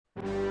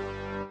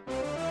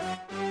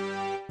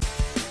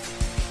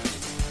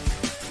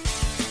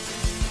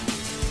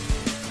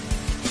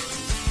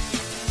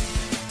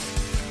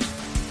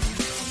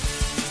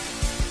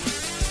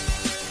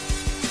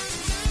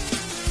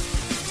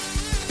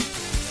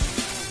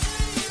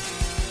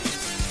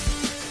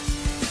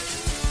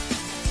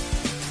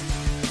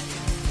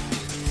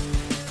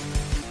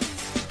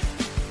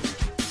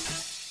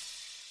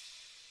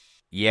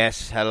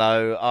Yes,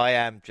 hello, I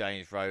am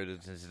James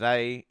Rowlands, and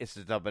today it's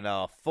the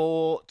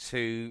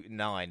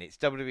WNR429. It's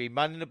WWE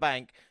Money in the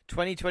Bank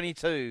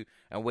 2022,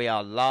 and we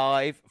are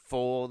live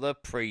for the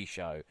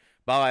pre-show.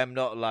 But I am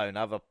not alone.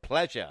 I have a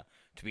pleasure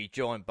to be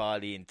joined by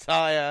the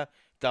entire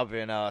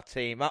WNR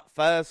team. Up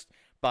first,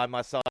 by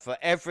my side for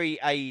every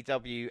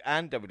AEW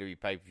and WWE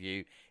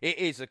pay-per-view, it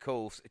is, of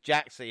course,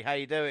 Jaxie. How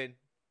you doing?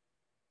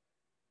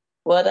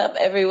 What up,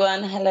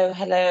 everyone? Hello,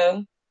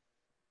 hello.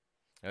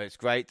 Oh, it's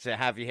great to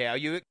have you here. Are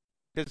you?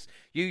 Because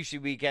usually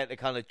we get the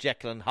kind of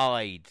Jekyll and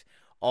Hyde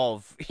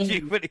of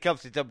you when it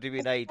comes to WWE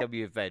and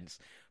AEW events.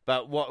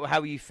 But how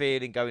are you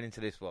feeling going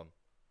into this one?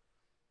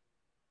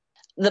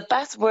 The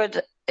best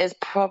word is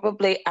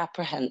probably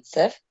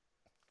apprehensive.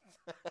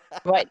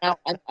 Right now,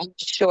 I'm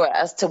unsure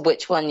as to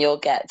which one you'll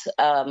get.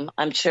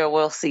 I'm sure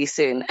we'll see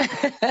soon.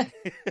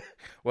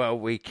 Well,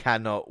 we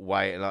cannot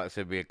wait. Like I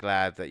said, we're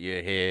glad that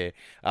you're here.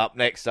 Up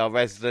next, our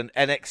resident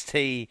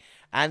NXT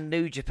and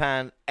New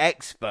Japan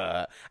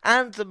expert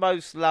and the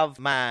most loved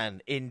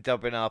man in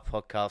WNR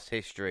podcast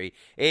history.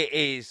 It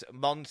is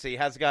Monty.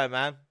 How's it going,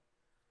 man?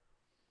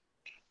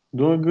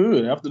 Doing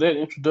good. After that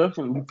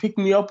introduction, you picked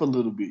me up a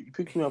little bit.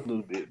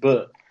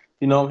 But,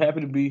 I'm happy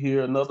to be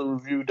here. Another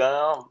review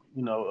down.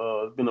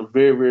 It's been a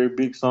very, very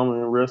big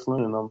summer in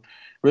wrestling, and I'm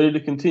ready to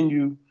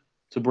continue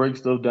to break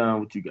stuff down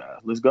with you guys.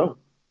 Let's go.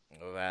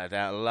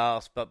 That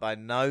last, but by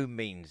no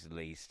means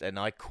least, and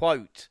I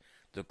quote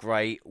the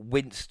great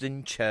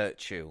Winston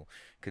Churchill,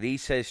 because he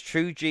says,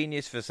 true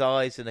genius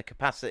resides in the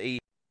capacity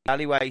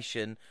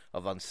evaluation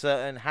of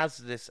uncertain,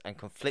 hazardous, and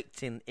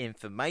conflicting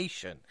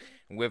information.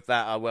 And with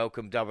that, I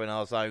welcome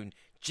WNR's own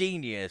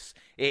genius.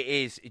 It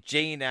is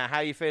Gina. How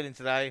are you feeling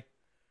today?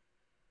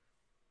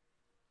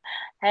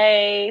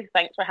 Hey,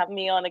 thanks for having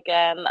me on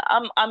again.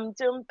 I'm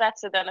doing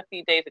better than a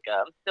few days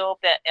ago. I'm still a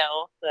bit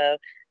ill, so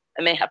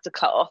I may have to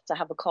cut off to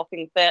have a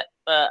coughing fit,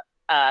 but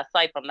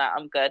aside from that,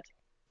 I'm good.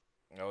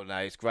 Oh, no,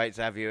 it's great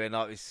to have you. And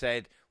like we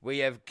said,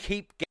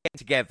 keep getting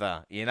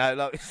together,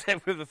 like we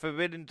said with the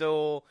Forbidden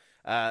Door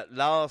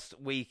last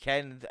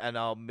weekend and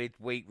our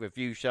midweek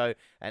review show,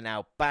 and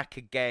now back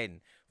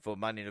again for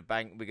Money in the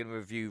Bank. We're going to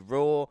review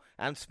Raw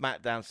and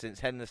SmackDown since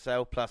Hell in a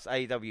Cell, plus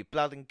AEW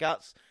Blood and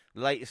Guts,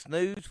 latest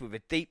news with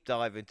a deep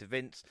dive into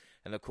Vince,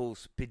 and of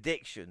course,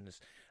 predictions.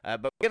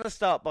 But we're going to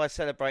start by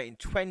celebrating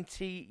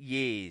 20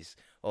 years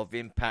of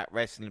Impact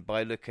Wrestling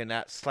by looking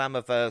at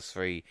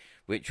Slammiversary,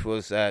 which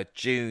was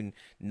June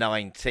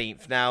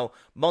 19th. Now,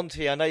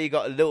 Monty, I know you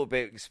got a little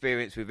bit of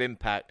experience with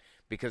Impact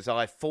because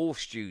I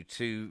forced you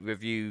to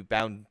review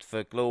Bound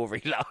for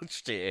Glory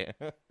last year.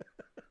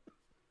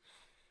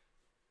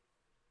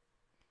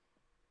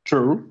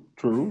 True.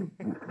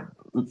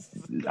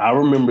 I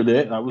remember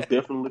that. I was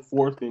definitely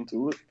forced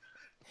into it.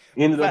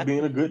 Ended up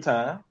being a good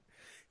time.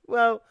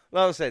 Well,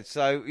 like I said,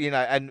 so,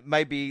 and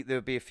maybe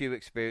there'll be a few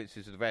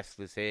experiences with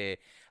wrestlers here.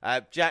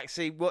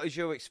 Jaxie, what is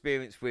your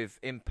experience with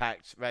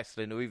Impact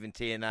Wrestling or even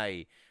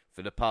TNA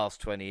for the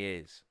past 20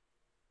 years?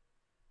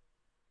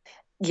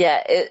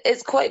 Yeah,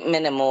 it's quite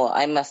minimal,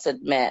 I must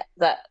admit.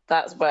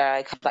 That's where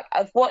I come back.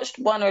 I've watched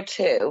one or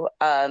two.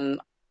 I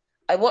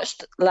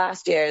watched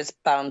last year's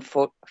Bound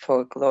for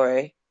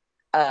Glory.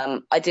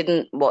 I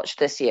didn't watch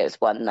this year's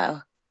one,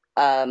 though.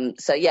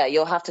 So, yeah,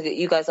 you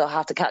guys will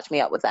have to catch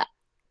me up with that.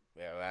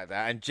 Yeah, like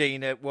that. And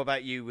Gina, what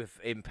about you with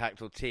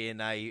Impact or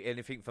TNA?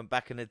 Anything from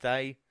back in the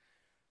day?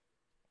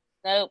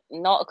 Nope,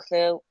 not a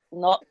clue.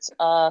 Not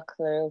a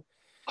clue.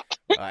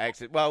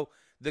 Excellent. Well,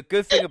 the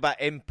good thing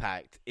about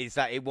Impact is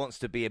that it wants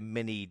to be a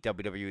mini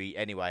WWE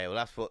anyway. Well,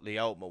 that's what the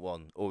Ultimate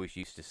One always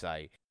used to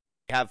say.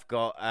 We have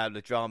got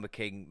the Drama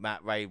King,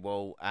 Matt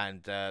Raywall,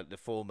 and the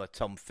former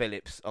Tom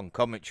Phillips on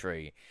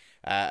commentary.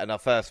 And our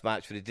first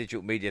match for the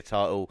digital media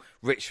title,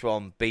 Rich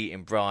Swann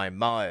beating Brian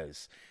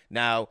Myers.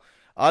 Now,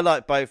 I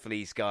like both of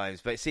these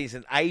guys, but it seems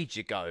an age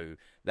ago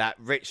that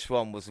Rich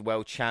Swann was the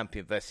world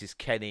champion versus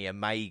Kenny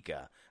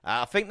Omega.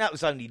 I think that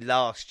was only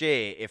last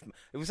year.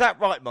 Was that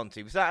right,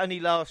 Monty? Was that only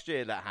last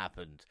year that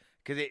happened?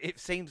 Because it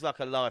seems like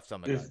a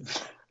lifetime ago.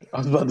 I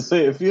was about to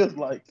say, it feels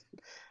like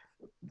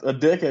a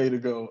decade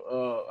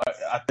ago.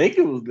 I think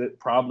it was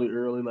probably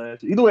early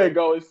last year. Either way it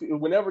goes,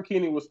 whenever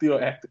Kenny was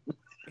still active.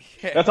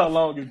 Yeah. That's how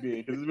long it's been.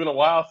 Because it's been a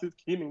while since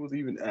Kenny was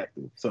even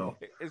active. So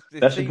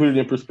that should put it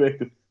in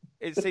perspective.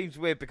 It seems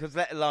weird because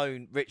let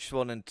alone Rich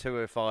Swann and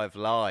 205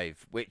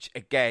 Live, which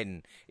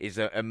again is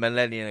a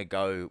millennium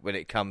ago when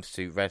it comes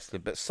to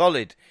wrestling, but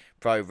solid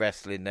pro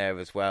wrestling there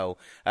as well.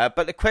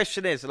 But the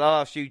question is, and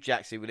I'll ask you,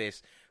 Jaxie, with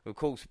this, of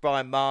course,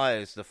 Brian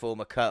Myers, the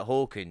former Kurt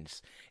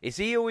Hawkins, is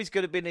he always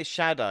going to be in the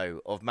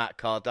shadow of Matt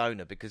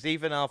Cardona? Because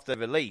even after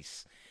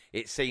release,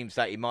 it seems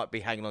that he might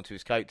be hanging on to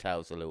his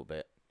coattails a little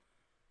bit.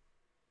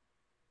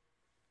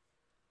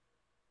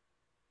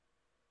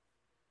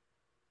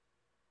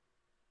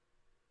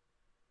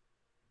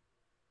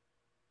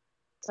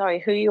 Sorry,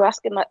 who are you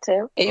asking that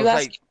to? Are you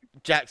asking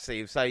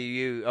Jaxie? So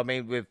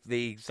with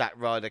the Zack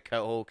Ryder, Kurt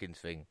Hawkins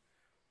thing.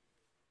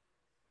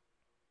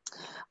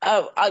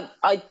 Oh,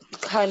 I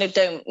kind of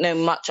don't know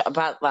much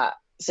about that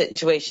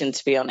situation,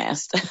 to be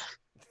honest.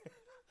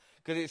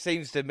 because it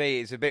seems to me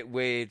it's a bit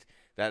weird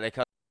that they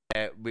kind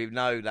of, we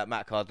know that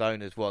Matt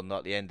Cardona's won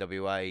like the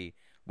NWA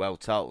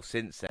World title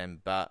since then,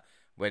 but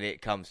when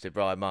it comes to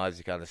Brian Myers,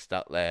 he's kind of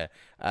stuck there.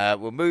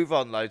 We'll move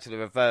on, though, to the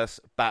reverse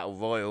battle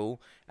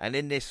royal. And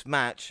in this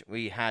match,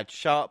 we had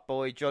Shark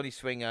Boy, Johnny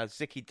Swinger,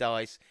 Zicky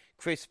Dice,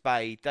 Chris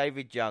Bay,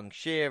 David Young,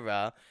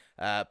 Shearer,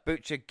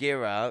 Butcher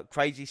Gira,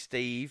 Crazy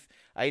Steve,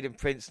 Aiden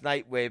Prince,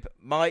 Nate Webb,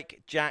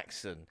 Mike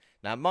Jackson.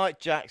 Now, Mike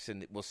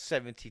Jackson was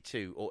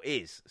 72, or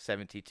is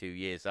 72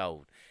 years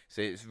old.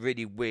 So it's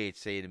really weird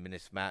seeing him in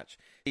this match.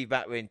 Steve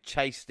Batwin,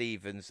 Chase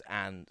Stevens,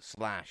 and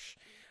Slash.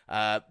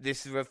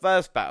 This is a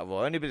reverse battle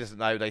royal. Anybody doesn't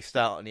know, they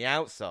start on the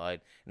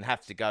outside and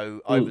have to go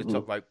over the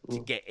top rope to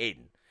get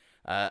in.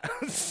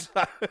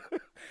 So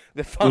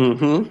the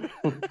final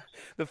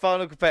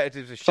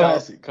competitors are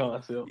classic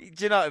concept.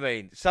 Do you know what I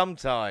mean?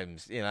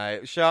 Sometimes, you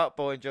know, Shark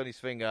Boy and Johnny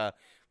Swinger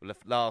were the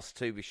last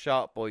two, with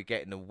Shark Boy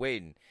getting a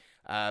win.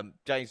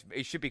 James,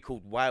 he should be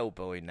called Whale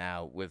Boy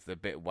now with the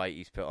bit of weight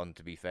he's put on,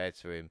 to be fair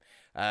to him.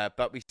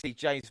 But we see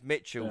James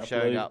Mitchell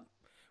showing up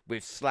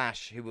with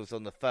Slash, who was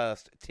on the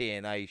first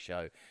TNA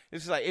show.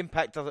 This is like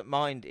Impact doesn't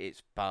mind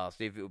its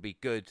past, if it will be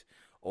good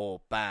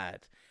or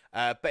bad.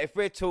 But if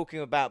we're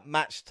talking about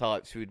match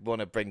types we'd want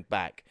to bring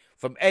back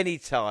from any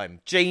time,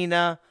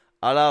 Gina,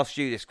 I'll ask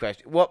you this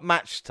question. What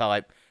match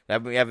type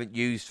that we haven't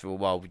used for a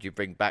while would you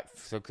bring back?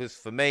 Because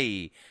for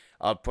me,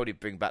 I'd probably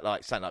bring back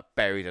like something like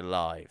Buried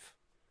Alive.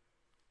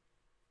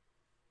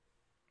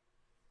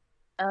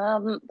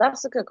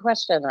 That's a good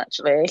question,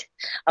 actually.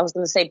 I was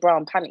going to say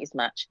brown panties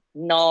match.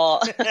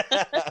 No.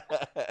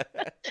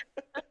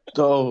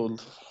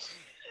 Gold.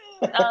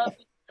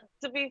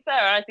 To be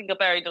fair, I think a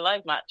Buried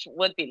Alive match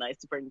would be nice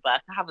to bring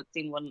back. I haven't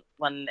seen one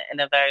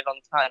in a very long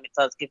time. It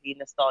does give you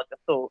nostalgia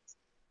thoughts.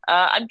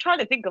 I'm trying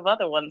to think of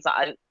other ones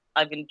that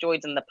I've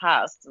enjoyed in the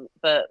past,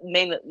 but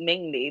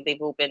mainly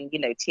they've all been,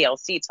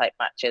 TLC type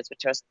matches,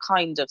 which are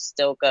kind of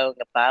still going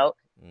about.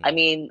 I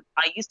mean,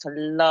 I used to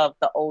love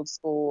the old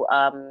school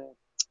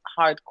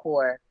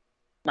hardcore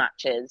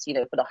matches,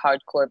 for the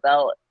hardcore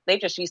belt. They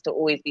just used to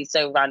always be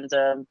so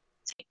random,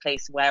 take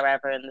place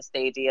wherever in the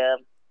stadium,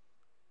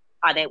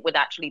 and it would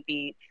actually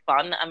be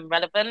fun and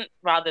relevant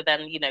rather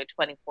than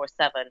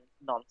 24/7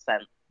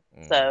 nonsense.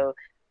 So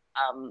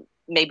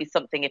maybe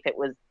something if it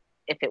was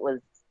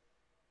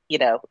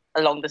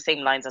along the same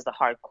lines as a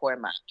hardcore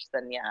match,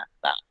 then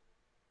that.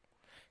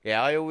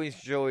 Yeah, I always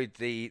enjoyed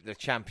the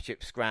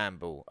championship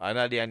scramble. I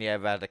know they only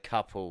ever had a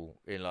couple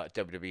in like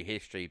WWE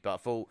history, but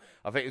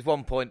I think at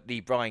one point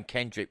Brian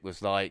Kendrick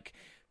was like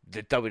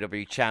the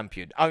WWE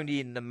champion only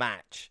in the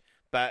match.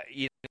 But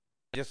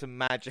just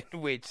imagine a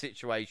weird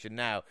situation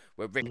now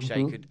where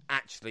Ricochet could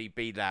actually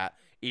be that,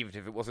 even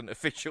if it wasn't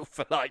official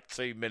for like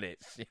 2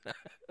 minutes.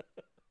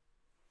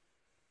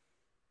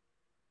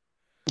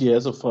 Yeah,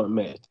 it's a fun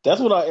match.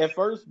 That's what at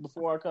first,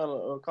 before I kind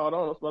of caught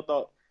on, that's what I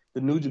thought. The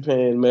New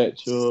Japan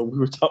match, we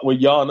were talking with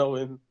Yano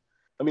and,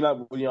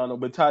 not with Yano,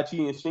 but Tai Chi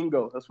and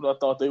Shingo. That's what I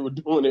thought they were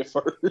doing at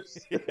first. I'm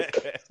just going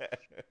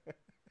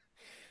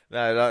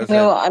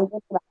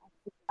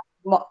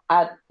to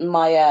add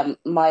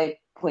my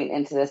point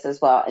into this as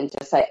well, and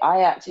just say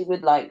I actually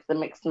would like the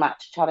mixed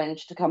match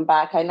challenge to come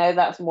back. I know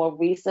that's more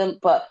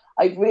recent, but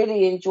I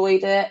really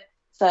enjoyed it,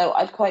 so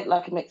I'd quite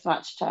like a mixed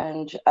match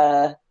challenge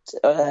to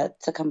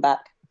come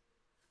back.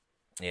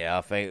 Yeah,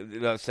 I think,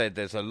 like I said,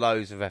 there's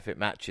loads of epic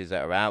matches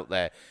that are out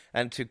there.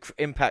 And to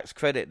Impact's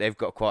credit, they've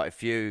got quite a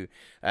few.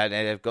 And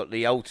then they've got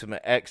the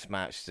Ultimate X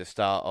match to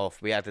start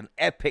off. We had an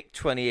epic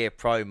 20-year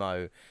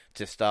promo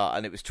to start.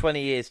 And it was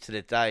 20 years to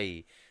the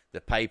day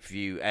the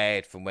pay-per-view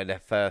aired from when their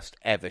first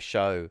ever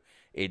show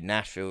in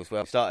Nashville as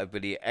well. We started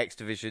with the X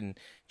Division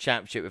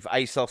Championship with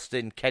Ace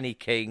Austin, Kenny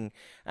King,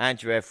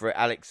 Andrew Everett,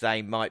 Alex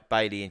Zane, Mike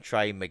Bailey, and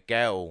Trey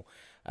Miguel.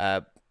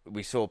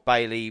 We saw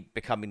Bailey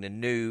becoming the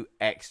new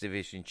X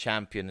Division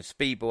champion. And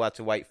Speedball had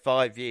to wait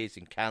 5 years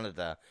in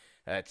Canada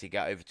to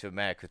get over to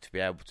America to be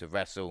able to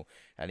wrestle.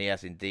 And he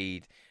has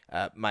indeed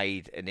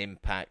made an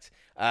impact.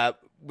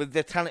 With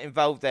the talent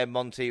involved there,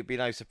 Monty, it would be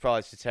no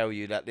surprise to tell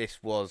you that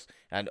this was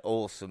an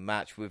awesome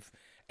match with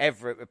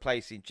Everett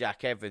replacing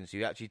Jack Evans,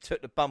 who actually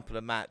took the bump of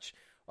the match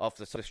off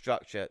the sort of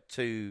structure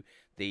to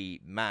the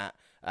mat.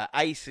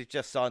 Ace has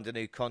just signed a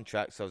new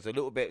contract, so I was a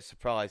little bit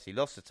surprised he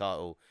lost the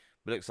title.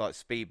 But looks like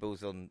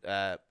Speedball's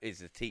is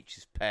the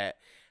teacher's pet.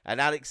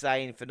 And Alex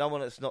Zane, for no one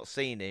that's not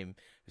seen him,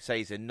 say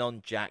he's a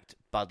non-jacked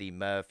Buddy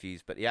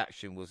Murphy's, but the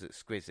action was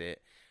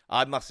exquisite.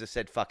 I must have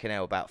said fucking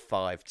hell about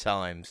 5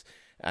 times.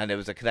 And there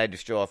was a Canadian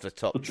straw off the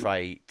top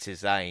tray to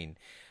Zane.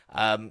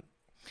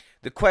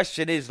 The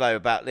question is, though,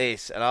 about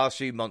this, and I'll ask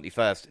you, Monty,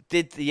 first.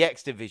 Did the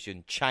X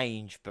Division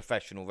change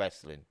professional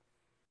wrestling?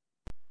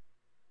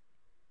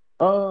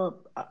 I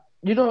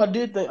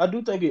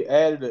do think it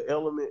added an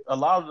element. A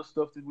lot of the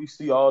stuff that we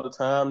see all the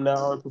time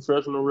now in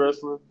professional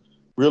wrestling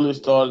really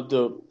started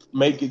to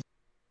make it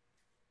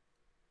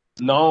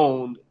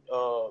known,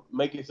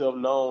 make itself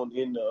known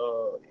in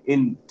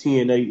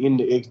TNA, in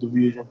the X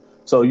Division.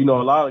 So, a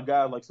lot of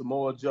guys like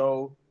Samoa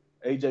Joe,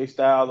 AJ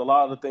Styles, a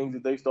lot of the things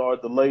that they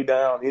started to lay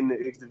down in the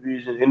X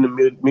Division in the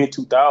mid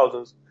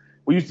 2000s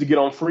we used to get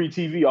on free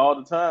TV all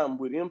the time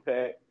with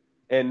Impact,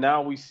 and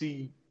now we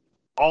see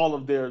all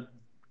of their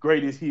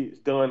greatest hits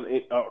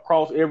done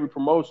across every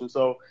promotion.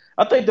 So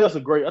I think it's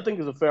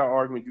a fair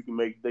argument you can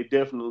make. They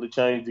definitely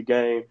changed the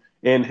game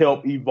and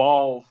helped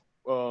evolve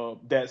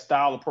that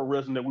style of pro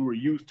wrestling that we were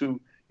used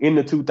to in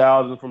the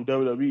 2000s from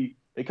WWE.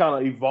 They kind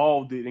of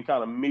evolved it and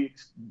kind of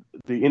mixed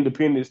the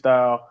independent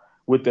style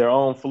with their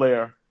own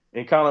flair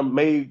and kind of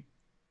made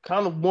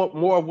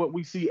more of what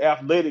we see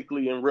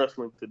athletically in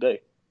wrestling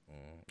today.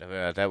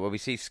 Well, we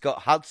see Scott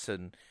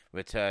Hudson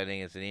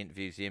returning as an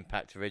interviews the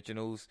Impact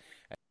Originals.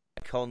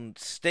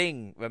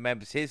 Sting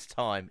remembers his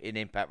time in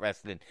Impact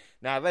Wrestling.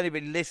 Now, I've only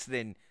been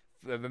listening,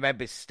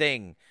 remembers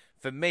Sting.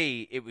 For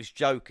me, it was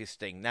Joker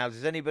Sting. Now,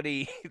 does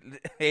anybody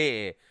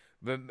here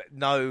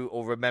know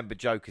or remember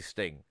Joker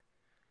Sting?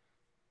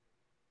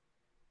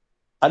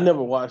 I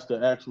never watched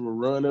the actual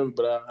run of it,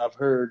 but I've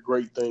heard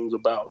great things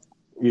about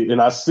it.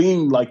 And I've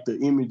seen like the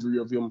imagery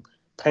of him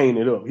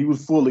painted up. He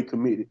was fully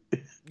committed.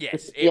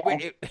 Yes.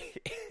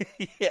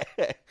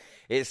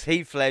 It's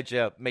Heath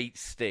Ledger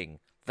meets Sting.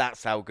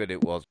 That's how good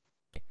it was.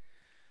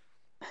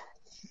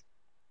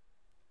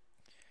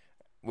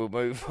 We'll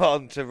move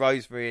on to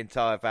Rosemary and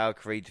Taya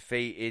Valkyrie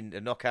defeating the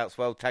Knockouts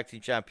World Tag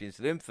Team Champions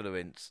of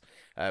Influence,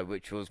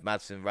 which was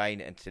Madison Rayne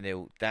and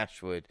Tenille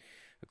Dashwood.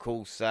 Of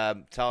course,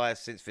 Taya,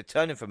 since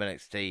returning from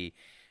NXT,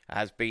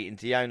 has beaten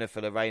Diona for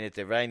the Reina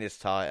de Reinas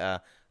title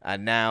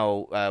and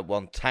now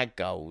won Tag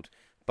Gold.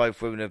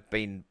 Both women have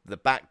been the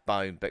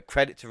backbone, but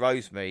credit to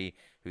Rosemary,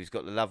 who's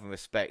got the love and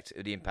respect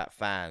of the Impact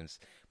fans.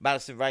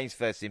 Madison Rayne's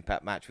first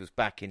Impact match was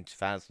back in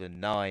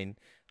 2009.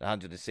 The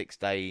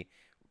 106-day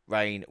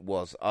reign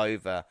was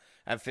over.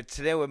 And for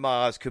Tenille, in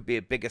my eyes, could be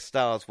a bigger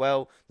star as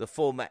well. The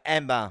former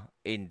Emma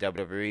in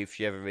WWE, if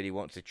she ever really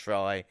wants to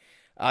try.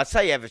 I'd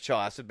say ever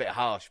try, that's a bit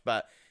harsh,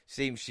 but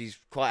seems she's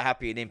quite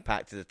happy in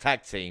Impact as a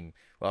tag team.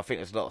 Well, I think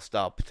there's a lot of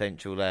star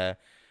potential there.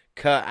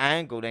 Kurt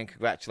Angle then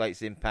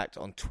congratulates Impact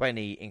on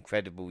 20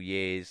 incredible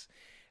years.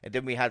 And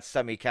then we had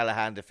Sami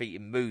Callihan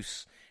defeating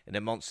Moose in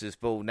the Monsters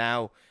Ball.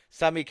 Now,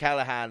 Sami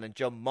Callihan and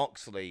Jon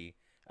Moxley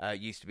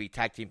used to be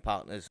tag team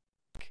partners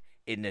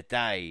in the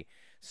day.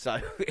 So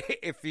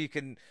if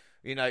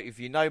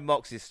you know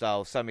Mox's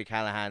style, Sami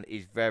Callihan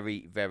is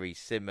very, very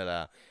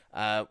similar.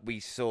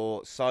 We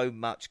saw so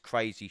much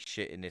crazy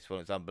shit in this one.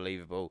 It's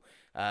unbelievable.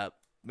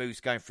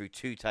 Moose going through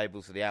 2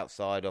 tables to the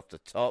outside off the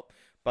top.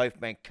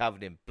 Both men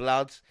covered in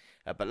blood.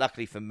 But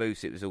luckily for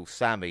Moose, it was all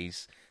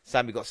Sammy's.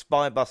 Sammy got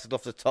spine busted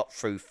off the top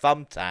through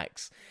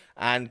thumbtacks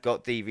and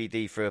got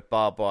DVD through a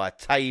barbed wire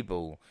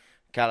table.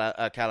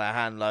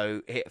 Callahan,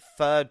 though, hit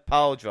a 3rd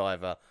pile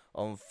driver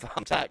on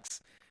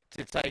thumbtacks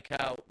to take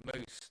out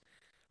Moose.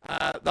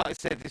 Like I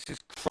said, this is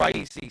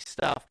crazy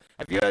stuff.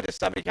 Have you heard of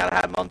Sami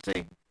Callihan,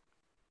 Monty?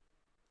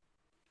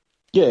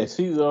 Yes,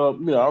 he's I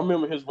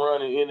remember his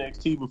run in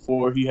NXT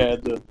before he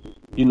had to,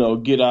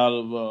 get out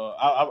of.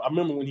 I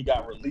remember when he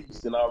got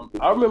released, and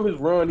I remember his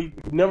run. He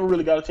never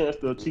really got a chance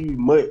to achieve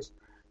much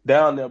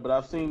down there, but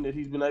I've seen that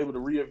he's been able to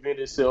reinvent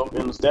himself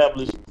and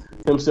establish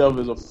himself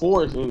as a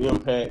force in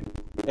Impact.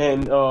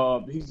 And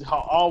he's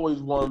always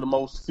one of the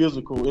most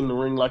physical in the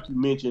ring, like you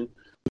mentioned,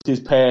 with his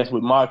past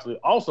with Moxley.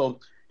 Also,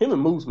 him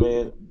and Moose,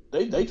 man,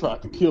 they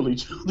tried to kill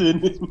each other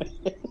in this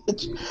match.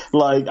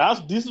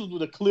 This was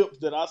the clips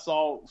that I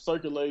saw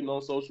circulating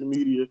on social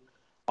media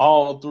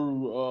all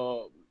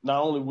through,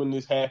 not only when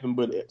this happened,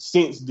 but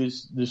since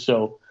this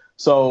show.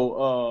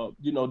 So,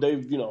 they,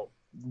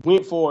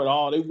 went for it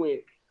all. They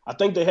went, I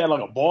think they had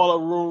like a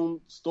boiler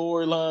room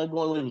storyline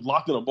going. They was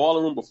locked in a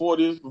boiler room before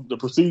this, the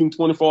preceding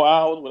 24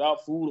 hours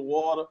without food or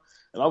water.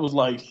 And I was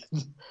like,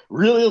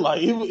 really?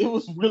 Like, it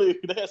was really,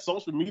 they had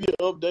social media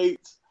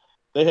updates.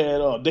 They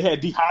had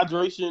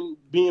dehydration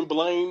being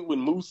blamed when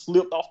Moose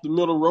slipped off the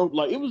middle rope.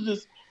 Like, it was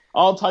just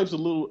all types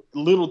of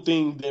little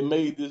things that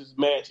made this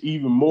match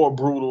even more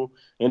brutal.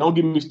 And don't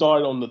get me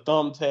started on the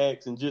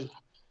thumbtacks and just,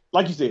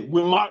 like you said,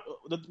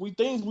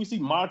 things we see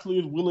Moxley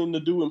is willing to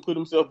do and put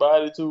his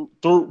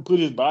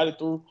body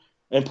through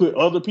and put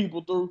other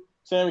people through.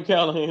 Sami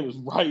Callihan is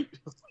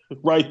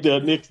right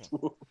there next to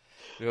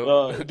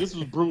him. This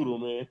was brutal,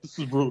 man. This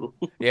was brutal.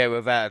 Yeah,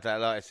 without that,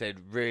 like I said,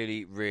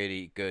 really,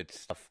 really good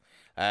stuff.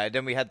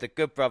 Then we had the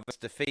Good Brothers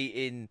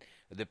defeating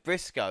the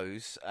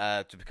Briscoes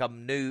to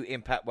become new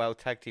Impact World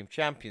Tag Team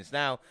Champions.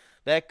 Now,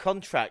 their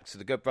contracts,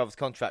 the Good Brothers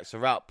contracts,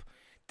 are up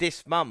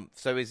this month.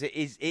 So it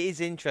is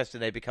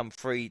interesting they become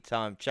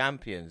 3-time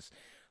champions.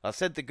 I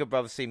said the Good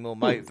Brothers seem more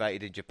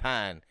motivated in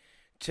Japan.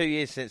 2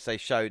 years since they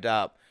showed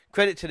up.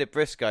 Credit to the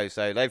Briscoes,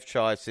 though. They've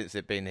tried since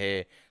they've been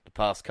here the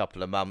past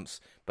couple of months,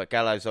 but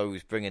Gallows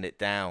always bringing it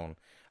down.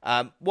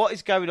 What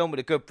is going on with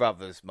the Good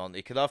Brothers, Monty?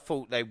 Because I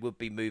thought they would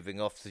be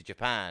moving off to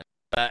Japan.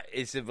 But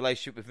is the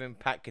relationship with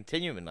Impact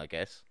continuing, I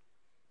guess?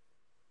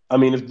 I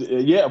mean,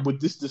 with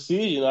this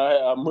decision,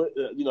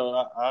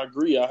 I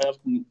agree. I have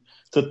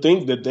to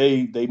think that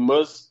they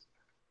must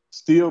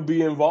still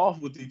be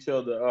involved with each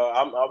other.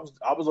 I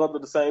was under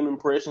the same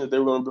impression that they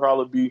were going to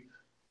probably be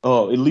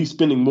at least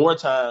spending more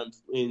time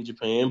in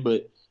Japan,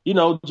 but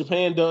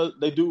Japan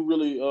they do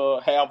really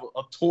have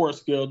a tour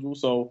schedule,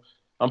 so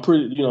I'm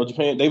pretty,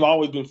 Japan, they've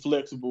always been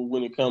flexible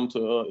when it comes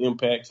to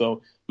Impact,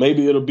 so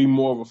maybe it'll be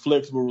more of a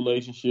flexible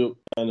relationship,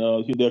 and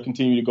they'll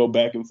continue to go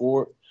back and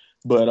forth.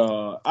 But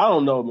I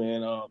don't know,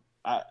 man.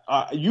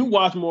 You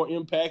watch more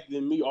Impact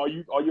than me. Are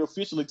you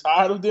officially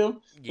tired of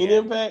them in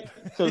Impact?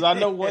 Because I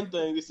know one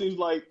thing. It seems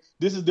like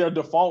this is their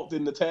default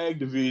in the tag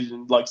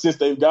division. Like since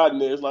they've gotten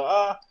there, it's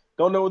like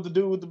don't know what to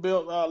do with the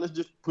belt. Let's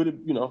just put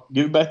it,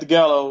 give it back to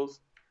Gallows,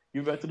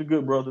 give it back to the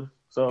Good Brothers.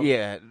 So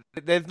yeah,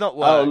 they've not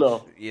worked. I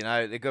don't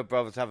know. The Good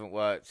Brothers haven't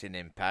worked in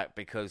Impact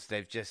because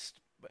they've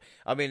just.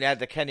 I mean, they had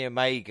the Kenny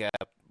Omega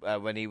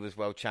when he was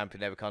world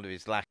champion. They were kind of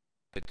his lack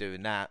for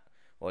doing that.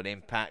 On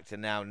Impact,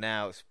 and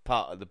now it's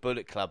part of the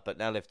Bullet Club, but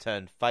now they've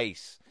turned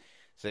face,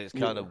 so it's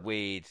kind of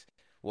weird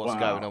what's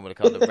going on with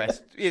the kind of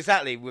rest.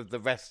 Exactly, with the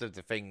rest of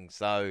the things.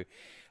 So,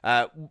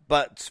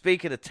 but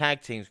speaking of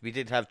tag teams, we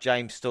did have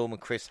James Storm and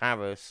Chris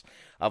Harris,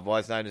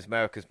 otherwise known as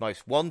America's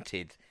Most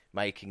Wanted,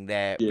 making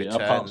their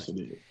return.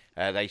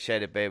 They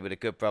shared a beer with the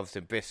Good Brothers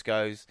and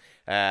Briscoes.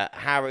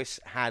 Harris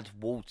had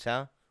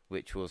Walter,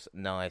 which was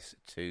nice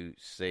to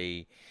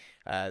see.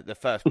 The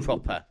first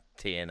proper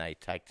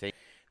TNA tag team.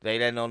 They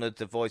then honoured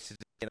the voices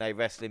of TNA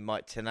Wrestling,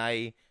 Mike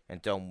Tenay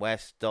and Don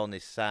West. Don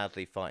is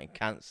sadly fighting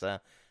cancer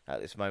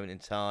at this moment in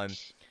time.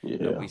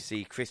 Yeah. We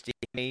see Christy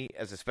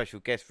as a special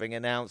guest ring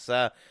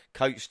announcer,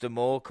 Coach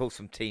D'Amore, of course,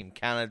 from Team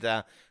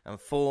Canada, and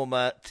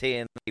former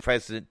TNA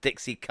President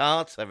Dixie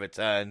Carter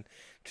return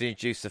to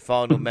introduce the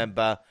final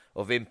member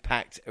of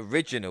Impact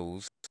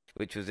Originals,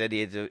 which was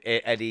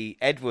Eddie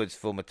Edwards'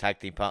 former tag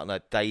team partner,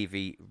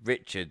 Davey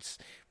Richards.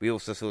 We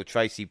also saw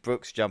Tracy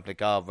Brooks jumping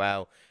the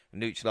guardrail,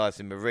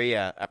 neutralising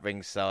Maria at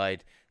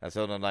ringside as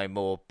Honor No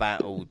More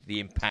battled the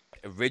Impact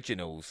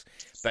Originals.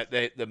 But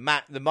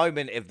the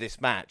moment of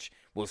this match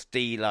was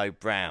D'Lo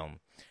Brown,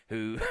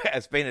 who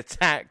has been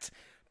attacked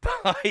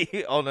by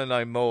Honor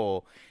No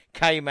More,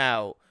 came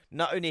out,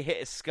 not only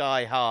hit a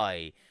sky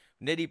high,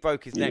 nearly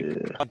broke his neck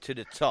to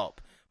the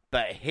top,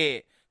 but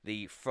hit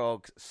the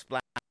frog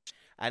splash.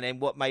 And then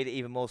what made it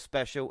even more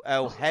special,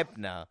 Earl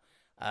Hebner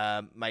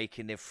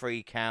making the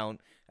 3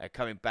 count,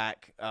 coming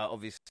back,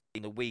 obviously,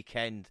 in the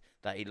weekend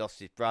that he lost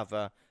his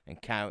brother and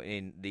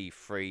counting the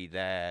 3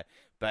 there.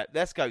 But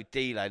let's go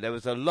D'Lo. There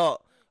was a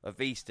lot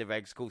of Easter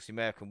eggs, of course, the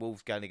American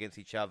Wolves going against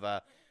each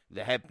other,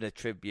 the Hebner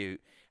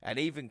tribute, and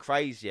even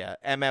crazier,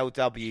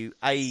 MLW,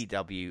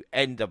 AEW,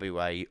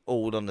 NWA,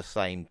 all on the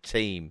same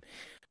team.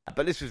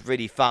 But this was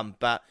really fun.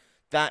 But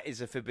that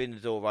is a Forbidden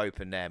Door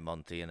open there,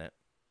 Monty, isn't it?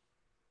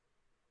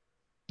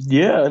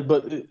 Yeah,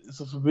 but it's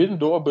a Forbidden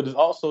Door, but it's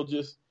also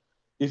just,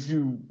 if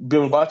you've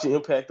been watching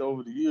Impact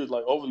over the years,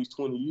 like over these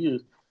 20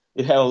 years,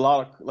 it had a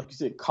lot of, like you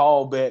said,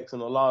 callbacks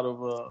and a lot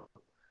of,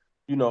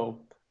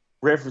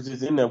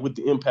 references in there with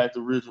the Impact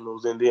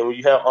Originals. And then when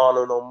you have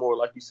Honor No More,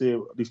 like you said,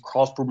 these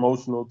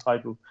cross-promotional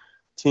type of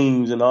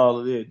teams and all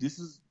of that, this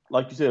is,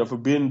 like you said, a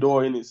Forbidden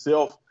Door in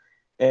itself.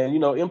 And,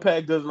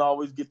 Impact doesn't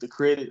always get the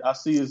credit. I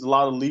see there's a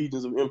lot of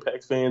legions of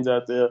Impact fans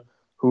out there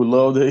who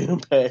love the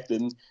Impact,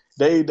 and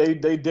they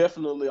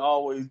definitely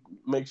always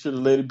make sure to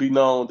let it be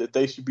known that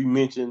they should be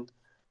mentioned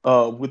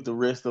with the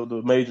rest of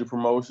the major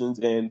promotions.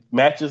 And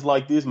matches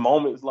like this,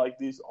 moments like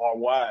this are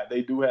why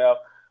they do have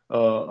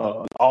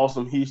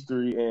awesome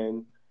history.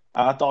 And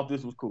I thought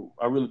this was cool.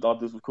 I really thought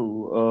this was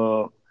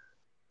cool.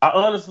 I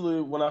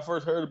honestly, when I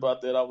first heard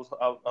about that,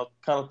 I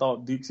kind of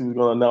thought Dixie was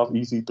going to announce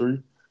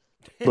EC3.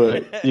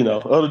 But,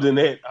 other than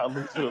that, I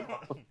looked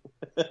up.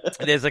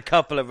 There's a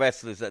couple of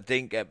wrestlers that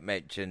didn't get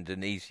mentioned,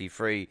 and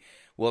EC3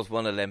 was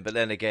one of them. But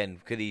then again,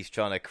 because he's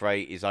trying to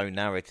create his own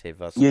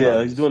narrative, I suppose.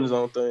 Yeah, he's doing his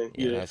own thing.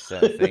 Yeah,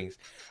 certain things.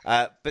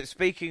 But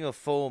speaking of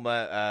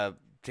former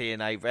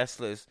TNA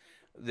wrestlers,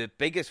 the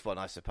biggest one,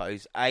 I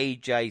suppose,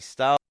 AJ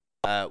Styles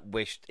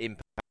wished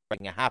Impact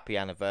a happy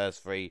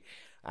anniversary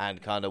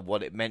and kind of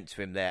what it meant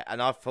to him there. And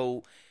I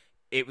thought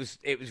it was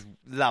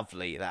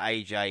lovely that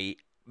AJ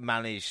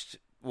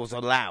was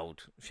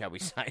allowed, shall we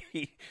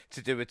say,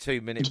 to do a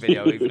 2-minute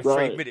video, even a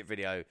 3-minute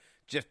video,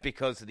 just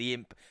because of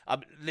the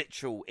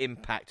literal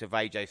impact of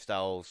AJ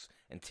Styles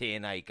and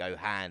TNA go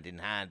hand in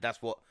hand.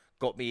 That's what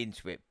got me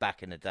into it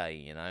back in the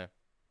day,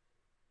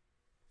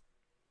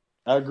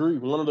 I agree.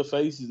 One of the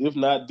faces, if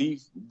not the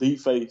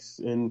face,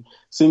 and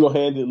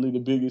single-handedly the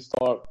biggest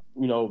star,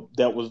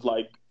 that was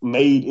like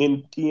made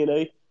in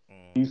TNA.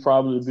 He's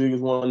probably the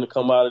biggest one to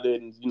come out of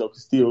that and,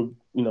 still,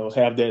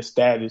 have that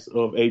status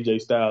of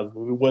AJ Styles.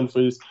 If it wasn't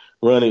for his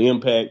run of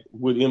Impact,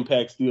 would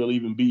Impact still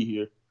even be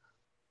here?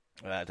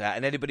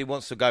 And anybody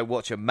wants to go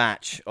watch a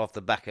match off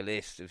the back of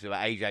this, it's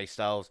about AJ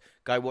Styles,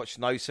 go watch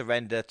No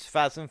Surrender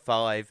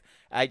 2005,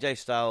 AJ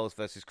Styles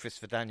versus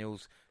Christopher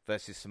Daniels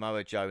versus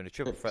Samoa Joe in a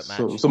triple threat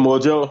match. Samoa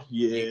Joe?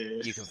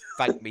 Yeah. You can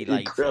thank me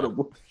later.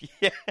 Incredible.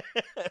 Yeah.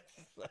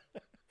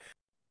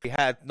 We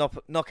had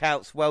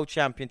Knockouts World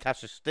Champion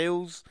Tasha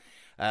Steelz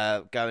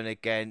going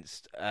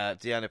against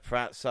Deanna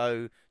Pratt.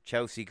 So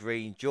Chelsea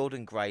Green,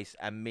 Jordan Grace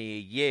and Mia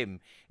Yim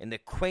in the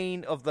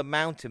Queen of the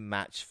Mountain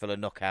match for the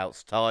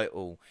Knockouts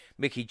title.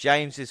 Mickie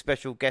James is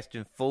special guest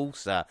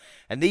enforcer,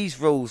 and these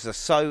rules are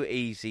so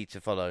easy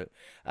to follow.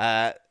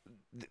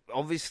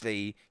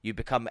 Obviously, you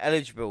become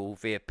eligible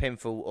via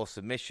pinfall or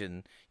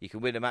submission. You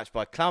can win a match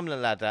by climbing the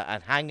ladder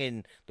and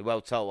hanging the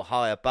world title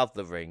high above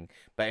the ring,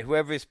 but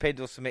whoever is pinned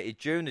or submitted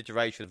during the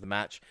duration of the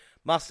match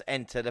must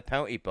enter the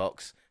penalty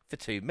box for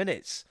 2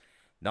 minutes.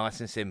 Nice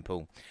and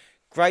simple.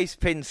 Grace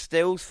pins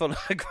Stills, following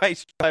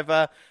Grace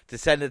driver to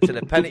send her to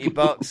the penalty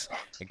box,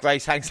 and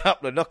Grace hangs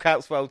up the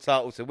Knockouts world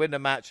title to win the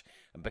match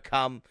and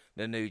become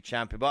the new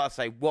champion. But I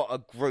say, what a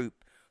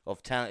group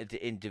of talented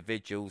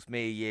individuals.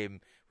 Mia Yim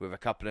with a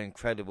couple of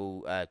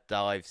incredible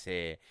dives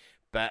here.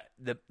 But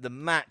the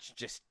match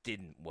just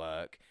didn't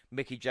work.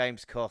 Mickie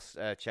James cost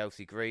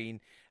Chelsea Green,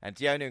 and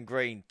Deonna and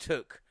Green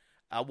took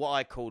what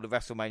I call the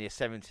WrestleMania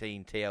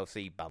 17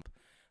 TLC bump,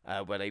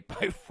 where they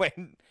both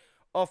went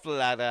off the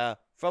ladder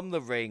from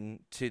the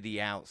ring to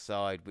the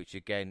outside, which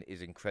again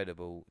is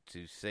incredible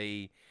to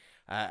see.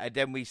 And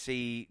then we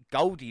see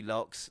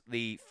Goldilocks,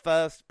 the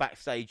first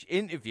backstage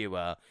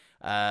interviewer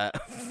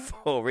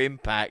for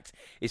Impact.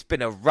 It's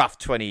been a rough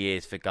 20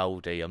 years for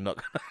Goldie, I'm not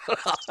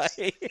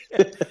going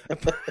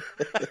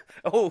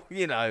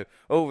to lie.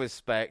 All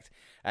respect.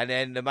 And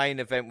then the main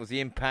event was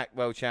the Impact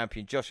World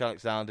Champion Josh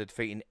Alexander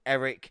defeating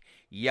Eric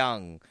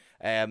Young.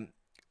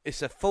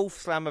 It's a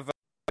fourth Slammiversary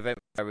event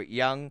for Eric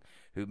Young,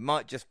 who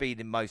might just be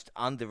the most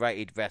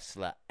underrated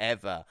wrestler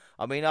ever.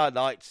 I mean, I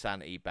liked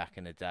Sanity back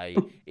in the day.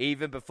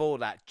 Even before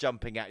that,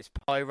 jumping at his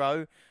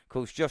pyro. Of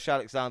course, Josh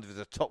Alexander is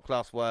a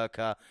top-class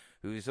worker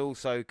who has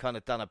also kind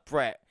of done a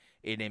Brett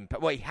in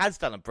Impact. Well, he has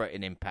done a Brett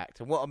in Impact.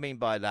 And what I mean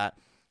by that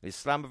is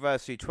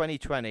Slammiversary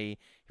 2020,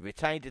 he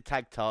retained the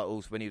tag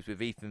titles when he was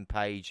with Ethan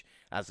Page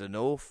as the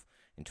North.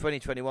 In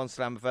 2021,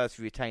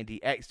 Slammiversary retained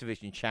the X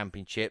Division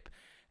Championship.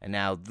 And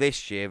now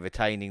this year,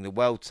 retaining the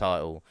world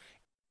title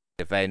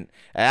event.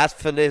 As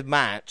for the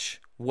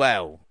match,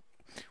 well,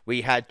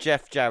 we had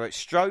Jeff Jarrett's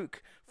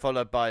stroke,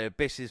 followed by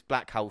Abyss's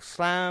Black Hole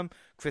Slam,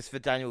 Christopher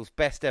Daniels'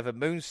 best ever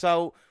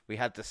moonsault. We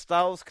had the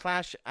Styles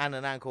Clash and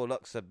an ankle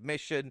lock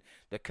submission,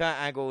 the Kurt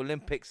Angle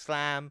Olympic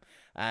Slam.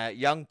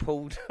 Young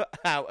pulled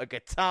out a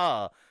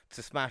guitar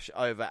to smash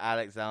over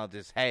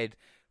Alexander's head,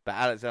 but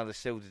Alexander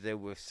sealed the deal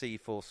with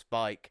C4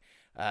 Spike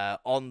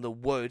on the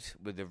wood,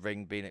 with the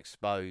ring being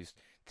exposed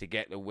to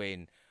get the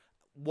win.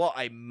 What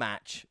a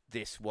match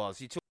this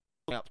was. You talk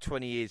up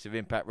 20 years of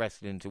Impact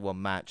Wrestling into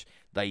one match.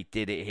 They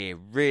did it here.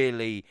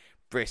 Really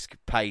brisk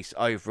pace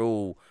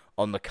overall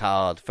on the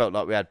card. Felt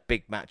like we had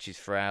big matches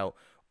throughout.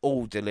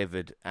 All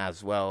delivered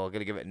as well. I'm going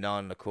to give it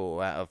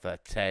 9.25 out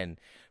of 10.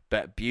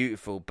 But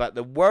beautiful. But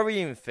the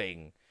worrying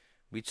thing,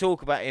 we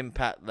talk about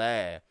Impact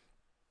there,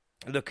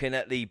 looking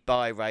at the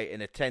buy rate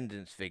and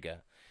attendance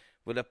figure.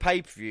 With a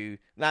pay-per-view.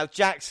 Now,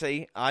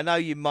 Jaxie, I know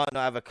you might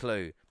not have a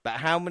clue, but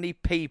how many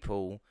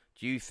people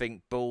do you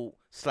think bought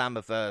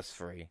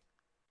Slammiversary?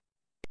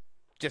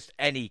 Just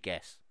any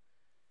guess.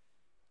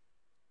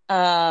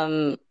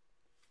 Do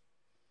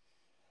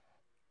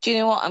you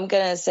know what I'm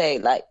gonna say?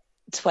 Like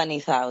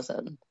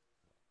 20,000.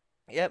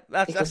 Yep,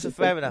 that's a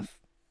fair enough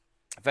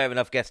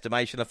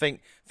guesstimation. I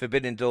think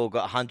Forbidden Door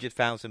got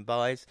 100,000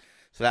 buys,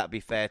 so that'd be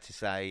fair to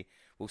say.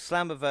 Well,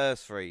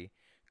 Slammiversary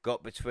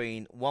got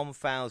between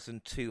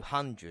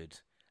 1,200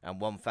 and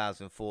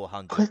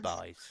 1,400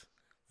 buys.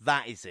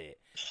 That is it.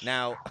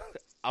 Now,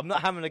 I'm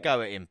not having a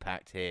go at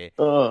Impact here,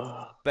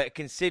 but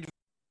considering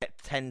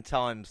 10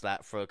 times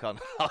that for a kind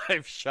of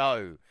live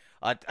show,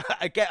 I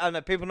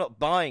know people are not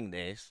buying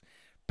this,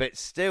 but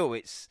still,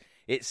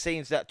 it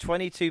seems that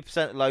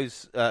 22% of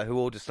those who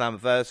order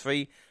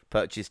Slammiversary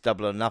purchase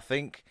Double or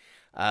Nothing,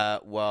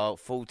 while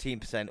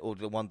 14%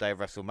 order the one day of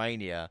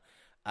WrestleMania.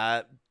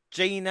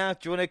 Gina,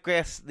 do you want to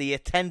guess the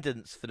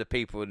attendance for the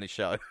people in the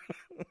show?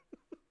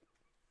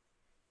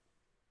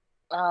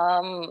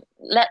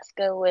 Let's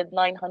go with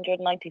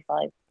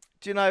 995.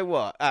 Do you know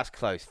what? That's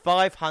close.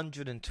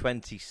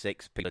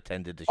 526 people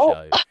attended the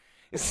show.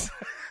 So,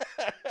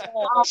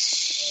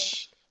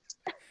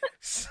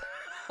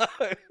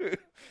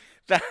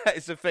 that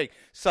is the thing.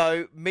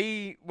 So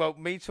me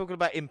talking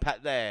about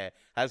Impact there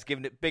has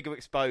given it bigger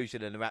exposure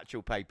than the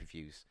actual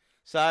pay-per-views.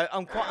 So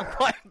I'm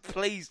quite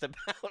pleased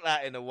about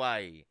that in a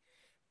way.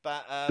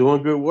 But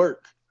doing good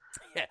work.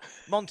 Yeah,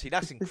 Monty,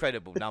 that's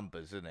incredible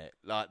numbers, isn't it?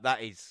 Like,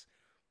 that is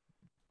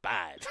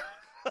bad.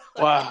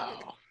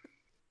 Wow.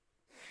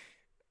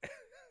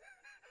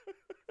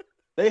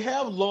 They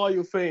have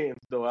loyal fans,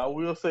 though. I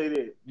will say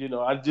that.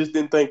 I just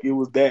didn't think it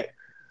was that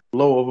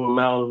low of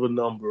amount of a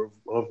number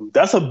of them.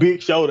 That's a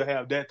big show to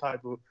have that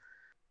type of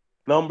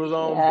numbers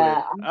on.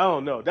 Yeah. But I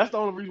don't know. That's the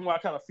only reason why I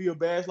kind of feel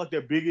bad. It's like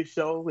their biggest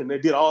show, and they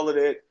did all of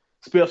that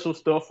special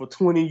stuff for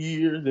 20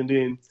 years, and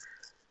then,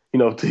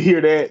 to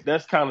hear that,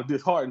 that's kind of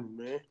disheartening,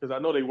 man, because I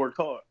know they worked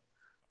hard.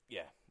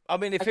 Yeah. I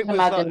mean, if it was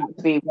like...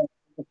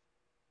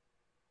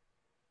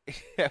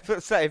 Yeah,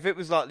 but say if it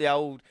was like the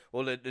old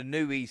or the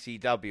new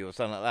ECW or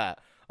something like that,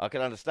 I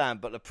can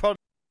understand. But the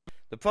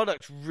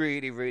product's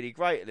really, really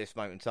great at this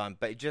moment in time.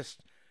 But it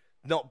just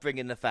not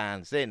bringing the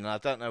fans in, and I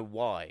don't know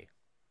why.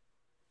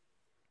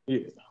 Yeah.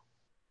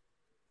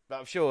 But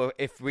I'm sure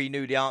if we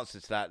knew the answer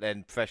to that,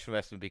 then professional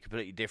wrestling would be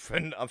completely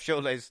different. I'm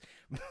sure there's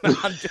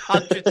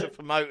hundreds of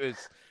promoters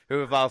who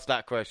have asked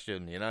that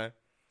question, you know?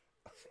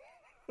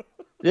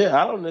 Yeah,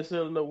 I don't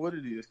necessarily know what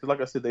it is. Because like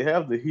I said, they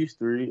have the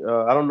history.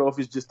 I don't know if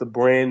it's just a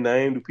brand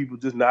name. Do people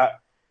just not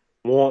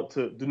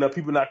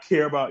people not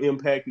care about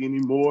Impact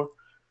anymore?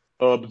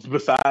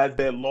 Besides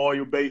that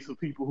loyal base of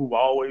people who've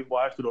always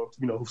watched it or,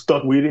 who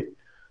stuck with it.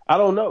 I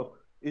don't know.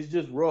 It's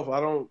just rough.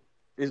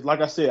 It's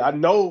like I said, I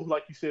know,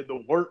 like you said,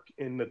 the work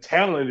and the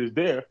talent is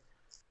there,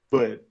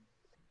 but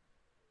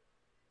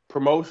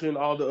promotion,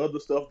 all the other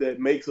stuff that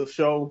makes a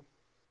show,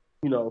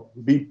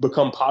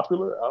 become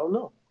popular, I don't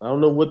know. I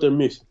don't know what they're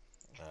missing.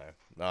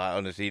 No,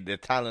 honestly, the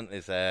talent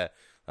is there.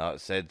 Like I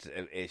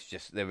said, it's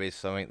just there is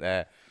something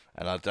there,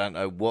 and I don't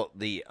know what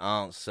the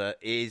answer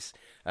is.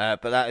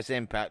 But that is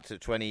Impact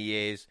at 20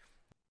 years.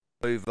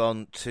 Move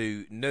on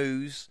to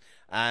news.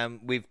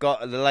 We've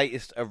got the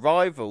latest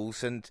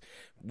arrivals, and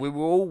we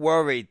were all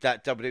worried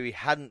that WWE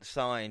hadn't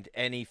signed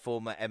any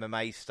former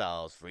MMA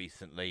stars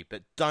recently,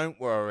 but don't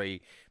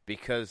worry,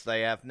 because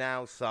they have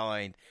now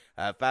signed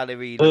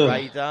Valerie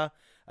Loreda,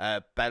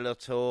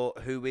 Bellator,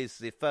 who is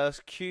the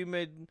first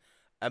Cuban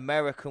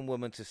American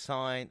woman to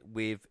sign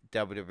with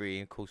WWE,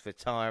 and of course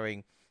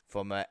retiring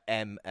from her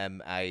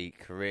MMA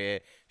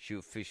career. She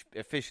will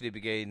officially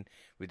begin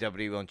with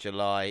WWE on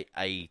July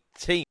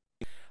 18th.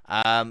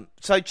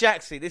 So,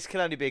 Jaxie, this can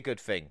only be a good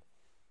thing.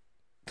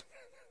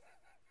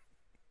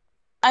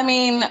 I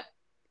mean,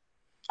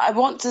 I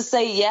want to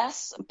say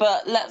yes,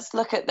 but let's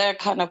look at their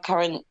kind of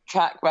current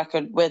track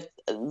record with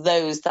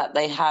those that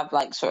they have,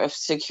 like, sort of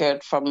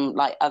secured from,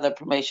 like, other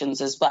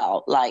promotions as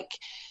well. Like,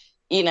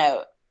 we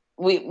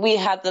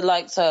had the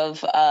likes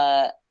of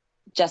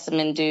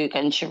Jessamine Duke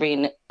and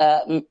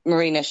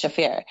Marina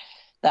Shafir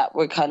that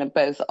were kind of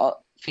both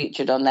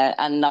featured on there,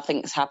 and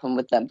nothing's happened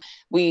with them.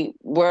 We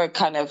were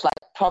kind of like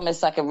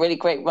promised like a really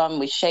great run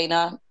with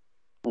Shayna.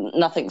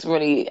 Nothing's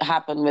really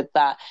happened with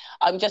that.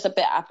 I'm just a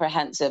bit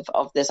apprehensive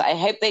of this. I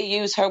hope they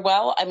use her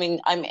well. I mean,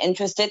 I'm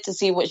interested to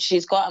see what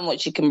she's got and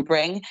what she can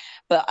bring,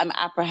 but I'm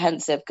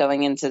apprehensive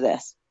going into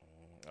this.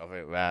 I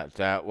think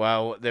that,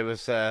 well, there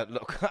was a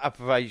lot of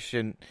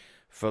apprehension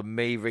from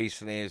me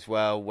recently as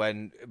well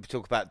when we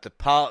talk about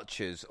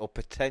departures or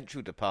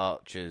potential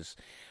departures.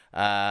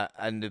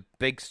 And the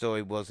big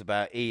story was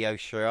about Io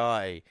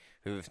Shirai,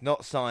 who has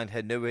not signed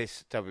her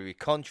newest WWE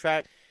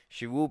contract.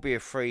 She will be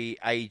a free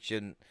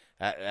agent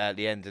at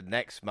the end of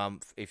next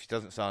month if she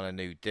doesn't sign a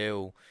new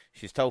deal.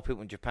 She's told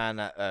people in Japan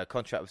that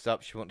contract was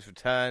up. She wants to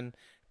return,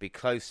 be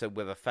closer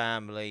with her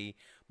family.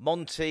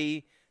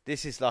 Monty,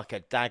 this is like a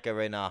dagger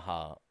in her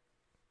heart.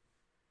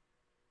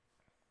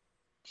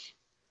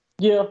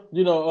 Yeah,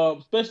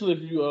 especially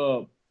if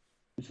you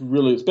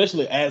really,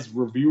 especially as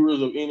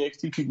reviewers of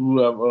NXT, people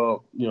who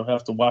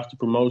have to watch the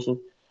promotion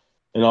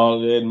and all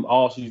of that, and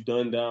all she's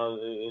done down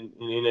in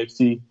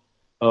NXT,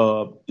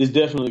 it's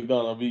definitely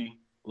gonna be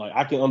like,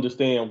 I can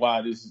understand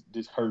why this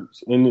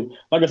hurts. And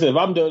like I said, if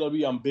I'm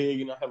WWE, I'm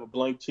big and I have a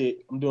blank check.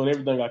 I'm doing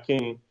everything I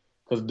can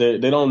because they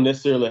don't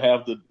necessarily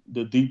have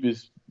the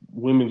deepest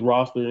women's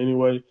roster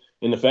anyway.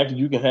 And the fact that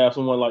you can have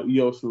someone like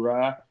Io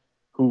Shirai,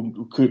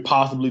 who could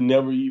possibly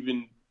never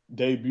even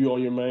debut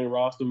on your main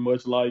roster,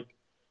 much like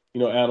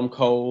Adam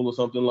Cole or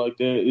something like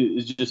that.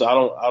 It's just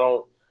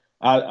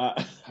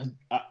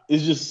it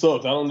just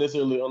sucks. I don't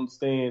necessarily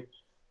understand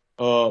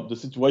the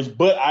situation,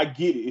 but I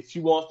get it. If she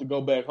wants to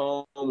go back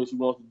home and she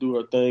wants to do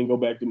her thing, go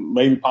back and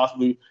maybe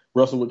possibly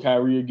wrestle with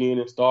Kyrie again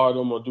and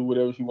Stardom, or do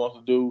whatever she wants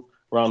to do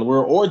around the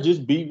world, or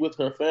just be with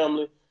her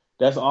family,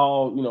 that's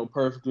all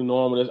perfectly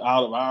normal. That's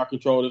out of our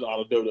control. That's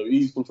out of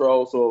WWE's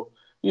control. So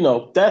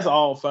that's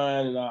all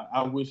fine, and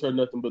I wish her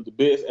nothing but the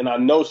best. And I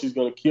know she's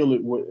gonna kill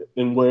it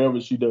in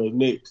wherever she does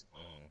next.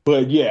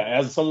 But yeah,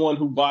 as someone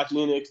who watched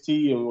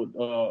NXT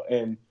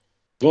and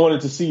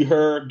wanted to see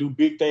her do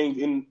big things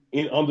in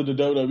under the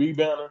WWE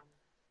banner,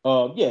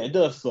 yeah, it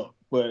does suck.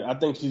 But I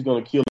think she's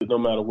gonna kill it no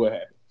matter what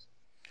happens.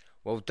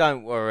 Well,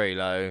 don't worry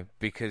though,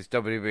 because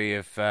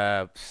WWE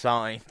have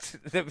signed.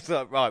 It was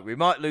like, right, we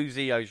might lose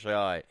Io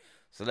Shirai,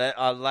 so let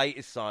our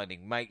latest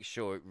signing make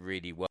sure it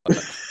really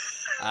works.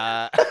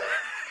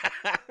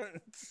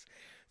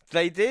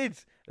 They did.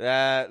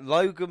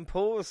 Logan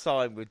Paul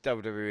signed with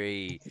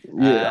WWE.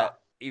 Yeah.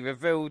 He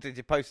revealed and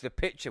he posted a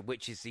picture,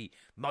 which is the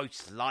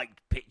most liked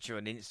picture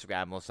on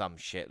Instagram or some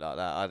shit like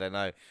that. I don't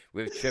know.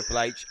 With Triple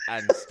H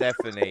and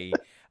Stephanie.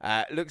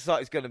 Looks like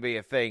it's going to be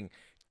a thing.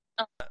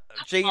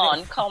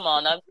 Come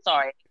on. I'm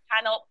sorry. It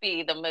cannot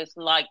be the most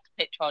liked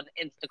picture on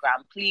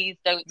Instagram. Please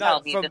don't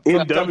tell me this.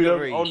 In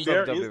WWE, on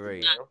their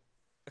Instagram.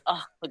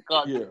 Oh, for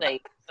God's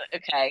sake.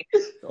 Okay.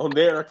 On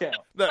their account.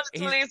 Look,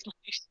 he's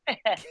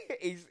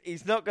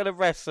not going to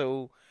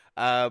wrestle.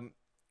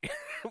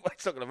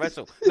 He's not going to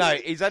wrestle. No,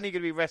 he's only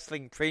going to be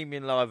wrestling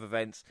premium live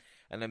events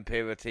and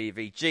Imperial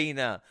TV.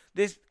 Gina,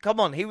 come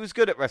on, he was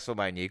good at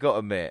WrestleMania, you got to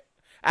admit.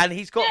 And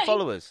he's got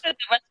followers. He's good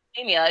at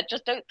Amy, I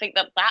just don't think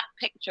that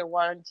picture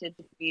warranted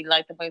to be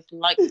like the most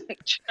liked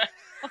picture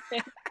on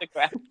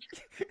Instagram.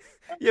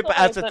 Yeah, but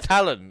as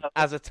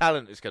a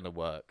talent, it's going to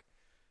work.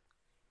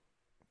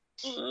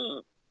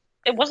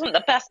 It wasn't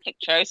the best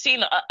picture. I've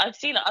seen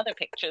other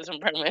pictures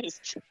and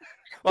promos.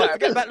 Right,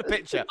 forget about the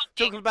picture.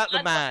 Talking about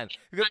the man.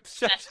 We've got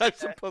to show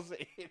some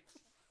positives.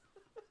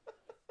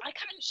 I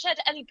can't shed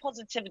any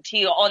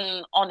positivity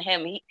on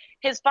him.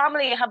 His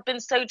family have been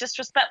so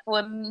disrespectful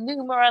in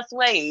numerous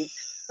ways.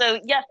 So,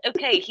 yes,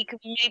 okay, he could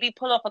maybe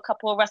pull off a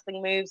couple of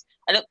wrestling moves.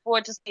 I look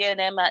forward to seeing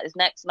him at his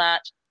next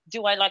match.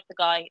 Do I like the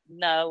guy?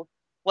 No.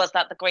 Was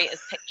that the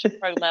greatest picture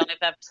promo I've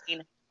ever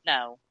seen?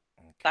 No.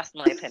 That's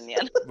my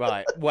opinion.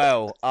 Right.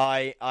 Well,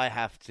 I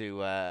have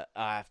to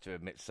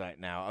admit something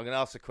now. I'm going to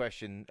ask a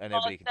question, and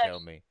everybody can tell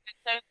me.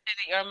 Don't say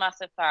that you're a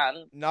massive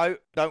fan. No,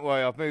 don't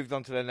worry. I've moved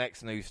on to the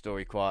next news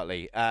story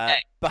quietly.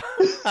 Okay. But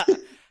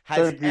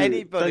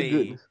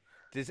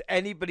does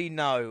anybody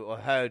know or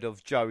heard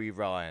of Joey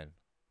Ryan?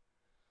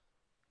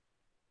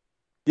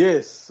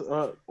 Yes.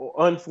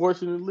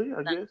 Unfortunately,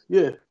 I guess.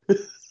 Yeah.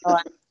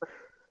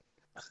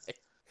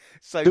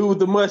 So, dude with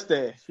the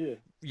mustache. Yeah.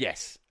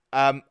 Yes.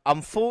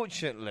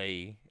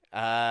 Unfortunately,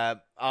 I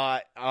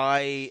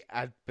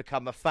had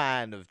become a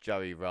fan of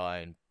Joey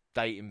Ryan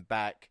dating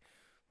back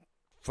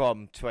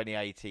from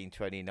 2018,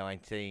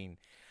 2019,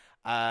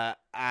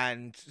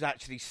 and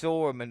actually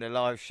saw him in a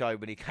live show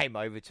when he came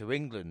over to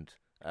England,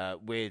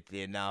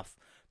 weirdly enough.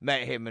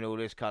 Met him and all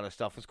this kind of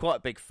stuff. Was quite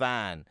a big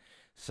fan.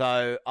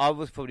 So I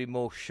was probably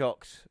more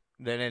shocked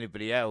than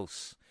anybody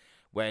else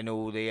when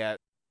all the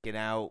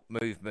out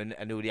movement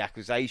and all the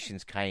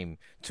accusations came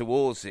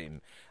towards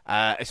him,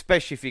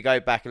 especially if you go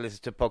back and listen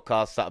to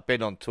podcasts that I've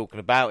been on talking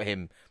about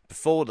him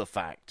before the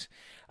fact.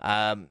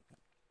 So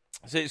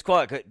it's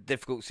quite a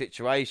difficult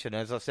situation.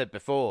 As I said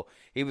before,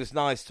 he was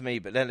nice to me,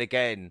 but then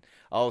again,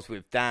 I was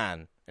with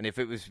Dan, and if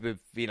it was with,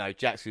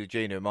 Jaxie or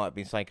Gina, it might have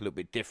been something a little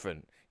bit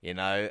different.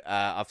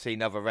 I've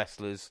seen other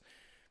wrestlers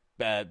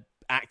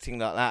acting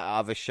like that at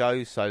other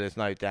shows, so there's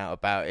no doubt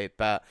about it.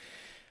 But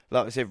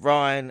like I said,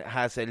 Ryan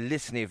has a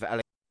litany of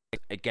allegations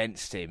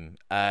against him.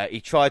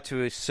 He tried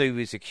to sue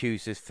his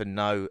accusers for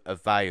no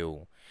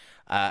avail,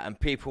 and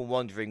people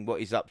wondering what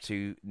he's up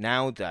to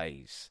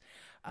nowadays.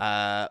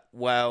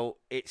 Well,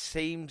 it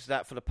seems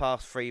that for the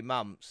past 3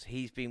 months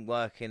he's been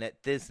working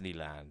at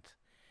Disneyland,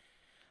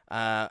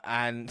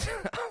 and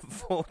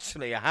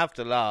unfortunately I have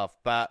to laugh,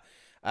 but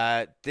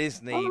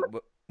Disney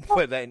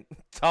were then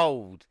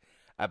told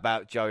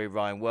about Joey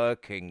Ryan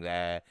working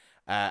there,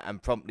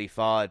 and promptly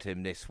fired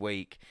him this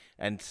week,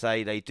 and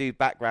say they do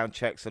background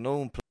checks on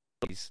all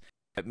employees,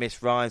 but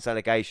Miss Ryan's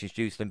allegations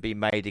due to them being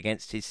made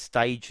against his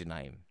stage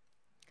name.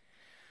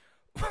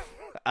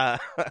 I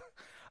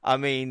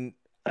mean...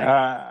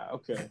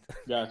 okay.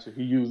 Gotcha.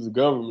 He used the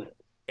government.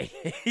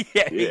 He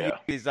used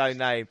his own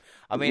name.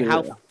 I mean,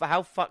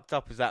 how fucked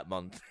up is that,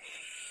 Monty?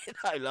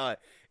 Like,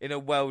 in a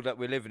world that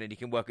we're living in, you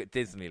can work at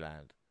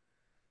Disneyland.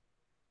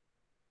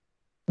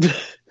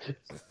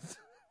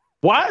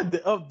 Why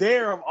up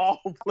there of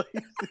all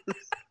places?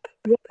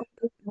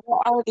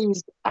 What are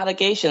these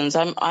allegations?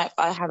 I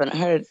haven't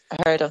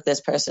heard of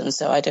this person,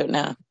 so I don't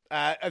know.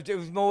 It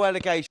was more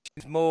allegations,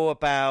 more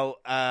about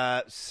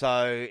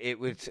so it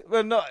was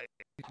not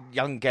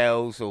young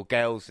girls or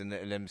girls in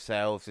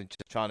themselves and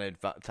just trying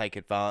to take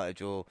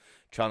advantage or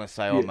trying to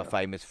say, "Oh, I'm a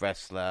famous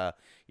wrestler,"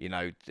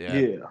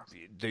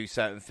 do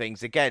certain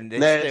things. Again,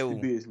 there's nasty still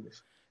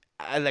business.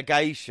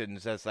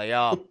 Allegations as they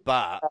are,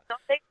 but.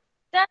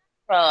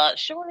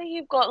 Surely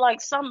you've got like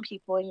some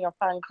people in your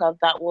fan club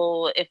that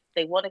will, if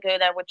they want to go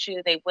there with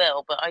you, they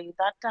will. But are you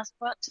that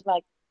desperate to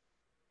like?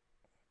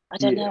 I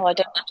don't know. I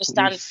don't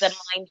understand the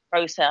mind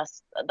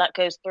process that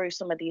goes through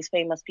some of these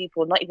famous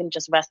people. Not even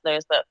just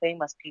wrestlers, but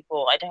famous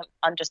people. I don't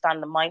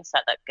understand the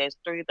mindset that goes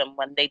through them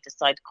when they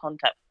decide to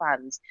contact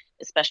fans,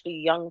 especially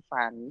young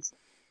fans,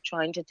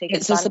 trying to take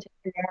advantage.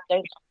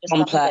 Don't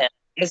understand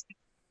it.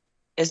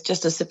 It's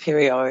just a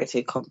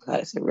superiority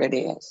complex. It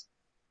really is.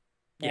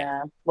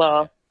 Yeah.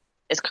 Well.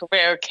 It's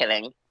career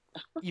killing.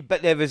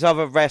 But there is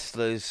other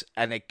wrestlers,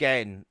 and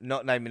again,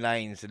 not naming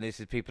names, and this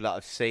is people that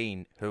I've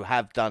seen who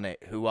have done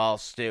it, who are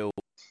still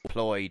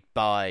employed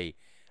by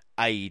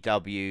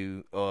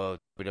AEW or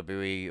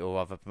WWE or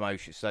other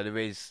promotions. So there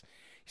is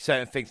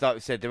certain things, like we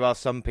said, there are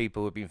some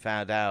people who have been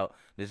found out,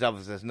 there's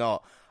others that's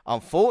not.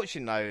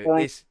 Unfortunately,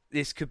 though,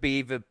 this could be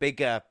even a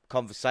bigger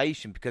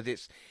conversation, because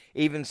it's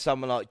even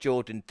someone like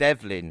Jordan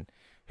Devlin,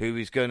 who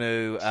is going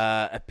to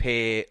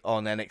appear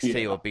on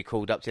NXT or be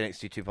called up to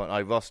NXT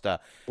 2.0 roster,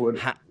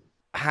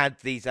 had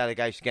these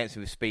allegations against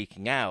him for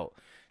speaking out.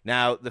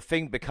 Now, the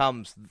thing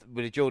becomes,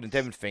 with the Jordan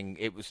Devlin thing,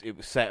 it was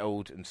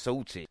settled and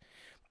sorted.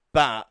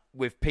 But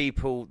with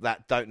people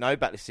that don't know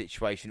about the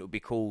situation, it will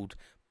be called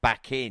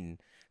back in.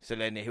 So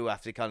then he'll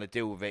have to kind of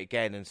deal with it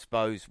again. And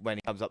suppose when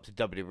he comes up to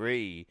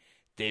WWE,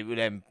 it will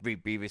then be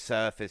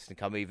resurfaced and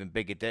become an even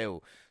bigger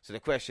deal. So the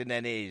question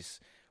then is,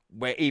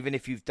 where even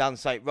if you've done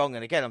something wrong,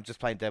 and again, I'm just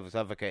playing devil's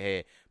advocate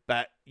here,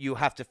 but you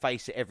have to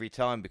face it every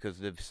time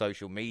because of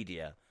social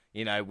media,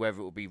 whether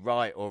it will be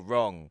right or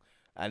wrong.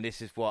 And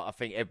this is what I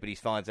think everybody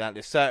finds out.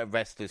 There's certain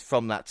wrestlers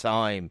from that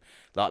time,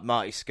 like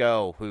Marty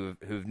Scurll,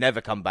 who've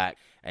never come back,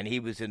 and he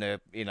was in a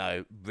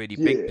really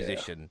big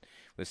position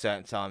with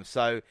certain times.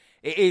 So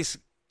it is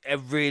a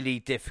really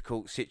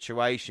difficult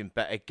situation.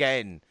 But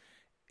again,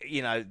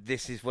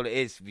 this is what it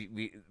is.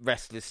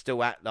 Wrestlers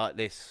still act like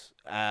this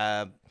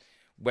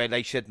where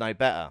they should know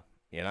better.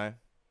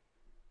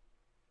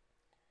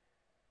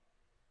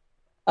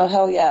 Oh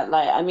hell yeah!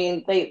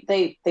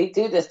 They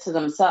do this to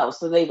themselves,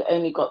 so they've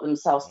only got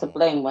themselves to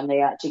blame when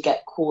they actually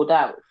get called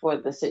out for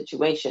the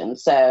situation.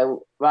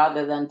 So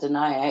rather than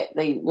deny it,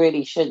 they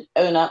really should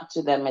own up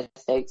to their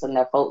mistakes and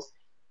their faults,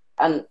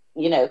 and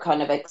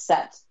kind of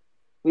accept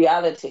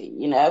reality.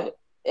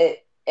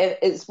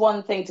 It's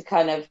one thing to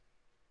kind of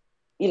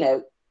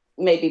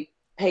maybe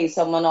pay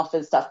someone off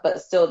and stuff,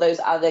 but still,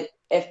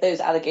 if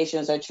those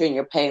allegations are true and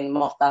you're paying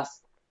them off,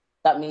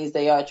 that means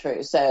they are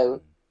true.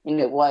 So.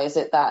 Why is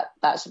it that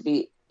should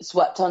be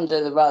swept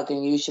under the rug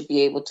and you should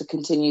be able to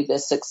continue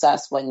this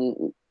success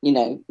when,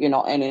 you're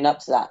not owning up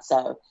to that?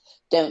 So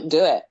don't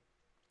do it.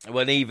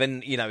 Well,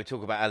 even, we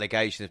talk about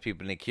allegations,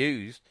 people being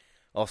accused.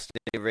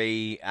 Austin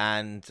Theory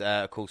and,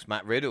 of course,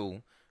 Matt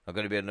Riddle are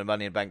going to be on the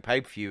Money in the Bank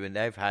pay-per-view, and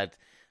they've had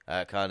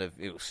kind of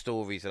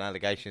stories and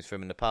allegations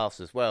from in the past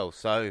as well.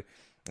 So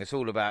it's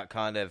all about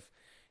kind of,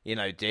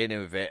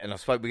 dealing with it. And I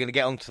suppose we're going to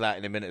get onto that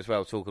in a minute as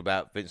well, talk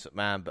about Vince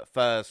McMahon. But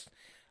first...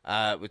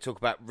 we'll talk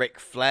about Ric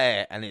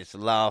Flair and his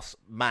last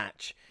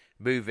match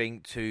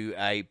moving to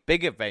a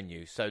bigger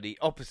venue. So the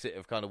opposite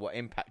of kind of what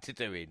Impact are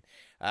doing.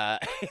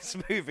 It's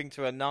moving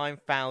to a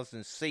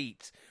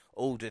 9,000-seat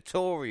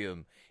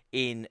auditorium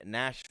in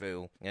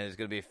Nashville. And there's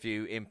going to be a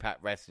few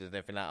Impact wrestlers and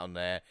everything like that on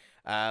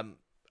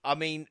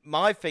there.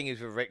 My thing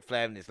is with Ric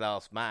Flair in his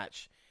last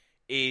match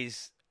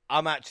is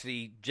I'm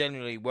actually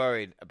genuinely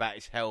worried about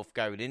his health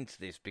going into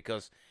this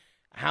because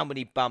how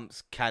many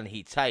bumps can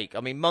he take?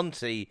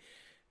 Monty...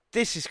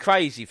 This is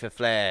crazy for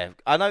Flair.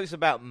 I know it's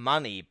about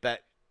money,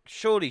 but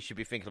surely he should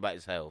be thinking about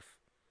his health.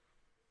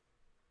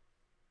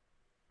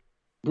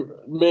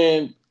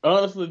 Man,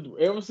 honestly,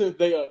 ever since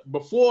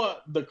before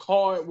the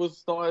card was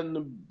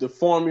starting to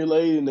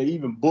formulate and they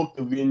even booked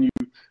the venue,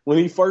 when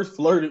he first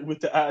flirted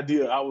with the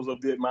idea, I was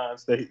of that mind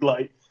state.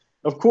 Like,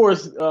 of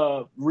course,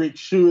 Rick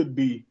should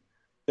be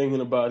thinking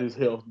about his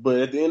health,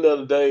 but at the end of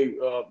the day,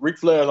 Ric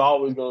Flair is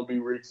always going to be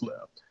Ric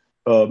Flair.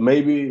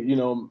 Maybe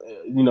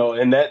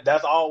and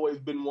that's always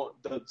been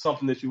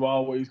something that you've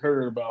always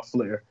heard about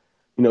Flair.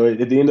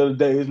 At the end of the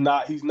day,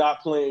 he's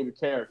not playing the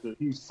character.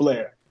 He's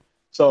Flair.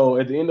 So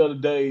at the end of the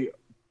day,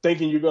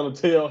 thinking you're going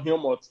to tell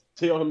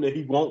him that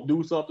he won't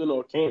do something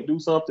or can't do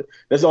something,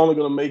 that's only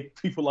going to make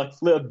people like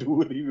Flair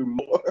do it even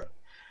more.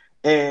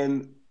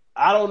 And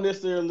I don't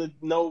necessarily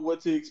know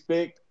what to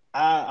expect.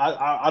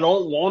 I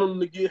don't want him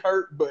to get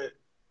hurt, but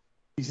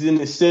he's in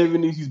his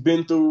 70s. He's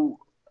been through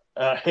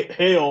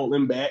hell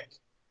and back.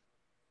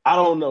 I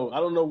don't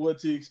know what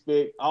to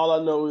expect. All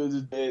I know is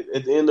that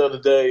at the end of the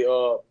day,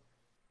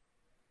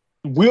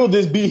 will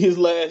this be his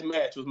last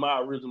match was my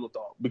original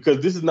thought,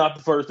 because this is not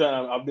the first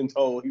time I've been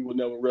told he will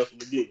never wrestle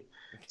again.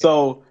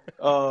 So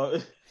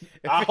I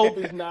hope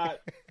it's not.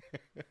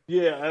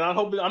 Yeah, and I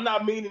hope I'm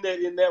not meaning that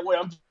in that way.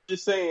 I'm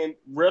just saying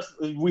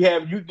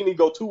you can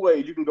go two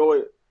ways. You can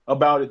go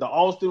about it the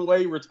Austin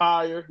way,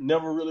 retire,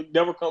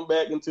 never come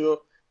back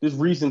until this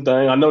recent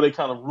thing. I know they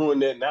kind of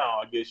ruined that now,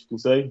 I guess you can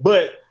say.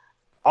 But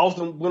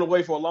Austin went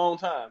away for a long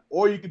time.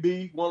 Or you could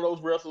be one of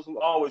those wrestlers who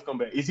always come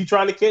back. Is he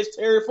trying to catch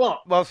Terry Funk?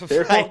 Well,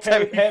 Terry Funk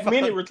had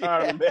many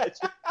retirement matches.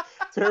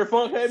 Terry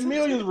Funk had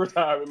millions of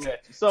retirement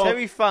matches. So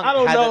Terry Funk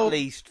had at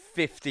least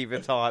 50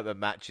 retirement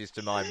matches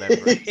to my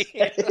memory.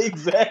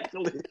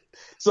 Exactly.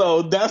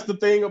 So that's the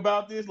thing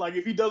about this. Like,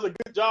 if he does a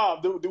good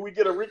job, do we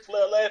get a Ric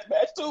Flair last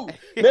match too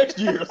next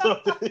year or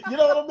something? You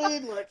know what I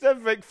mean? Like, it's a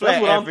Ric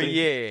Flair every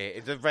year.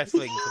 It's a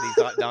wrestling for these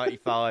like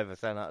 95 or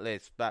something like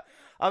this. But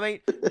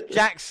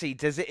Jaxie,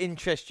 does it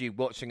interest you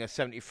watching a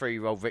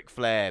 73-year-old Ric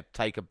Flair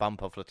take a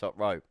bump off the top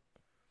rope?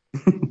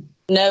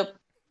 Nope,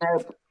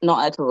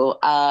 not at all.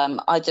 I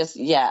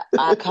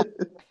kind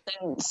of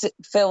don't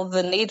feel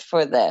the need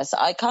for this.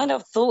 I kind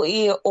of thought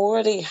he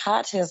already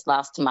had his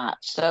last match,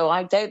 so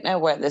I don't know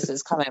where this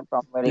is coming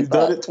from, really. He's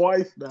done it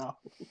twice now.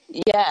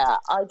 Yeah,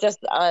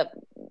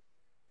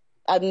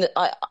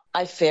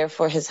 I fear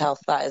for his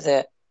health. That is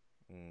it.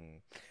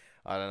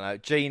 I don't know.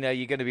 Gina,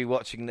 you're going to be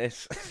watching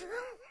this.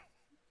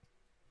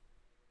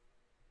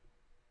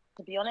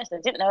 To be honest, I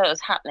didn't know it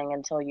was happening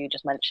until you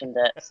just mentioned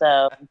it.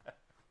 So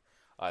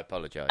I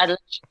apologise. Unless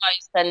you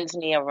guys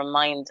send me a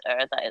reminder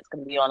that it's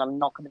going to be on, I'm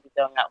not going to be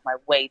going out of my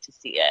way to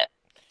see it.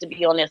 To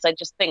be honest, I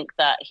just think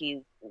that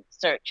he's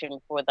searching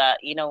for that.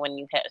 When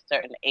you hit a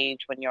certain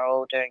age, when you're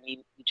older, and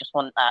you just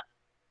want that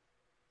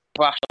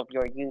brush of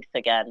your youth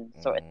again,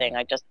 sort of thing.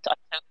 I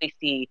totally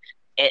see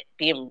it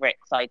being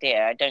Rick's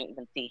idea. I don't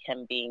even see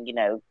him being,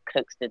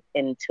 coaxed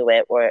into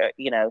it or,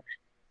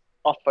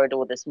 offered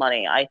all this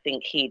money. I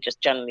think he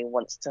just generally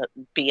wants to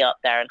be up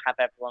there and have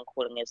everyone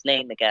calling his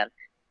name again.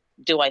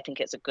 Do I think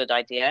it's a good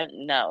idea?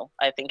 No,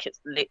 I think it's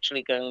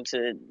literally going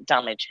to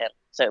damage him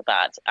so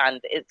bad. And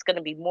it's going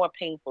to be more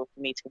painful for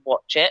me to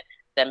watch it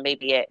than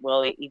maybe it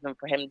will even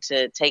for him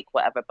to take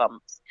whatever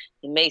bumps.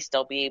 He may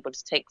still be able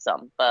to take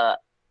some, but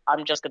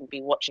I'm just going to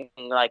be watching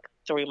like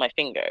through my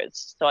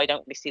fingers. So I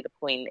don't really see the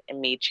point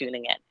in me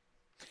tuning in.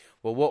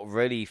 Well, what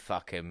really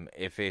fuck him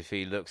if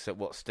he looks at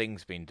what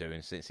Sting's been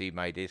doing since he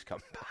made his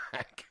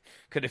comeback?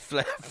 Could if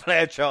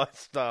Flair try to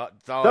start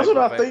dying? That's what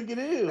I think it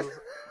is.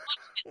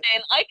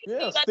 And I can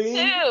do that Sting,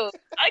 too.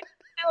 I can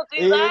still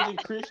do Edge that. and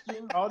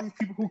Christian, all these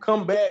people who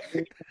come back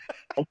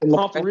and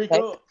pump Rick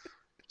up.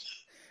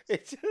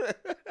 It's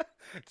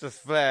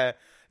just Flair.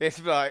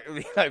 It's like,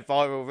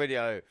 viral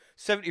video.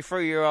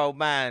 73-year-old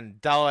man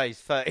dies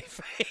 30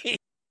 feet.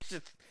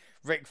 Just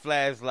Ric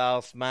Flair's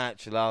last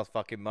match, last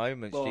fucking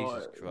moments.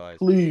 Lord, Jesus Christ.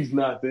 Please,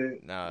 not that.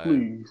 No.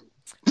 Please.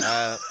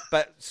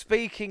 But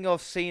speaking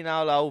of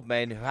senile old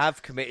men who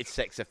have committed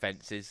sex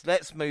offences,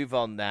 let's move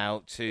on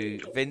now to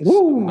Vince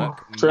McMahon.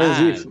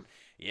 Transition.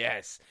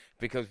 Yes,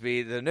 because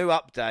the new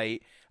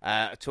update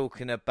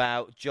talking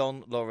about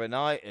John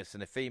Laurinaitis,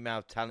 and a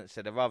female talent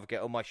said, I'd rather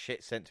get all my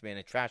shit sent to me in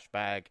a trash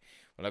bag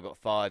when I got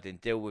fired than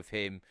deal with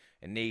him,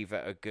 and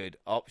neither are good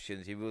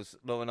options.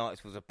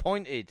 Laurinaitis was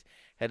appointed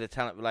head of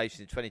talent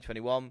relations in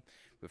 2021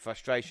 with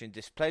frustration and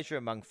displeasure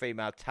among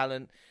female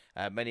talent.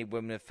 Many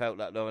women have felt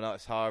like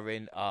Laurinaitis'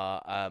 hiring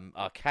are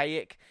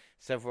archaic.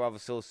 Several other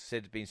sources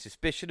said had been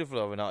suspicious of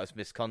Laurinaitis'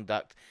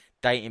 misconduct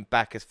dating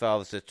back as far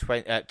as the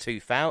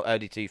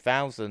early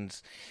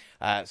 2000s.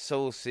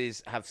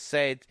 Sources have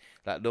said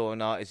that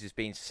Laurinaitis has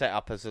been set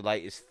up as the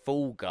latest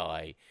fall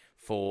guy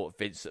for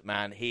Vince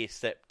McMahon. He has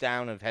stepped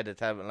down as head of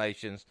talent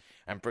relations,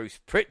 and Bruce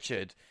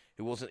Pritchard,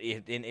 who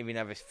didn't even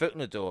have his foot in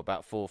the door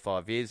about 4 or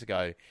 5 years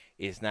ago,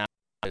 is now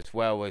as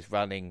well as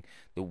running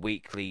the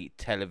weekly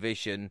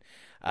television.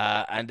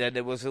 And then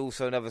there was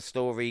also another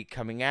story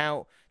coming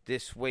out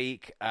this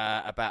week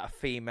about a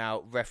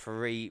female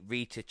referee,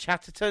 Rita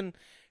Chatterton,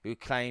 who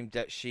claimed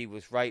that she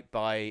was raped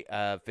by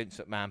Vince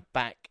McMahon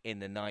back in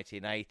the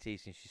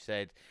 1980s. And she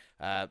said,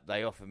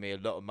 they offered me a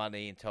lot of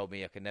money and told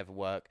me I could never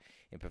work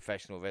in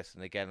professional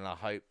wrestling again. And I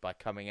hope by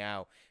coming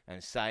out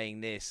and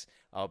saying this,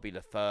 I'll be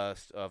the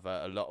first of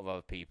a lot of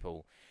other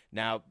people.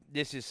 Now,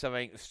 this is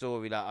a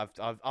story that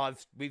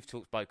we've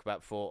spoke about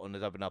before on the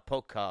WNR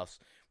podcast,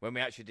 when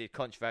we actually did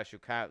controversial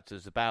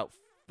characters about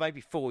maybe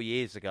 4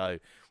 years ago,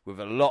 with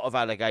a lot of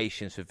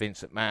allegations for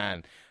Vince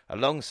McMahon.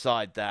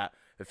 Alongside that,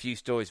 a few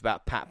stories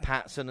about Pat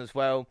Patterson as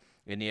well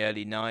in the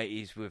early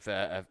 90s, with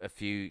a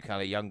few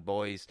kind of young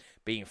boys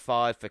being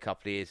fired for a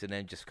couple of years and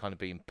then just kind of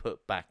being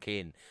put back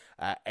in.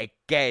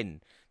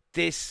 Again,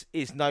 this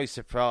is no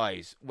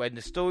surprise when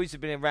the stories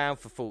have been around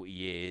for 40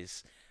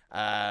 years.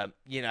 And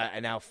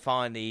now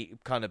finally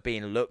kind of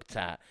being looked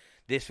at.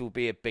 This will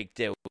be a big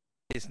deal.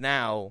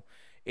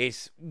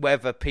 It's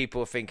whether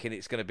people are thinking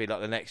it's going to be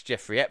like the next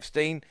Jeffrey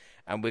Epstein,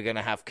 and we're going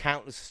to have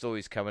countless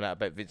stories coming out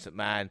about Vince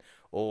McMahon,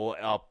 or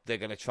they're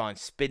going to try and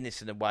spin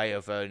this in a way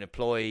of an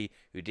employee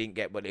who didn't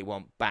get what they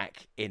want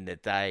back in the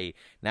day.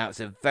 Now, it's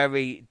a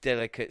very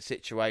delicate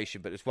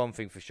situation, but there's one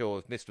thing for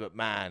sure: Mr.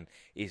 McMahon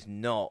is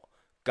not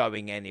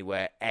going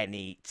anywhere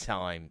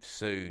anytime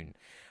soon.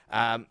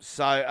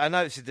 So I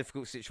know it's a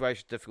difficult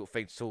situation, difficult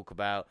thing to talk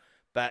about,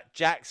 but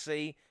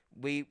Jaxie,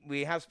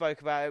 we have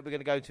spoke about it. We're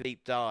going to go into a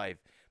deep dive.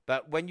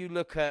 But when you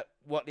look at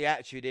what the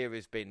Attitude Era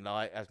has been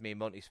like, as me and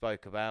Monty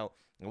spoke about,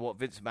 and what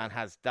Vince McMahon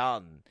has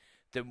done,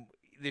 then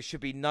there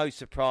should be no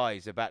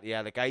surprise about the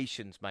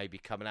allegations maybe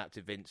coming out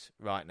to Vince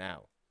right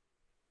now.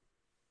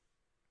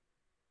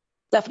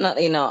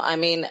 Definitely not. I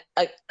mean,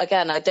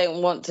 again, I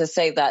don't want to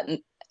say that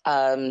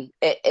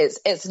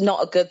it's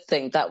not a good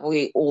thing that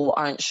we all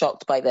aren't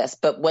shocked by this.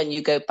 But when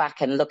you go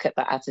back and look at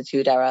the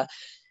Attitude Era,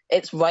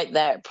 it's right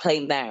there,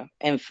 plain there,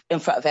 in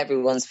front of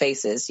everyone's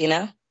faces, you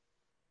know?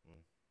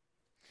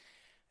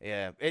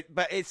 Yeah,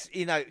 but it's,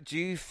 do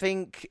you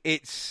think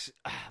it's...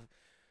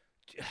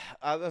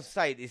 I was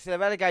saying, it's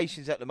their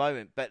allegations at the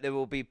moment, but there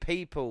will be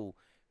people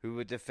who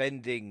are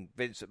defending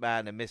Vince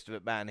McMahon and Mr.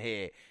 McMahon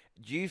here.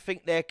 Do you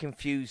think they're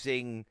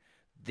confusing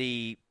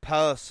the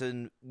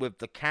person with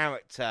the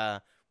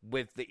character,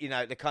 with the,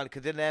 the kind of,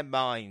 because in their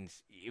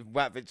minds,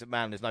 without Vince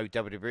McMahon, there's no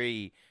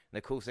WWE, and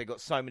of course they've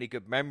got so many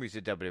good memories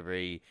of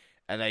WWE,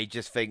 and they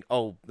just think,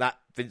 oh, that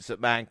Vince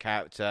McMahon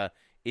character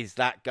is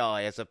that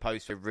guy, as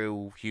opposed to a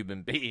real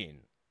human being.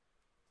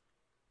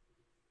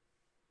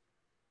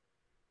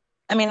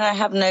 I mean, I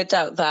have no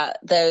doubt that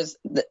there's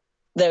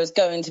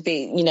going to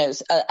be,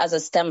 as a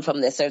stem from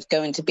this, there's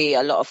going to be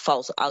a lot of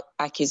false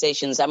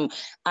accusations.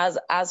 As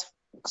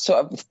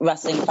sort of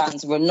wrestling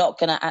fans, we're not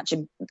going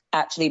to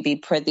actually be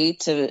privy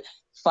to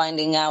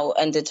finding out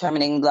and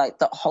determining like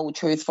the whole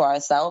truth for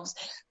ourselves.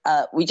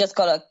 We just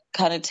got to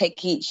kind of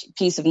take each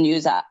piece of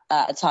news at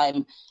a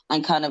time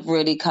and kind of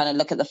really kind of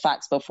look at the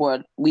facts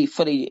before we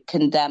fully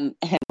condemn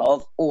him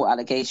of all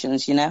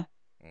allegations, Yeah,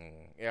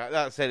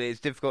 that said, it's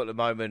difficult at the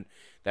moment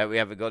that we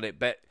haven't got it.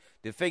 But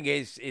the thing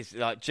is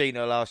like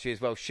Gina last year as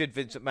well, should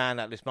Vince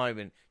McMahon at this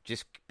moment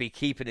just be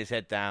keeping his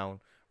head down,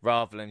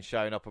 rather than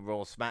showing up on Raw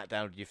or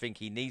SmackDown? Do you think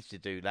he needs to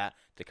do that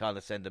to kind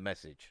of send a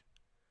message?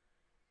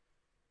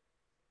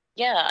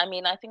 Yeah, I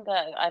mean, I think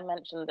I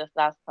mentioned this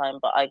last time,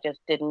 but I just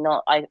did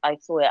not. I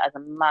saw it as a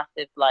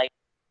massive, like,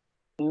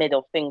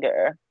 middle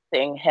finger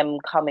thing, him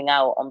coming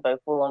out on both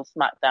Raw and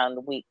SmackDown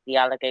the week the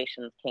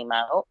allegations came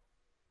out.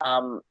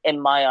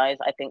 In my eyes,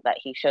 I think that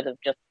he should have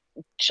just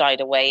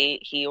shied away.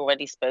 He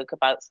already spoke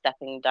about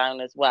stepping down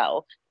as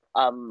well.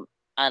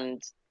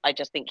 And I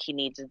just think he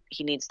needs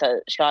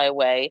to shy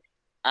away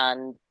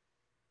and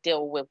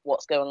deal with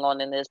what's going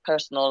on in his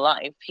personal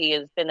life. He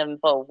has been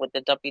involved with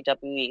the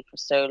WWE for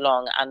so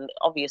long, and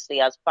obviously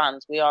as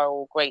fans we are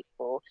all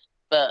grateful,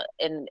 but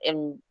in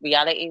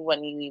reality,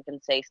 when you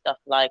even say stuff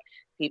like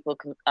people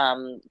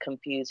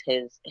confuse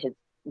his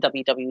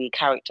WWE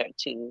character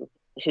to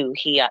who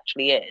he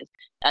actually is,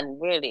 and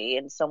really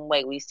in some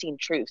way we've seen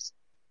truths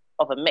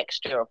of a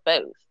mixture of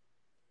both,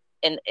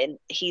 and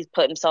he's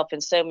put himself in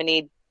so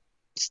many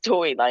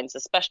storylines,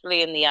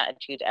 especially in the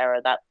Attitude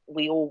Era, that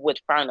we all would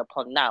frown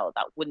upon now,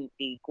 that wouldn't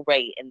be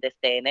great in this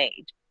day and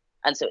age.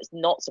 And so it's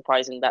not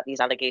surprising that these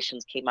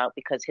allegations came out,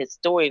 because his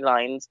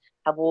storylines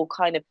have all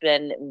kind of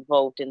been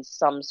involved in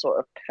some sort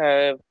of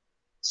perv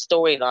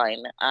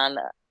storyline. And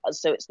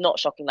so it's not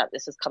shocking that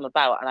this has come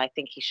about. And I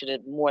think he should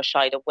have more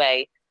shied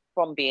away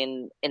from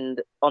being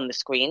on the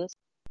screens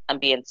and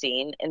being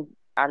seen,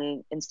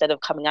 and instead of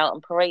coming out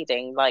and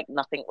parading like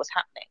nothing was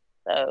happening.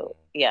 So,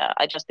 yeah,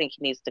 I just think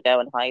he needs to go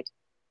and hide.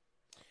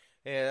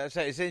 Yeah,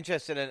 it's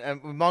interesting.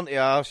 And Monty,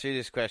 I asked you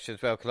this question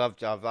as well,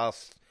 because I've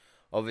asked,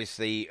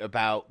 obviously,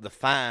 about the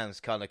fans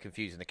kind of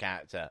confusing the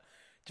character.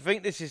 Do you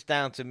think this is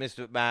down to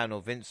Mr. McMahon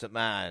or Vince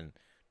McMahon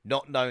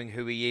not knowing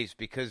who he is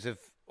because of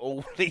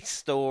all these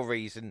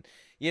stories? And,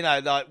 you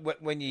know, like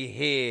when you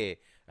hear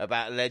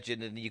about a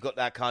legend and you've got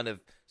that kind of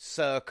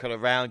circle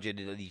around you,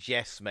 these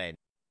yes men,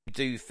 you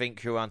do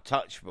think you're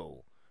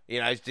untouchable.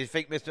 You know, do you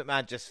think Mr.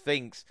 McMahon just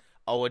thinks,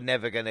 oh, we're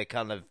never going to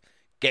kind of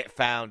get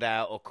found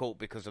out or caught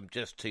because I'm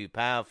just too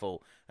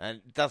powerful? And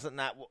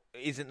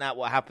isn't that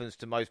what happens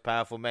to most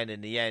powerful men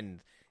in the end,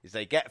 is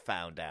they get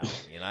found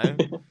out, you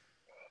know?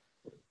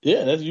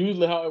 Yeah, that's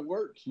usually how it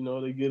works. You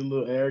know, they get a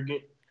little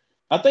arrogant.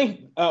 I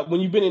think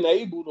when you've been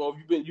enabled, or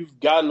you've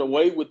gotten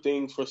away with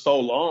things for so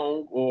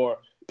long, or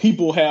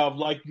people have,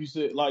 like you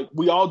said, like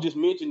we all just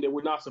mentioned, that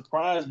we're not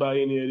surprised by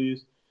any of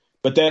this,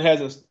 but that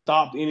hasn't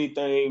stopped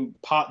anything.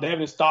 They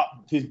haven't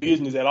stopped his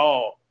business at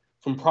all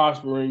from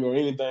prospering or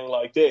anything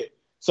like that.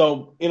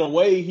 So in a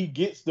way, he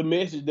gets the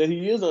message that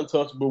he is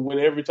untouchable when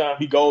every time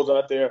he goes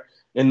out there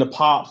and the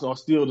pops are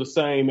still the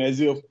same as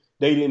if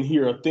they didn't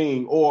hear a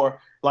thing. Or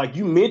like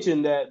you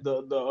mentioned, that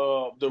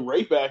the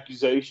rape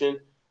accusation,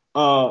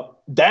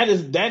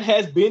 that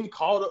has been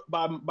caught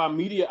up by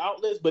media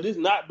outlets, but it's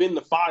not been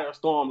the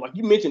firestorm. Like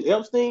you mentioned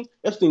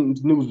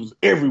Epstein's news was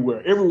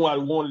everywhere.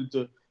 Everyone wanted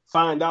to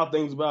find out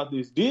things about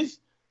this. This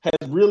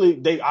has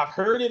really, I've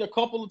heard it a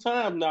couple of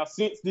times now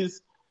since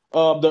this,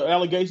 the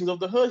allegations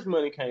of the hush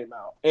money came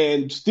out,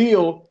 and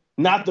still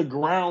not the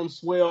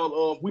groundswell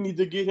of we need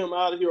to get him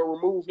out of here or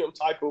remove him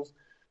type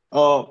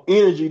of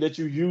energy that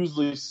you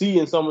usually see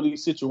in some of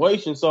these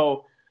situations.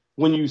 So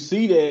when you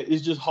see that,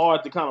 it's just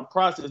hard to kind of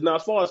process. Now,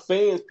 as far as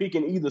fans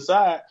picking either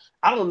side,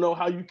 I don't know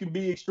how you can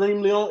be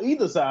extremely on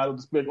either side of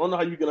the spectrum. I don't know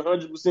how you can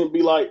 100%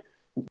 be like,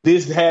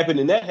 this happened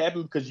and that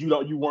happened, because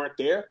you weren't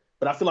there.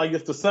 But I feel like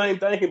it's the same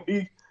thing can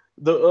be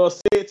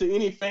said to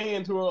any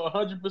fans who are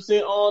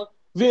 100% on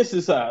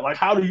Vince's side. Like,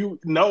 how do you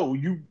know?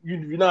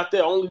 You're not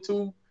there. Only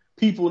two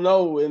people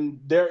know, and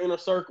they're in a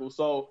circle.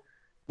 So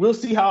we'll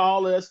see how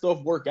all of that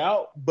stuff work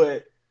out.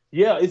 But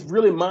yeah, it's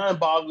really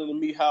mind-boggling to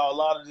me how a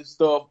lot of this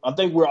stuff, I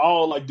think we're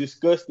all like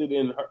disgusted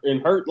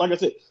and hurt. Like I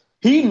said,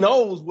 he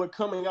knows what's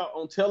coming out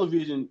on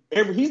television.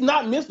 He's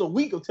not missed a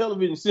week of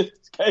television since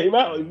it came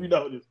out, if you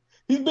notice.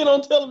 He's been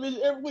on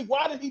television every week.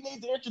 Why did he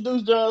need to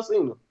introduce John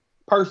Cena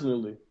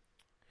personally?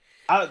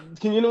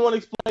 Can anyone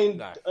explain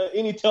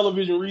any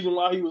television reason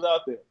why he was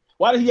out there?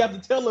 Why did he have to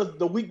tell us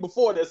the week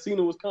before that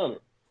Cena was coming?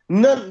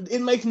 None. It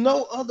makes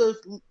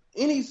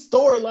any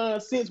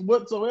storyline sense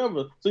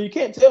whatsoever. So you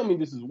can't tell me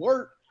this is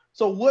work.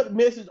 So what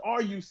message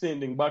are you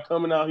sending by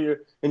coming out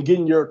here and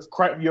getting your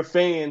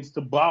fans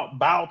to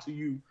bow to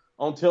you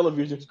on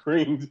television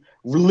screens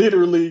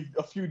literally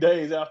a few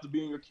days after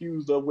being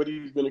accused of what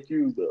he's been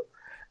accused of?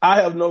 I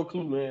have no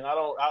clue, man.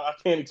 I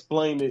can't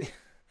explain it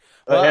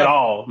at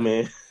all,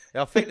 man.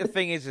 I think the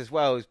thing is as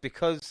well is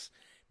because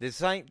there's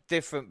something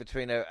different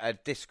between a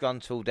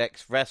disgruntled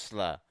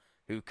ex-wrestler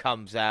who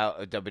comes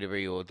out of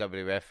WWE or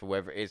WWF or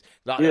wherever it is,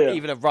 like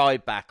even a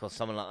Ryback or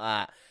something like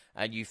that,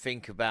 and you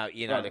think about,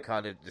 you know, the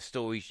kind of the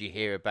stories you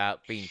hear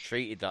about being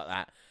treated like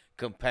that,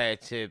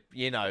 compared to,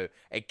 you know,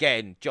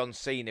 again, John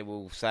Cena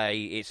will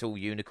say it's all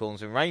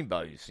unicorns and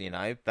rainbows, you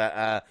know,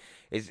 but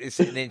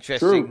it's an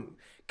interesting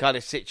kind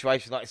of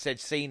situation. Like I said,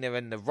 Cena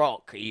and The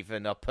Rock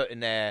even are putting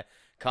their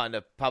kind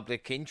of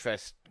public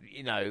interest,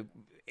 you know,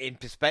 in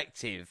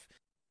perspective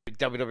with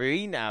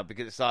WWE now,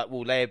 because it's like,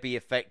 will they be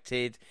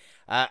affected?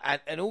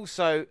 And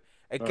also,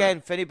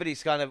 again, for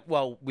anybody's kind of,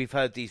 well, we've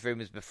heard these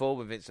rumours before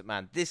with Vince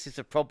McMahon. This is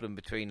a problem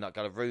between like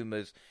kind of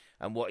rumours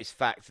and what is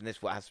fact, and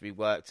this what has to be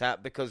worked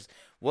out. Because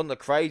one of the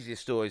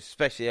craziest stories,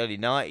 especially early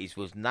 90s,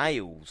 was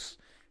Nails,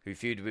 who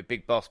feuded with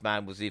Big Boss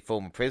Man, was the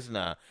former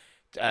prisoner,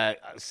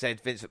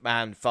 said Vince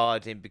McMahon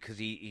fired him because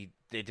they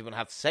didn't want to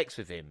have sex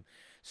with him.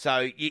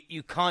 So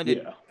you kind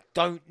of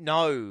don't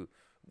know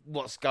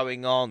what's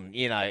going on,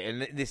 you know,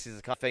 and this is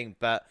the kind of thing.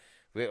 But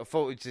I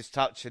thought we'd just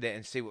touch on it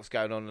and see what's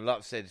going on. And like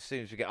I said, as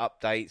soon as we get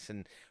updates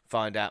and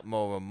find out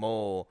more and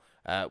more,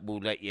 we'll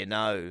let you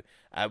know.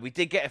 We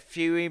did get a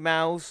few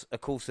emails,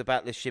 of course,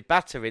 about the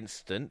Shibata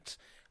incident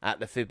at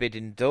the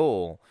Forbidden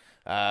Door.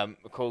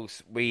 Of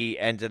course, we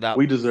ended up...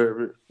 We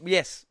deserve it.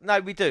 Yes. No,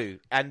 we do.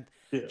 And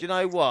do you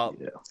know what?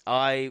 Yeah.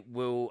 I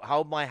will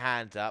hold my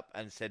hand up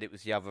and said it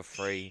was the other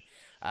three.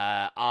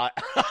 I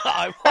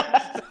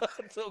want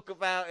to talk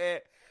about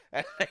it,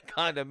 and they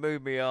kind of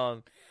move me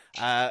on.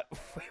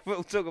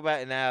 We'll talk about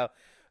it now.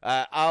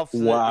 After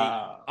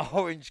the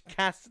Orange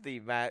Cassidy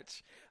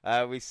match,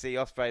 we see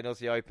Ospreay and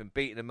Aussie Open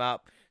beating them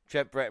up.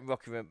 Trent Brett and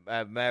Rocky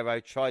Romero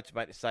tried to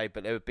make the save,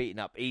 but they were beaten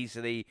up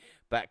easily.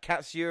 But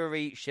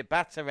Katsuyori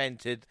Shibata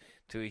entered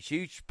to a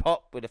huge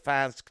pop with the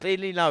fans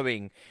clearly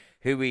knowing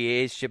who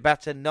he is.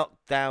 Shibata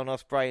knocked down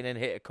Ospreay and then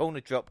hit a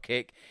corner drop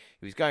kick.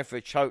 He was going for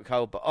a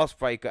chokehold, but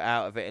Ospreay got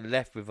out of it and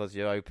left with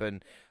Aussie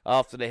Open.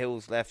 After the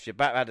Hills left,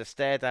 Shibata had a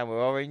stare down with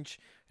Orange,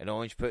 and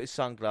Orange put his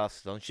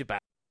sunglasses on Shibata,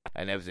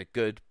 and there was a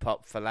good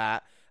pop for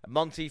that.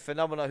 Monty,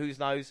 Phenomena, who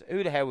knows?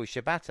 Who the hell was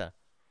Shibata?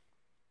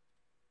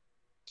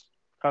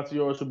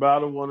 Katsuyori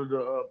Shibata, one of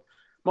the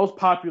most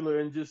popular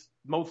and just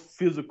most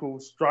physical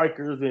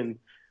strikers and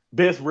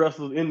best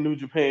wrestlers in New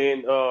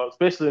Japan,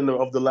 especially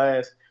of the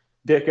last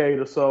decade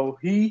or so.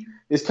 He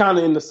is kind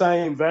of in the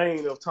same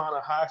vein of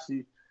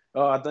Tanahashi.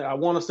 I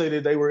want to say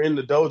that they were in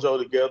the dojo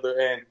together,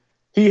 and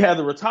he had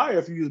to retire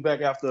a few years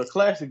back after a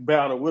classic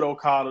battle with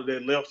Okada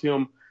that left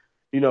him,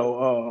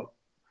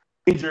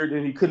 injured,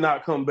 and he could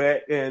not come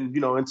back. And,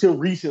 until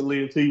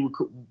recently, until he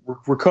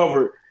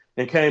recovered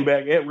and came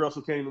back at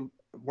Wrestle Kingdom,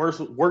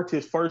 worked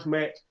his first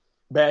match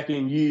back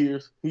in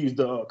years. He's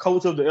the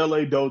coach of the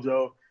LA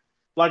dojo.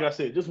 Like I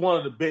said, just one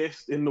of the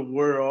best in the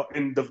world.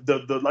 And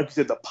the like you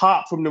said, the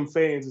pop from them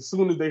fans as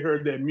soon as they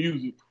heard that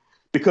music,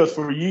 because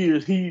for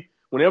years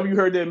whenever you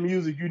heard that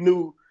music, you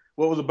knew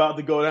what was about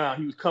to go down.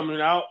 He was coming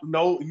out.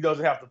 No, he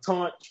doesn't have to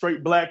taunt.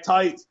 Straight black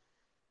tights,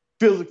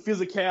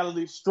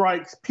 physicality,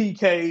 strikes,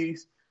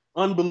 PKs,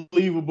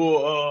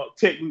 unbelievable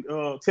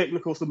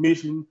technical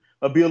submission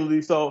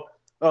ability. So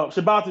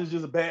Shibata is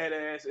just a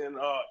badass, and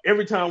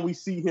every time we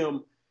see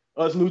him,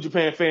 us New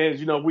Japan fans,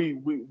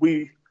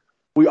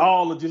 we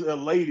all are just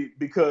elated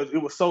because it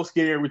was so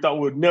scary. We thought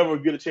we would never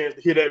get a chance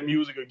to hear that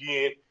music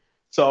again.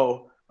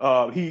 So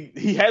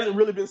he hasn't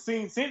really been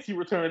seen since he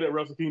returned at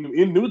Wrestle Kingdom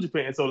in New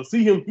Japan. So to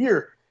see him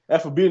here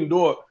at Forbidden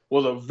Door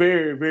was a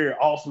very, very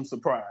awesome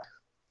surprise.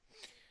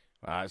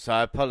 All right, so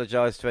I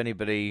apologise to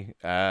anybody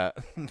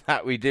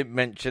that we didn't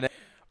mention it.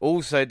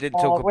 Also, did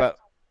talk about...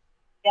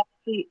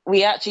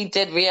 We actually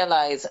did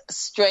realise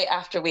straight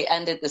after we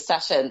ended the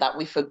session that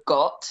we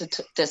forgot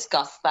to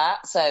discuss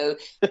that. So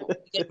we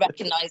did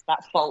recognise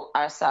that fault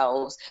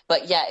ourselves.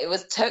 But yeah, it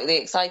was totally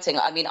exciting.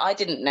 I mean, I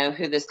didn't know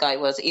who this guy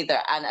was either.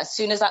 And as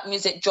soon as that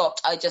music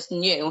dropped, I just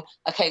knew,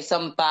 okay,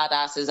 some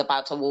badass is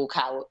about to walk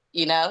out,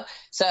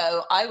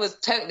 So I was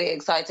totally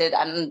excited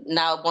and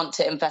now want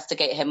to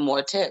investigate him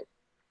more too.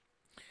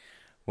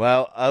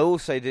 Well, I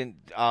also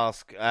didn't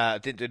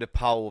do the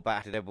poll about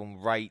how did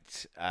everyone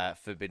rate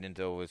Forbidden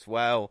Door as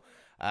well.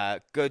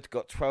 Good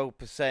got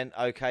 12%,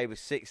 okay was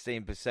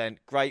 16%,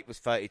 great was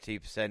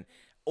 32%,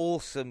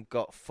 awesome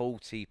got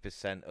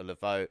 40% of the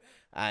vote.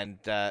 And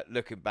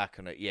looking back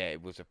on it, yeah,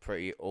 it was a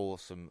pretty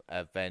awesome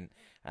event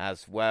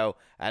as well.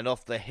 And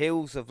off the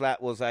heels of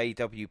that was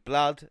AEW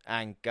Blood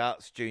and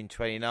Guts, June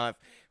 29th.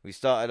 We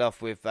started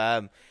off with...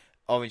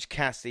 Orange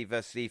Cassidy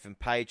versus Ethan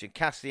Page, and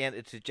Cassidy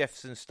entered to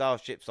Jefferson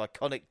Starship's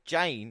iconic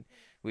Jane,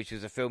 which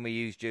was a film he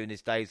used during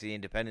his days of the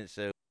independence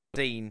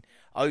scene.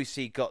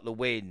 OC got the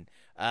win.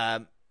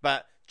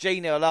 But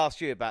Gina, I'll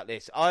ask you about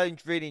this. I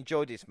really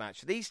enjoyed this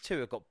match. These two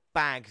have got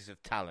bags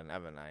of talent,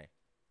 haven't they?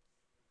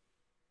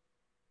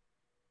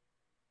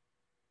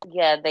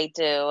 Yeah, they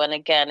do. And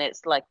again,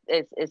 it's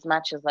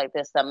matches like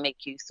this that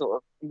make you sort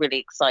of really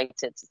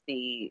excited to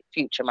see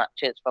future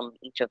matches from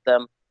each of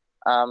them.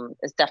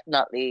 It's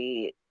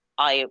definitely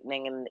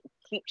eye-opening and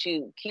keeps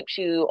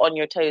you on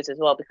your toes as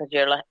well, because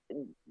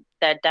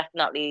they're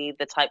definitely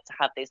the type to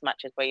have these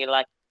matches where you're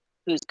like,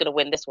 who's going to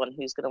win this one,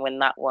 who's going to win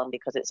that one,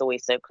 because it's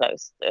always so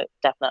close. So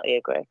definitely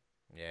agree.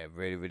 Yeah,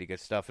 really, really good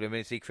stuff. And I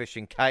mean, see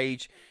Christian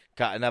Cage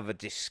cut another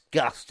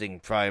disgusting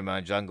promo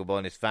on Jungle Boy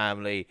and his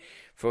family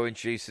for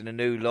introducing a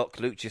new lock,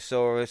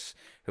 Luchasaurus,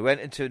 who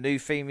went into new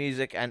theme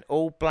music and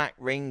all black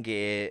ring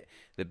gear.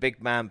 The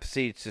big man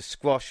proceeded to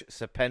squash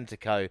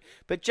Serpentico.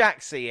 But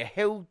Jaxie, a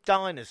hill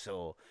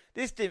dinosaur,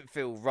 this didn't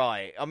feel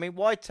right. I mean,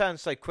 why turn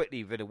so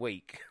quickly within a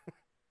week?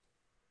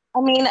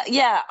 I mean,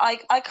 yeah,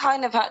 I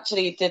kind of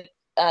actually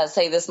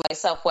say this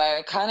myself, where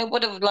I kind of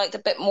would have liked a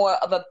bit more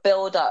of a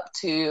build up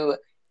to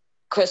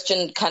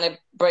Christian kind of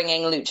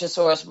bringing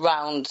Luchasaurus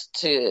round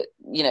to,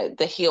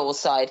 the heel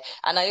side.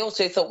 And I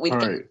also thought we'd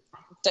get a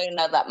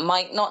persona that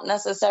might not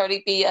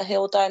necessarily be a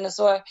heel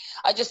dinosaur.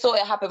 I just thought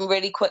it happened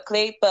really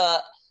quickly.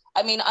 But,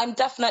 I mean, I'm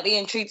definitely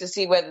intrigued to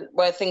see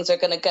where things are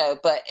going to go.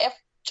 But if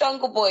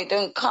Jungle Boy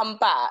don't come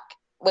back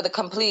with a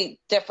complete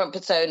different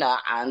persona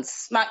and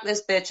smack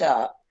this bitch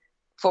up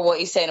for what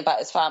he's saying about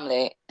his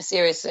family,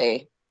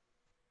 seriously.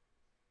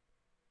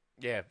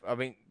 Yeah, I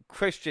mean,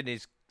 Christian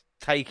is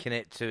taking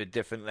it to a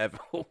different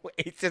level.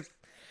 It's just,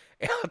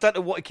 I don't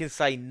know what he can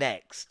say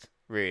next,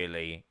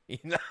 really.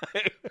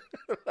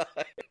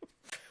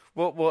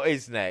 What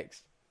is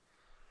next?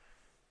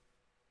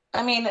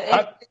 I mean,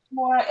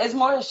 it's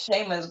more a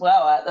shame as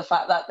well at the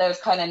fact that there's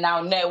kind of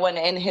now no one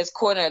in his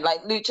corner.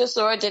 Like,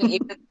 Luchasaurus didn't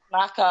even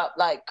smack up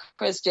like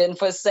Christian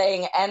for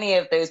saying any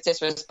of those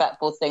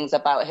disrespectful things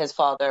about his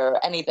father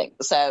or anything.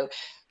 So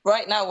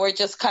right now we're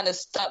just kind of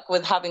stuck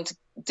with having to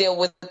deal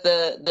with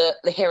the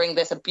hearing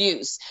this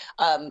abuse.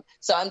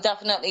 So I'm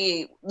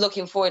definitely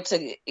looking forward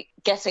to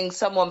getting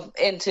someone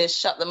in to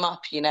shut them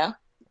up,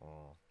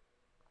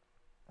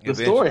 The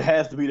story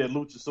has to be that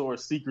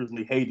Luchasaurus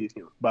secretly hated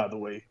him, by the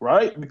way,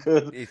 right?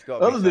 Because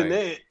other than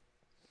that,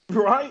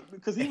 right?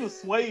 Because he was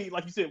swayed,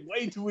 like you said,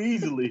 way too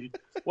easily,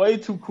 way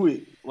too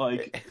quick.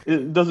 Like,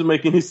 it doesn't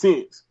make any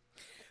sense.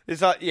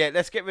 It's like,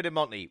 let's get rid of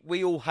Monty.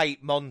 We all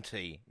hate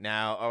Monty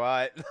now, all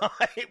right?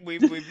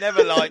 we've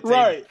never liked him.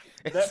 Right,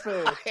 that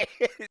fast.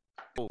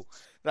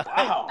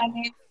 Wow. I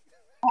mean,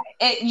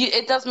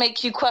 it does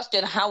make you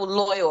question how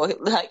loyal,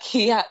 like,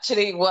 he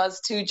actually was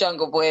to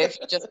Jungle Boy. If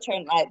you just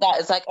turn like that,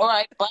 it's like, all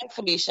right, bye,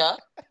 Felicia.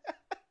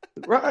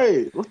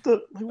 Right. What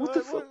the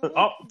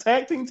fuck?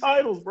 Tag team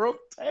titles, bro.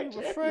 Tag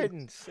team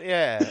friends.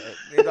 Yeah.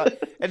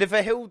 And if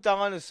a hill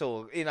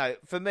dinosaur,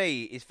 for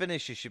me, his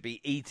finisher should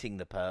be eating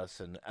the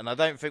person. And I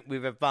don't think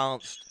we've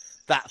advanced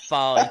that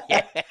far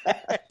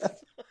yet.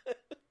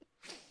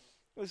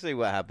 We'll see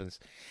what happens.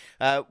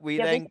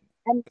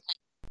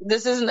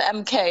 This isn't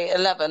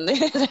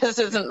MK11. This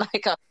isn't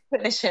like a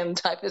finish him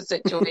type of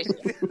situation.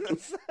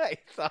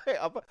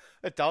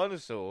 A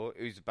dinosaur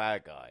who's a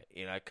bad guy.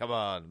 Come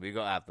on, we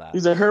got to have that.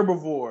 He's a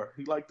herbivore.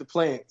 He liked the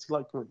plants.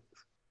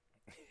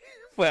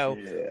 Well,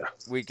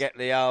 we get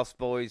the Arse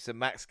Boys and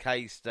Max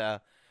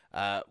Caster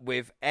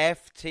with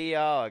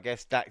FTR. I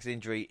guess Dak's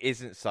injury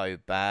isn't so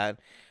bad.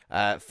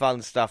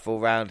 Fun stuff all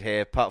around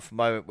here, apart from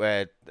a moment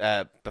where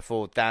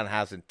before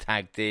Danhausen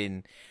tagged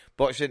in.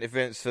 Botched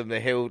interference from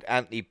the healed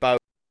Anthony Bow.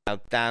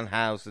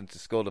 Danhausen to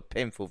score the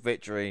pinfall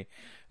victory,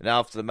 and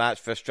after the match,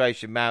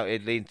 frustration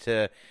mounted, leading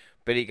to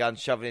Billy Gunn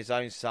shoving his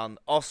own son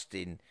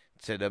Austin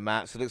to the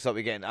mat. So it looks like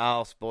we're getting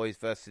Arse Boys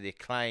versus the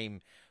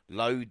Acclaim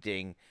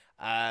loading.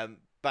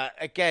 But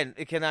again,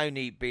 it can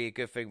only be a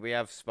good thing. We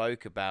have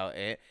spoke about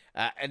it,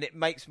 and it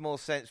makes more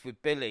sense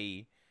with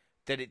Billy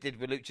than it did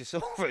with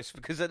Luchasaurus,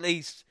 because at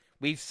least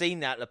we've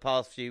seen that the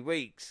past few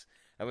weeks,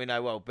 and we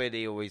know, well,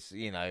 Billy always,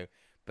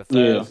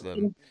 prefers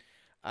them.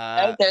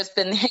 There's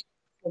been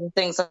and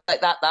things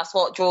like that. That's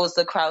what draws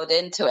the crowd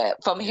into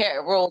it. From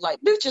here, we're all like,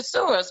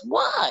 Luchasaurus,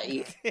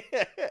 why?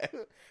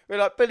 We're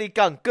like, Billy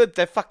Gunn, good,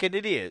 they're fucking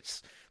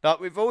idiots. Like,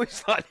 we've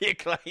always liked the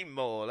Acclaim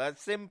more.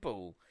 That's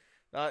simple.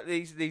 Like,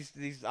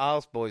 these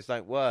arse boys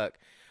don't work.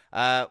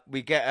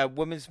 We get a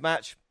women's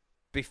match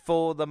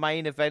before the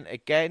main event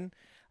again.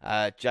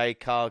 Jay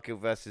Cargill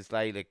versus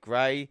Layla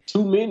Gray.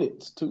 2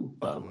 minutes, too.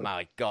 Oh,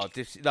 my God.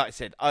 This, like I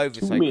said, over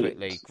so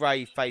quickly.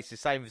 Gray faced the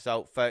same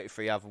result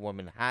 33 other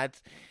women had.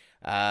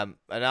 And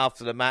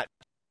after the match,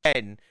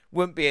 again,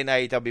 wouldn't be an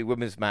AEW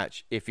women's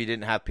match if you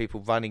didn't have people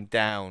running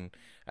down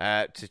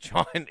to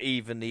try and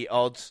even the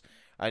odds.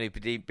 Only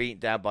beaten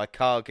down by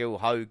Cargill,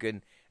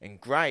 Hogan,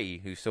 and Gray,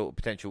 who saw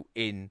potential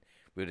in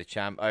with the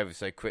champ over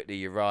so quickly.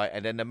 You're right.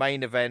 And then the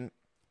main event,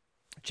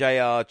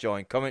 JR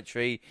joined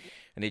commentary,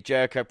 and the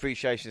Jericho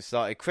Appreciation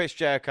started. Chris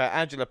Jericho,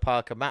 Angela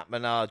Parker, Matt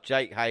Menard,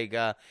 Jake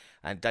Hager,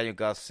 and Daniel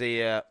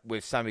Garcia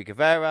with Sammy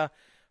Guevara.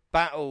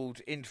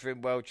 Battled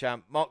interim world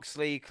champ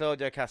Moxley,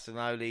 Claudio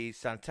Castagnoli,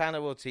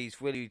 Santana Ortiz,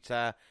 Willie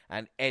Utah,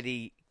 and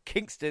Eddie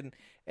Kingston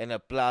in a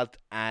blood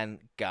and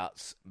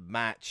guts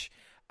match.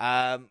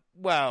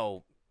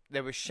 Well,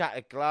 there was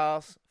shattered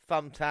glass,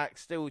 thumbtacks,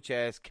 steel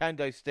chairs,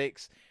 kendo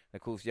sticks, and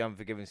of course the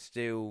Unforgiven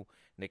steel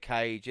in the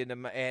cage. In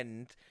the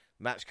end,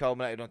 match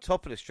culminated on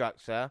top of the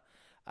structure,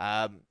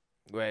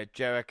 where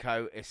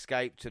Jericho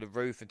escaped to the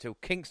roof until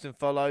Kingston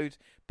followed,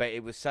 but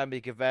it was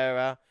Sammy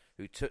Guevara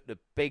who took the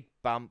big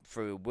bump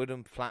through a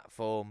wooden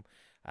platform,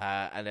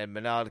 and then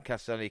Menard and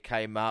Castagnoli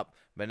came up.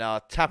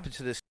 Menard tapped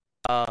into the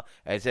star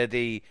as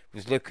Eddie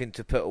was looking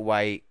to put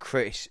away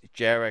Chris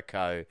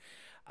Jericho.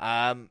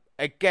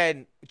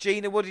 Again,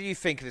 Gina, what do you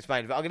think of this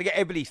main event? I'm going to get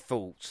everybody's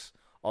thoughts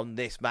on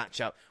this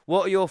matchup.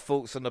 What are your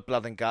thoughts on the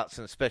blood and guts,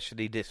 and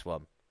especially this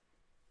one?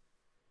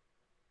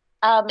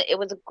 It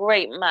was a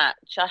great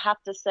match. I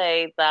have to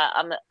say that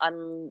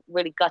I'm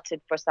really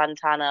gutted for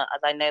Santana,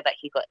 as I know that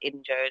he got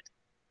injured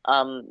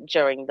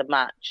during the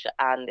match,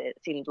 and it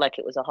seemed like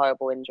it was a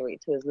horrible injury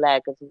to his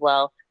leg as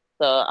well.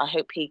 So I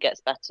hope he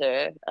gets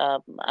better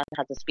and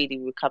has a speedy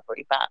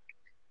recovery back.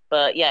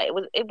 But yeah,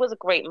 it was a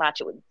great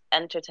match. It was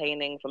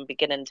entertaining from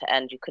beginning to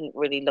end. You couldn't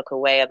really look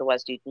away,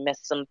 otherwise you'd miss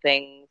some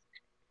things.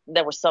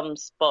 There were some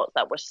spots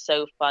that were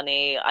so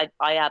funny.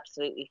 I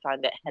absolutely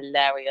found it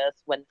hilarious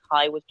when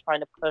Kai was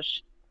trying to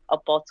push a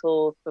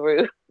bottle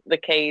through the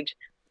cage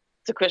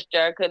to Chris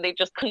Jericho. They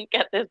just couldn't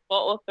get this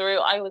bottle through.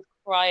 I was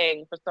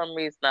crying for some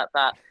reason at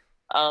that.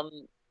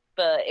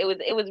 But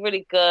it was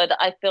really good.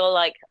 I feel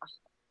like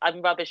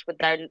I'm rubbish with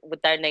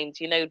their names.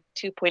 You know,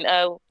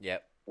 2.0.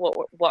 Yep.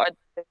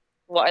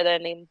 What are their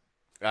names?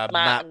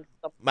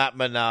 Matt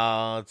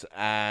Menard,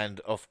 and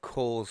of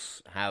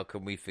course, how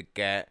can we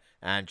forget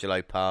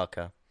Angelo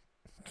Parker?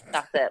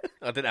 That's it.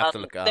 I didn't have to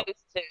look up. Those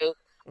two,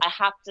 I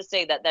have to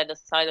say that they're the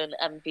silent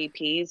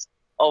MVPs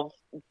of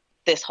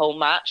this whole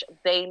match.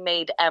 They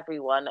made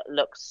everyone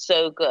look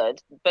so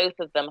good. Both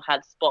of them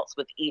had spots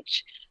with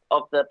each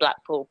of the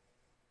Blackpool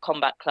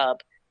Combat Club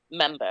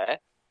member,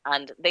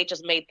 and they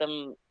just made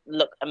them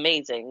look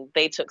amazing.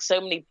 They took so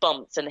many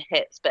bumps and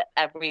hits, but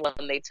every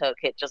one they took,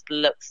 it just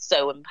looked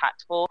so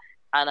impactful.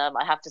 And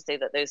I have to say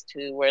that those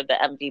two were the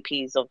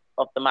MVPs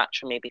of the match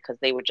for me, because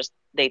they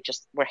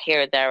just were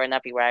here, there, and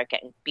everywhere,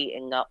 getting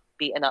beaten up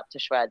to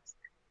shreds.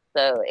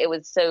 So it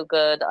was so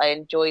good. I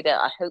enjoyed it.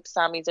 I hope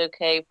Sammy's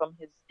okay from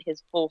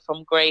his fall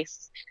from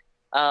grace,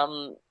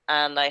 and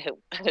I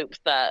hope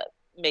that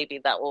maybe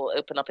that will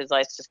open up his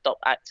eyes to stop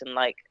acting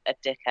like a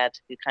dickhead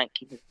who can't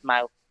keep his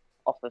mouth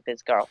off of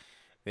his girl.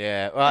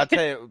 Yeah, well, I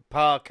tell you,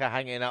 Parker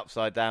hanging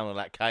upside down on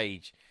that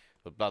cage,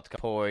 with blood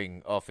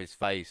pouring off his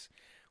face,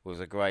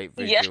 was a great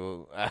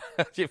visual. Yeah.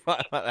 Do you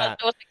find like that?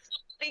 I was like,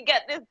 somebody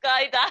get this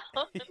guy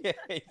down.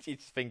 Yeah,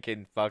 he's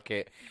thinking, fuck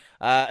it.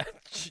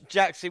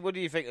 Jaxie, what do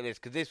you think of this?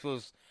 Because this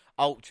was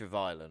ultra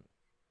violent.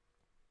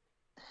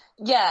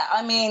 Yeah,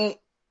 I mean,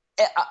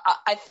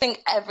 I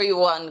think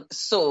everyone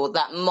saw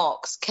that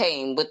Mox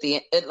came with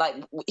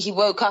he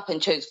woke up and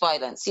chose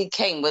violence. He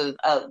came with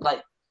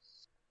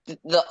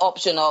the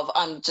option of,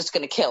 I'm just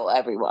going to kill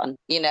everyone,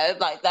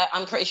 like that.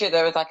 I'm pretty sure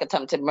there was like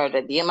attempted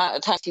murder. The amount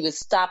of times he was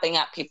stabbing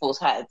at people's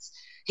heads,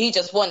 he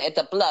just wanted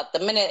the blood. The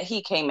minute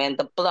he came in,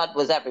 the blood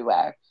was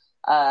everywhere.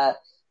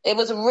 It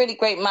was a really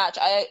great match.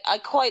 I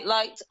quite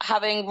liked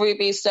having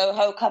Ruby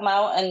Soho come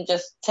out and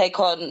just take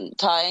on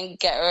Ty and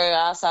get her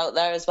ass out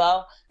there as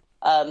well.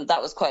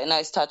 That was quite a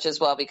nice touch as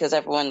well, because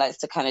everyone likes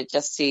to kind of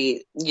just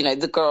see,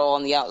 the girl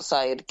on the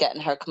outside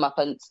getting her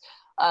comeuppance.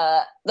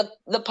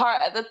 The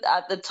part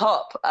at the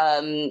top,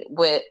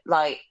 with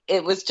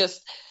it was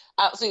just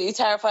absolutely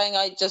terrifying.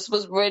 I just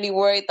was really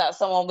worried that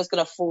someone was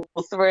going to fall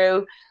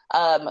through.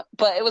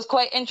 But it was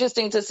quite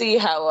interesting to see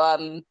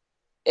how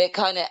it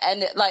kind of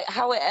ended. Like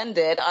how it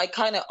ended, I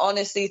kind of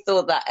honestly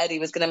thought that Eddie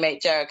was going to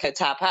make Jericho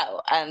tap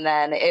out, and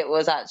then it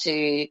was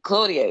actually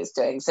Claudio's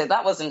doing. So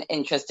that was an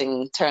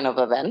interesting turn of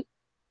event.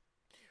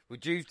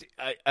 Would you?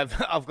 I've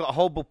got a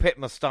horrible pit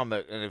in my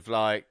stomach,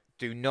 and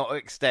do not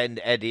extend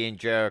Eddie and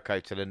Jericho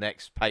to the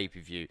next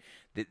pay-per-view.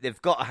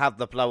 They've got to have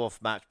the blow-off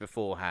match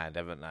beforehand,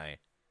 haven't they?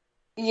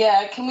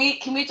 Yeah, can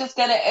we just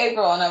get it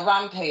over on a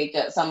Rampage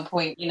at some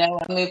point, and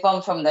move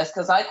on from this?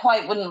 Because I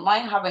quite wouldn't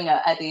mind having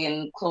a Eddie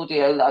and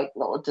Claudio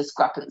little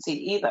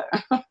discrepancy either.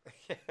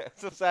 Yeah,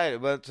 as I say,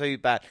 it weren't too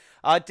bad.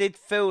 I did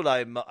feel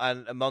like,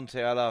 and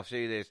Monty, I'll ask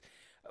you this,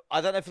 I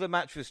don't know if the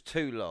match was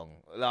too long.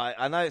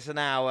 I know it's an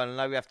hour, and I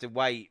know we have to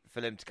wait for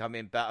them to come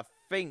in, but I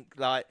think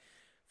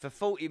for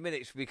 40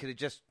 minutes, we could have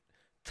just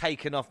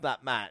taken off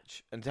that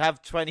match, and to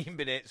have 20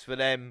 minutes for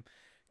them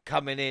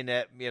coming in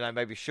at,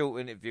 maybe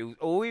short interviews,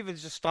 or even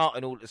just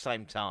starting all at the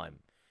same time.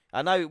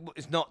 I know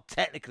it's not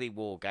technically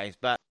War Games,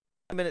 but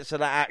 20 minutes of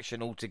that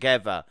action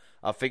altogether,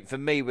 I think for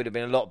me would have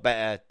been a lot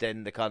better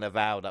than the kind of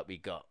hour that we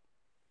got.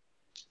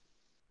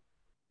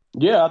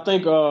 Yeah, I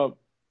think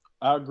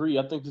I agree.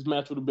 I think this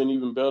match would have been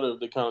even better if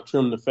they kind of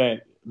trimmed the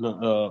fat,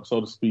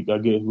 so to speak. I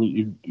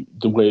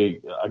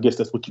guess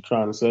that's what you're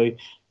trying to say,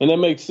 and that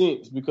makes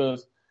sense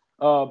because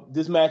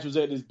this match was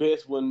at its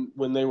best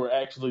when they were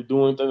actually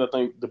doing things. I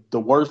think the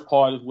worst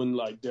part is when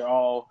they're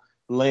all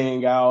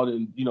laying out,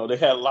 and they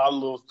had a lot of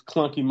little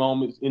clunky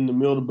moments in the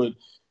middle, but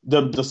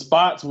the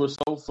spots were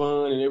so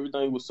fun and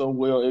everything was so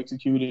well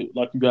executed,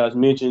 like you guys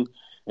mentioned.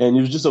 And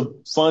it was just a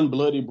fun,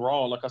 bloody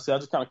brawl. Like I said, I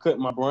just kind of cut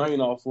my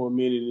brain off for a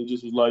minute and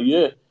just was like,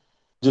 yeah.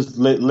 Just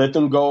let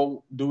them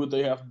go, do what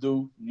they have to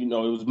do.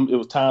 It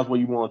was times where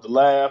you wanted to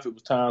laugh. It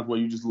was times where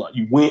you just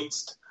you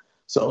winced.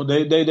 So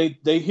they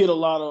hit a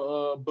lot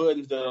of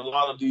buttons that a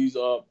lot of these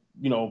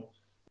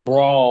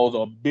brawls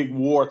or big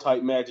war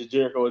type matches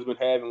Jericho has been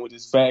having with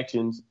his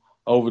factions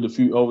over the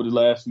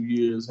last few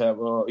years have.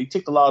 He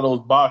ticked a lot of those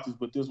boxes,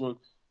 but this one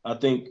I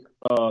think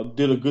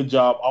did a good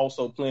job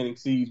also planting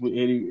seeds with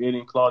Eddie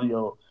and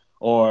Claudio.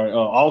 Or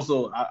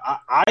also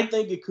I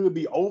think it could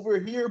be over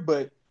here,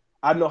 but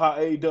I know how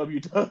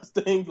AEW does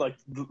things. Like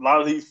a lot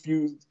of these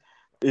feuds,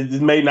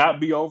 it may not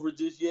be over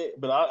just yet,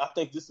 but I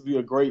think this would be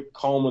a great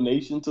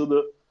culmination to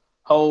the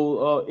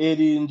whole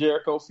Eddie and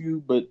Jericho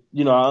feud. But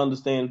I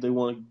understand if they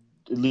want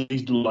to at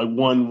least do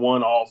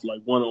one-off,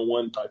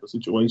 one-on-one type of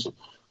situation.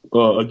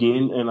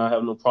 again, and I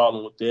have no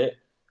problem with that.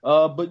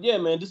 But yeah,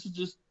 man, this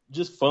is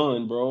just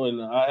fun, bro,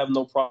 and I have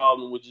no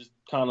problem with just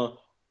kind of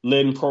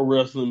letting pro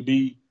wrestling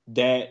be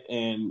that.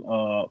 And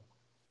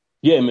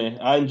yeah, man,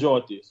 I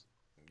enjoyed this.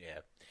 Yeah.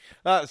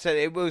 Like I said,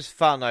 it was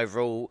fun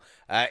overall.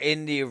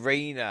 In the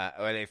arena,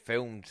 where they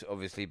filmed,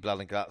 obviously, Blood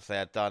and Guts, they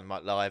had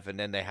Dynamite Live, and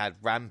then they had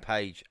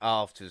Rampage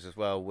afterwards as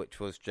well, which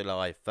was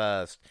July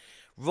 1st.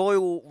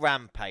 Royal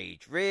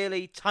Rampage.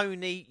 Really?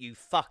 Tony, you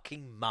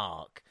fucking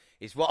mark,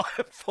 is what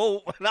I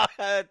thought when I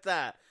heard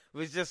that. It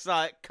was just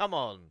like, come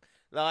on.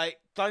 Like,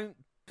 don't...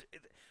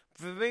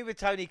 For me with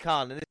Tony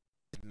Khan, and this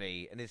is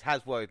me, and this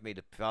has worried me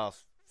the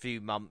past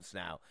few months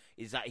now,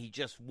 is that he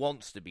just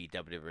wants to be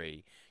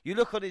WWE. You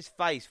look on his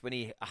face when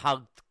he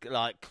hugged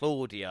like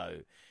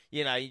Claudio,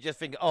 you know, you just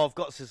think, oh, I've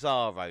got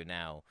Cesaro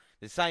now.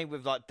 The same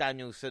with like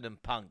Danielson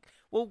and Punk.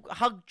 Well,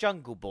 hug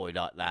Jungle Boy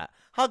like that.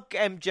 Hug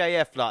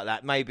MJF like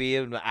that. Maybe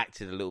he'll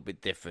acted a little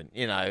bit different,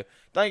 you know.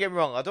 Don't get me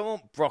wrong, I don't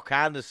want Brock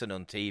Anderson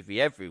on TV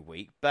every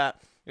week, but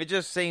it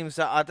just seems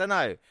that, I don't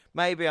know,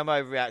 maybe I'm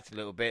overreacting a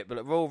little bit, but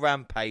the Royal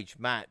Rampage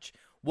match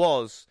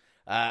was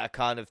a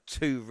kind of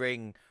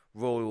 2-ring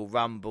Royal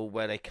Rumble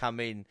where they come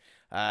in,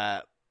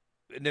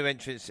 new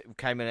entrants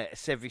came in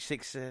at every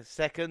 6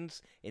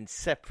 seconds in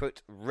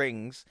separate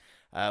rings.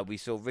 We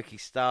saw Ricky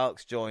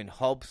Starks join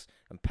Hobbs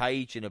and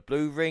Page in a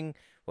blue ring,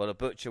 while the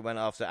Butcher went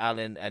after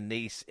Allen and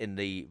Nice in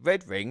the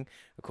red ring.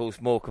 Of course,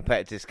 more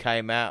competitors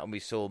came out, and we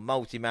saw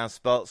multi-man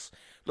spots,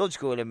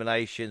 logical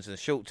eliminations, and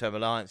short-term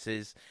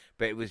alliances.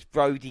 But it was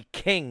Brody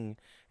King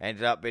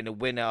ended up being a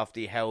winner after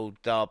he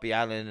held Darby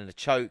Allin in a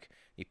choke.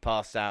 He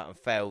passed out and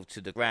fell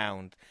to the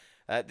ground.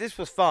 This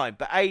was fine,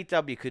 but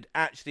AEW could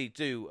actually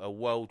do a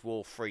World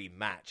War III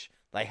match.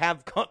 They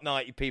have got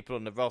 90 people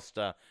on the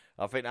roster.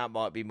 I think that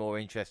might be more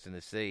interesting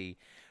to see.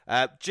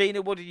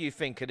 Gina, what do you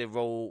think of the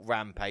Royal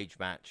Rampage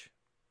match?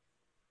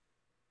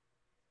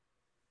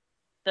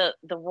 The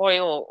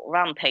Royal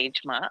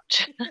Rampage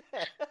match.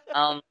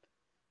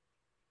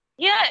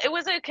 Yeah, it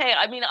was okay.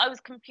 I mean, I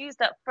was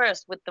confused at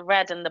first with the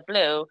red and the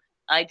blue.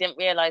 I didn't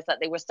realize that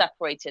they were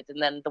separated,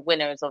 and then the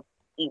winners of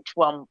each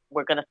one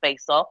were going to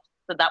face off.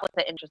 So that was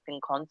an interesting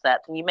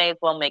concept, and you may as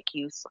well make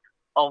use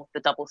of the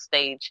double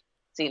stage,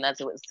 seeing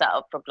as it was set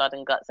up for Blood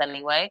and Guts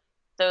anyway.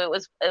 So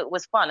it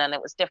was fun, and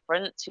it was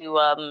different to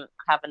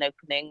have an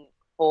opening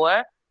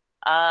for.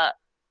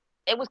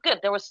 It was good.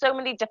 There were so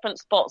many different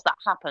spots that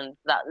happened.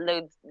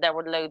 There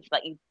were loads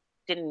that you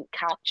didn't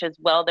catch as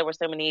well. There were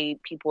so many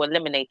people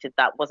eliminated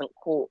that wasn't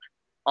caught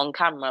on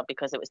camera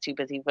because it was too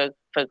busy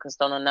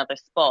focused on another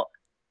spot.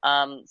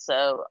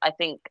 So I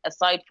think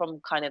aside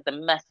from kind of the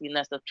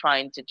messiness of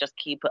trying to just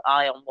keep an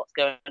eye on what's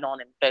going on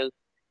in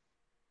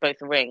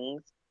both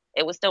rings,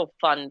 it was still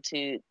fun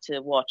to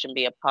watch and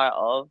be a part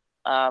of.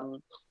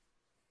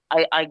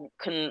 I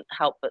couldn't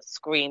help but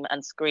scream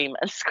and scream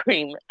and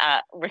scream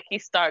at Ricky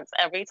Starks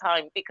every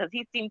time because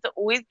he seemed to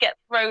always get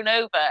thrown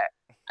over.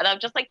 And I'm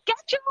just like, get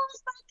your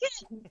ass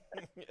back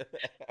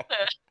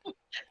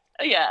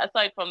in! Yeah,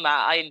 aside from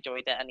that, I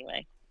enjoyed it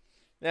anyway.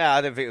 Yeah,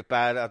 I don't think it was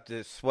bad.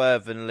 The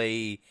Swerve and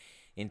Lee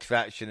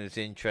interaction is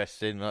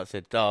interesting. Like I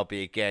said,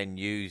 Darby again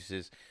used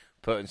as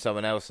putting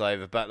someone else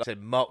over. But like I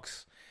said,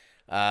 Mox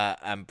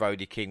and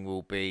Brody King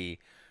will be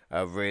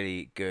a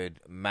really good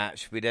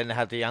match. We then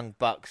had the Young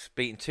Bucks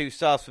beating 2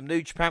 stars from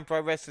New Japan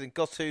Pro Wrestling,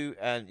 Goto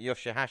and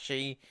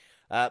Yoshihashi.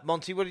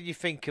 Monty, what did you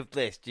think of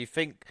this? Do you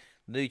think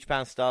New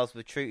Japan stars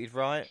were treated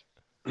right?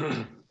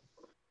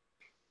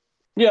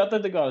 Yeah, I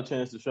think they got a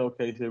chance to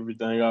showcase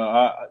everything.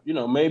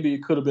 Maybe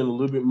it could have been a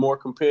little bit more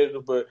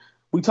competitive, but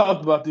we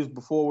talked about this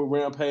before with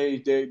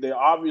Rampage. They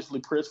obviously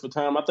pressed for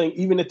time. I think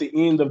even at the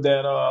end of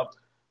that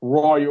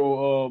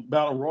the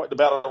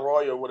Battle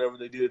Royal, whatever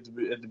they did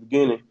at the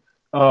beginning,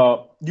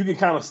 you can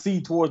kind of see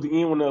towards the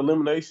end when the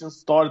eliminations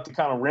started to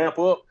kind of ramp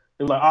up.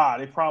 They're like,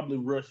 they probably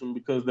rushed them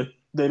because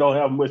they don't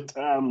have much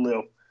time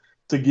left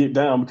to get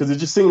down, because it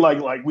just seemed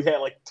like we had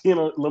like 10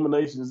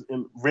 eliminations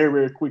in very,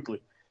 very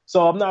quickly.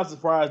 So I'm not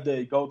surprised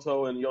that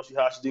Goto and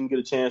Yoshihashi didn't get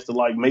a chance to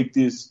like make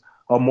this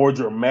a more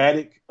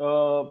dramatic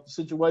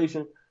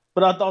situation.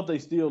 But I thought they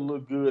still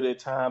looked good at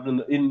times,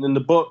 and the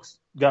Bucks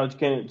got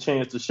a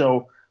chance to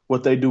show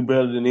what they do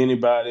better than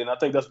anybody. And I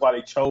think that's why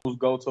they chose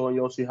Goto and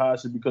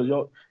Yoshihashi, because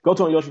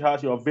Goto and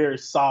Yoshihashi are very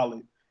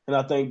solid. And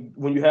I think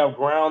when you have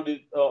grounded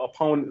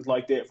opponents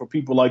like that for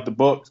people like the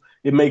Bucks,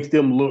 it makes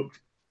them look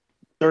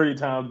 30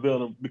 times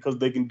better because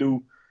they can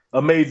do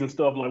amazing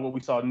stuff like what we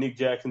saw Nick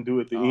Jackson do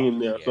at the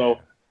end there. Yeah. So,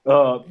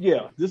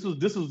 this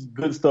was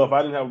good stuff.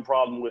 I didn't have a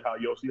problem with how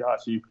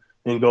Yoshihashi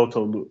and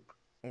Goto looked.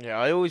 Yeah,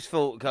 I always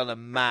thought kind of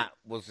Matt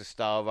was the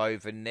star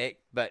over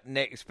Nick, but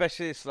Nick,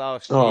 especially this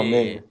last Oh,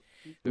 year, man.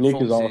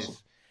 Nick is awesome.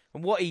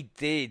 and what he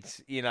did,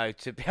 to be able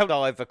to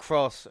dive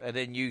across and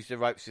then use the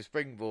ropes to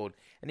springboard,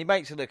 and he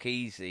makes it look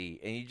easy,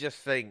 and you just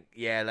think,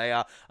 yeah, they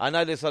are. I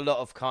know there's a lot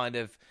of kind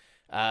of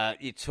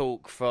you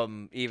talk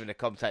from even the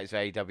commentators of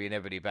AEW and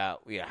everybody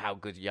about how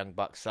good the Young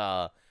Bucks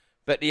are,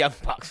 but the Young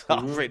Bucks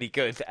are really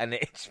good, and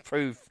its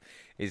proof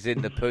is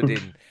in the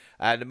pudding.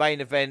 The main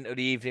event of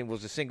the evening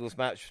was a singles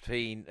match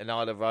between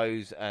Nyla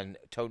Rose and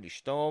Toni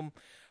Storm.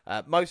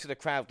 Most of the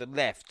crowd had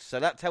left, so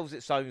that tells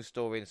its own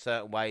story in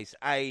certain ways.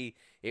 A,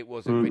 it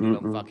was a really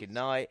long fucking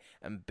night,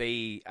 and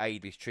B,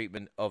 AEW's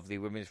treatment of the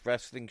women's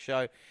wrestling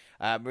show.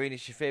 Marina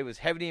Shafir was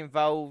heavily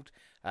involved,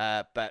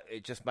 but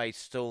it just made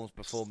Storm's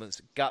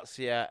performance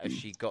gutsier as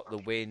she got the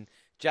win.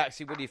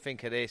 Jaxie, what do you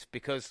think of this?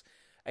 Because,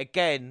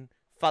 again,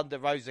 Thunder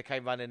Rosa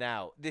came running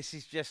out. This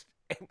is just...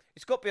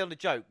 It's got beyond a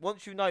joke.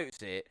 Once you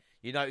notice it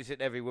in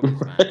every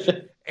women's match.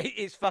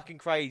 It's fucking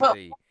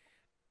crazy.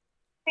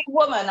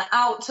 Woman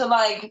out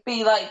to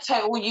be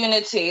total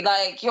unity.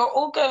 You're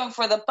all going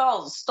for the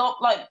belts. Stop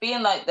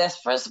being like this.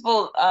 First of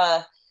all,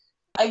 I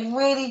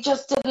really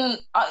just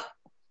didn't.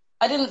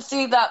 I didn't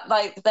see that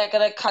they're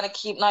gonna kind of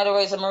keep Nyla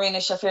Rose and Marina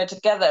Shafir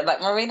together.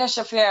 Marina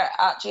Shafir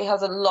actually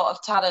has a lot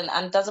of talent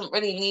and doesn't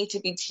really need to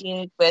be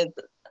teamed with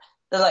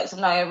the likes of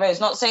Nyla Rose.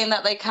 Not saying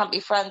that they can't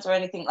be friends or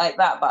anything like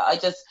that, but I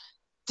just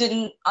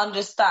didn't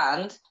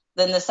understand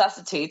the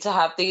necessity to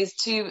have these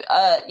two,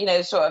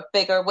 sort of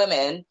bigger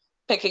women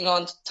picking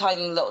on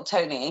tiny little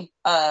Tony.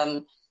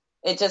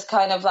 It just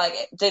kind of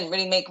it didn't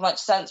really make much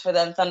sense for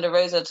them Thunder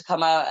Rosa to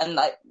come out and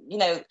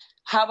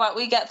how about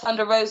we get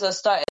Thunder Rosa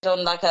started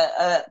on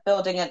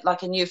building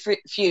a new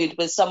feud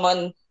with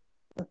someone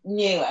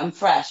new and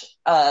fresh.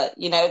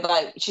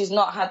 She's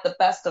not had the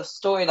best of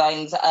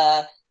storylines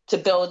to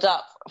build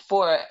up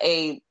for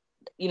a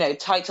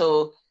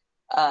title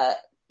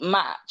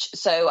match.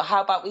 So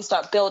how about we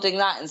start building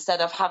that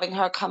instead of having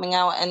her coming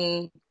out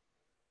and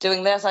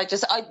doing this? I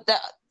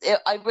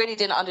really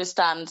didn't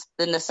understand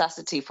the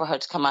necessity for her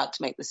to come out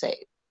to make the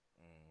save.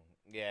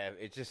 Yeah,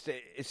 it's just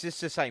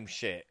the same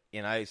shit,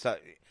 It's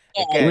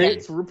again,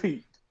 rinse,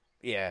 repeat.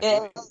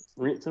 Yeah.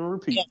 Rinse and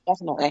repeat. Yeah,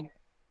 definitely.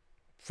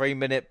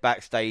 3-minute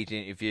backstage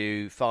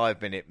interview,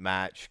 5-minute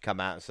match, come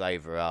out and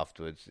save her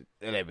afterwards.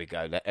 There we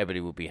go.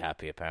 Everybody will be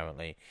happy,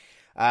 apparently.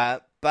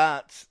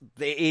 But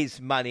there is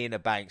Money in the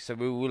Bank, so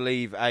we will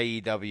leave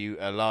AEW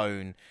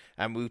alone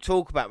and we'll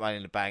talk about Money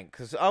in the Bank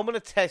because I'm going to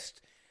test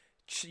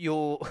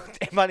your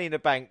Money in the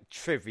Bank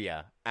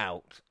trivia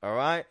out, all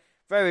right?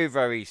 Very,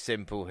 very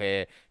simple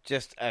here.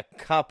 Just a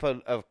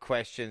couple of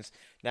questions.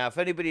 Now, if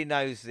anybody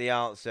knows the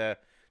answer,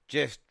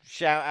 just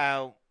shout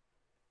out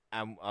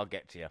and I'll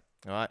get to you,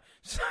 all right?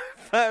 So,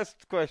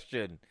 first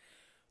question.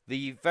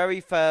 The very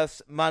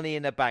first Money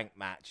in the Bank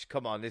match.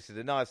 Come on, this is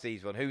a nice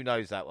easy one. Who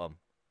knows that one?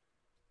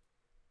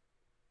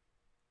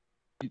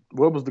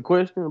 What was the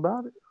question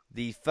about it?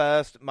 The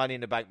first Money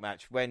in the Bank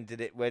match. Where did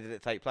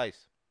it take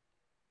place?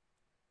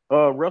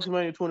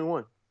 WrestleMania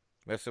 21.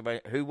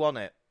 WrestleMania. Who won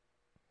it?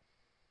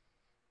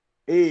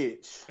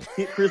 Edge.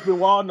 Hit Chris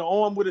Benoit in the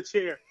arm with a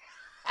chair.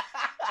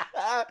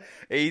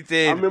 He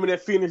did. I remember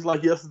that finish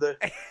yesterday.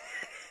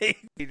 He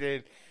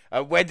did.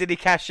 When did he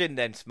cash in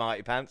then,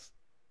 Smarty Pants?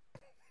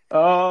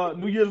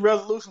 New Year's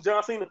resolution,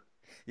 John Cena.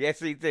 Yes,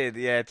 he did.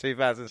 Yeah,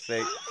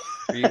 2006.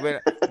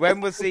 When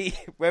was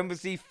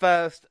the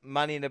first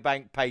Money in the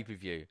Bank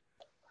pay-per-view?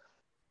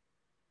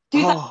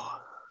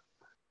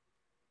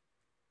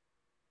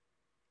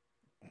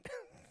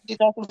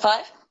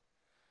 2005?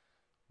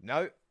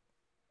 No.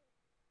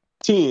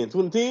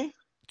 2010?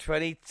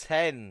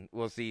 2010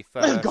 was the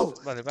first Let's go.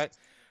 Money in the Bank.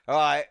 All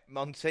right,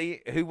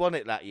 Monty, who won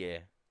it that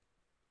year?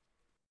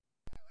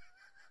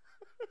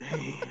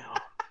 Damn,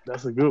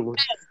 that's a good one.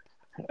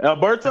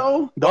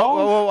 Alberto?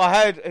 Whoa, I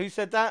heard. Who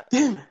said that?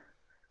 Damn it.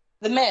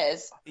 The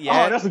Miz.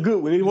 Yeah. Oh, that's a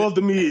good one. It was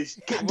The Miz.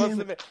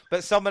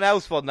 But someone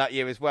else won that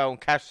year as well and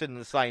cashed in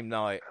the same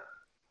night.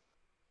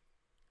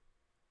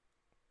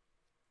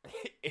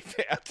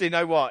 Do you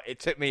know what? It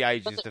took me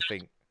ages to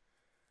think.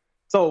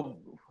 So,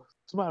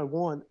 somebody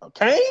won.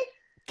 Kane?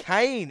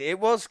 Kane. It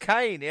was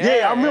Kane.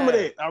 Yeah, I remember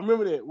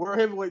that. World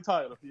heavyweight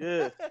title.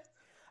 Yeah.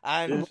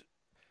 And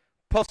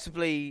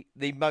possibly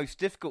the most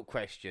difficult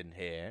question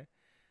here.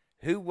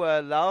 Who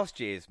were last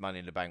year's Money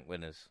in the Bank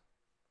winners?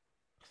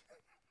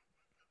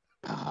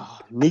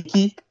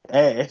 Nikki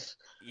Ash.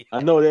 Yeah.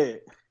 I know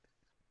that.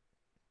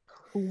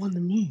 Who won the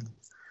Miz?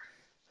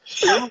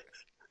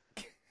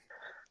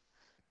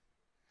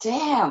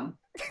 Damn.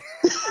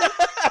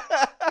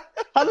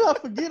 How did I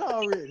forget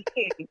already?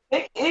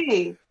 Big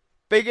E.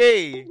 Big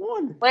E.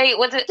 Wait,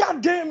 was it?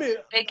 God damn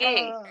it. Big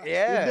E.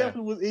 Yeah. It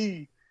definitely was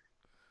E.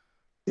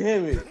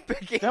 Damn it.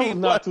 Big E. That was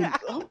not too...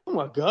 Oh,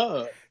 my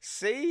God.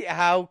 See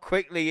how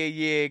quickly a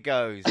year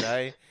goes,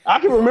 eh? I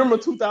can remember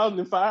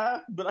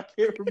 2005, but I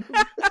can't remember.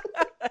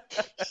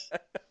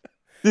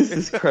 This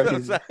is crazy. I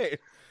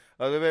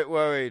was a bit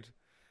worried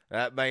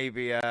that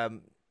maybe,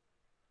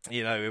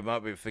 we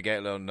might be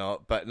forgetting or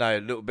not, but no, a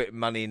little bit of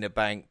Money in the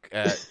Bank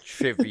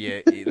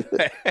trivia.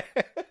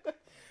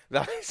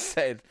 Like I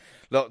said,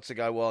 lot to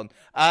go on.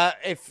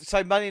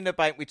 Money in the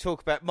Bank, we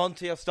talk about.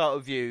 Monty, I'll start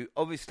with you.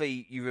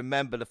 Obviously, you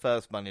remember the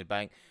first Money in the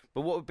Bank,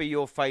 but what would be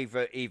your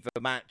favourite either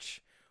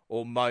match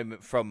or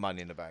moment from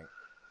Money in the Bank?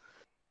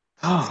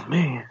 Oh,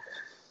 man.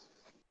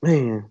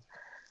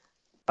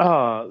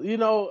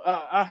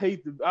 I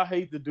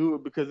hate to do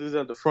it because it's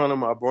at the front of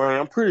my brain.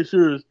 I'm pretty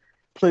sure there's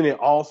plenty of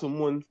awesome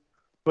ones,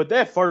 But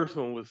that first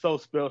one was so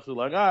special.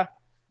 Like I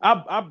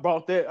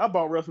bought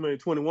WrestleMania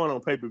 21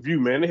 on pay-per-view,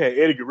 man. They had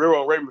Eddie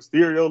Guerrero and Rey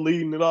Mysterio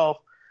leading it off.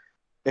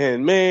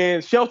 And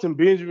man, Shelton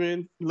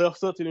Benjamin left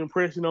such an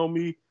impression on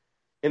me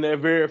in that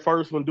very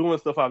first one, doing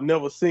stuff I've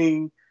never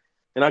seen.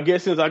 And I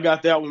guess since I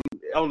got that one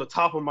on the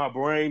top of my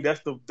brain,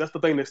 that's the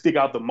thing that stick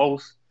out the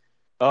most.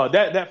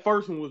 That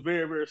first one was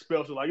very, very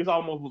special. Like, it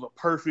almost was a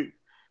perfect,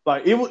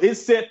 like, it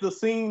set the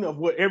scene of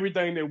what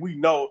everything that we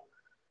know,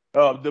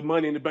 the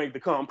Money in the Bank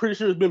to come. I'm pretty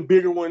sure it's been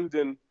bigger ones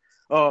and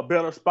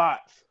better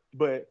spots,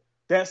 but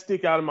that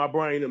stick out in my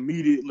brain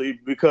immediately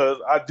because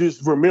I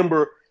just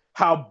remember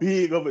how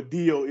big of a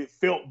deal it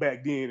felt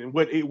back then, and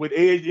what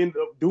Edge ended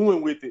up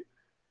doing with it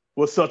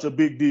was such a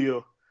big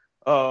deal.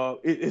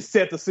 It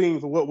set the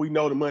scene for what we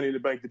know the Money in the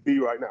Bank to be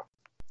right now.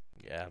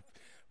 Yeah,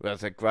 well,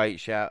 that's a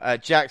great shout.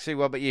 Jaxie,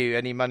 what about you?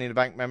 Any Money in the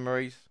Bank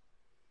memories?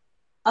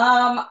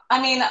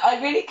 I mean, I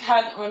really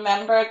can't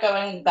remember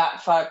going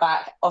that far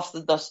back off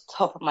the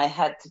top of my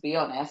head, to be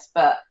honest.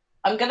 But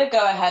I'm going to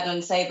go ahead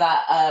and say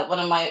that one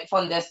of my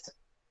fondest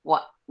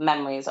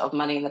memories of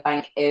Money in the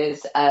Bank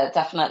is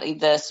definitely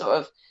the sort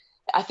of,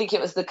 I think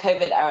it was the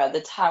COVID era,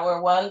 the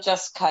Tower one,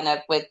 just kind of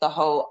with the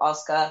whole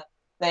Oscar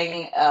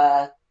thing.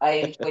 I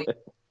enjoyed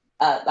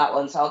that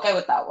one, so I'll go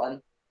with that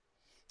one.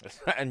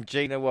 And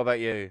Gina, what about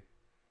you?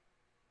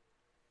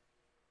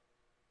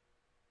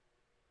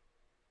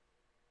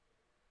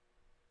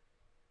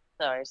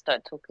 Sorry, I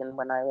started talking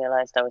when I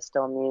realised I was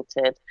still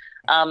muted.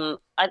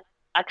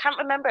 I can't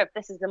remember if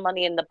this is the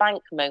Money in the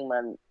Bank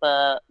moment,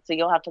 but so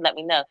you'll have to let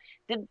me know.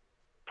 Did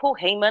Paul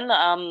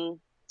Heyman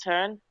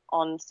turn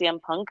on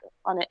CM Punk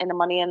in a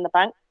Money in the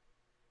Bank?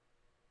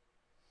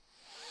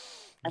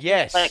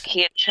 Yes, like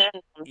he had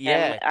turned on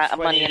him at a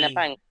Money in the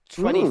Bank.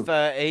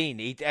 2013.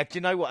 Do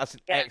you know what? That's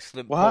an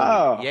excellent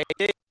wow. point. Yeah,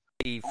 he did.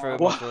 He threw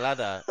him off the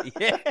ladder.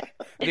 Yeah,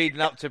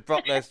 leading up to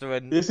Brock Lesnar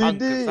and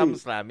Punk at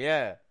SummerSlam.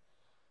 Yeah.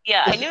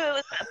 Yeah, I knew it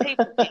was a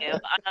pay-per-view,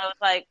 and I was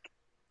like,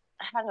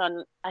 hang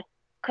on,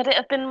 could it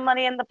have been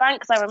Money in the Bank?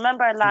 Because I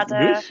remember a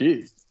ladder. Good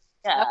shit.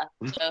 Yeah,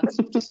 so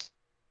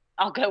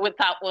I'll go with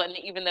that one,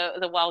 even though it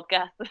was a wild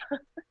guess.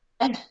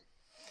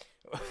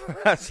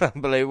 That's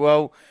unbelievable.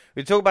 Well,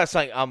 we talk about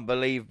something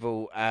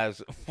unbelievable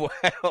as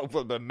well.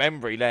 The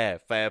memory there,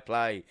 fair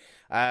play.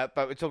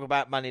 But we talk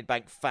about Money in the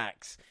Bank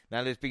facts.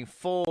 Now, there's been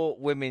 4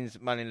 women's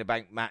Money in the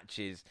Bank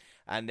matches,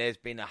 and there's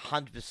been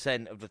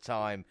 100% of the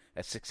time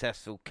a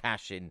successful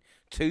cash-in.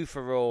 2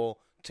 for Raw,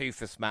 2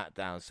 for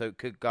SmackDown. So it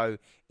could go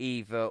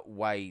either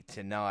way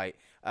tonight.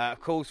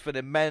 Of course, for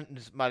the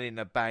men's Money in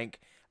the Bank,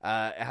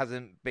 it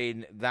hasn't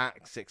been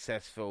that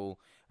successful.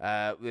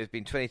 There's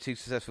been 22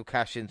 successful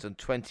cash-ins on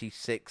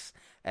 26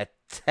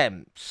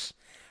 attempts.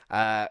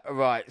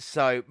 Right,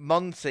 so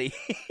Monty,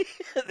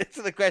 this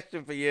is the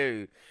question for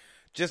you.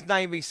 Just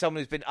name me someone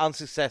who's been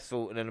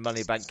unsuccessful in a Money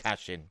in the Bank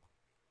cash-in.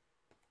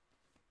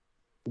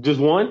 Just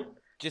one?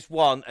 Just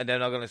one, and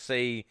then I'm going to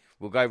see,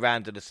 we'll go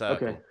round to the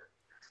circle. Okay.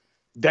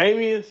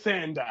 Damien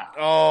Sandow.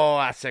 Oh,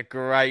 that's a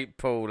great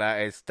pull,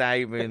 that is.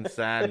 Damien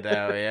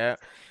Sandow, yeah.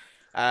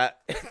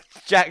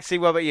 Jaxie,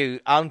 what about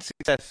you?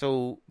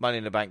 Unsuccessful Money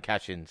in the Bank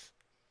cash-ins.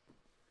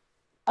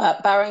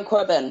 Baron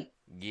Corbin.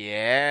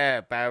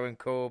 Yeah, Baron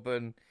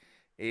Corbin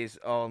is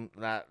on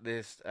that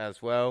list as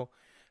well.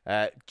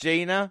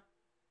 Gina?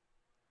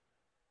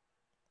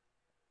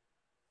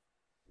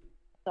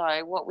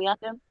 Sorry, what we had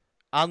him?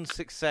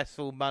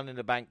 Unsuccessful Money in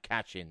the Bank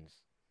cash-ins.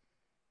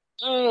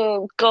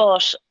 Oh,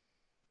 gosh.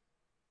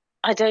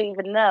 I don't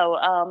even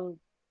know.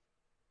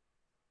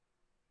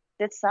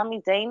 Did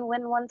Sami Zayn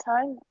win one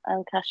time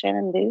and cash in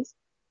and lose?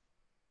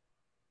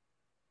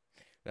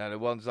 Now, the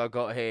ones I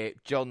got here,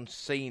 John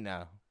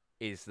Cena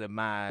is the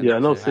man. Yeah, I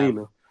know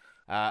Cena.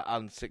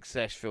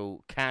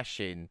 Unsuccessful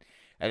cash-in.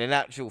 And in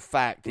actual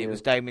fact, it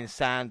was Damien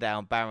Sandow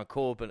and Baron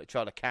Corbin that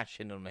tried to cash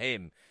in on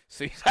him.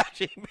 So he's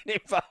actually been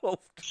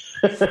involved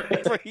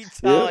 3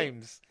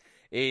 times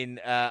in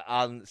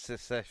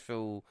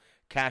unsuccessful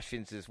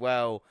cash-ins as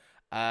well.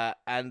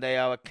 And they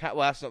are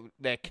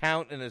they're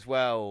counting as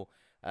well.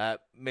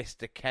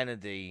 Mr.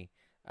 Kennedy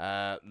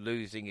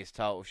losing his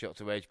title shot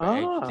to Edge, but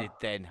Edge did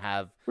then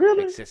have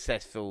a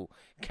successful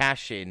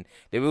cash-in.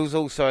 There was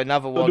also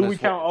another one. So do we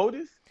count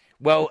Otis?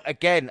 Well,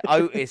 again,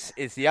 Otis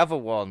is the other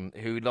one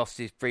who lost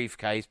his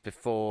briefcase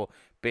before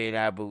being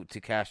able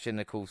to cash in,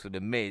 of course, with the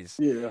Miz.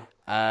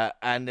 Yeah.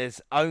 And there's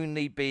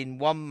only been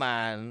one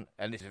man,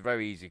 and this is a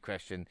very easy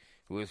question,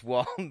 who has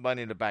won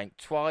Money in the Bank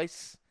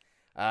twice.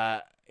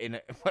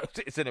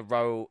 It's in a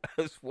row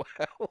as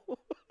well.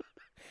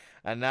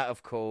 And that,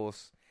 of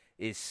course,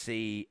 is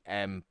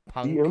CM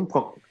Punk. CM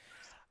Punk.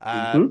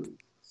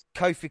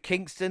 Kofi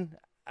Kingston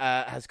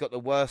has got the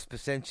worst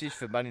percentage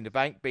for Money in the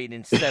Bank, being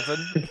in 7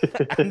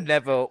 and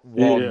never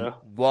won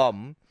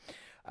one.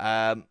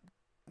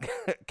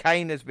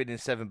 Kane has been in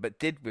 7 but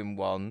did win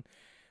 1.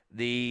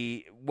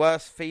 The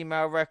worst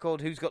female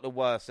record, who's got the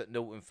worst at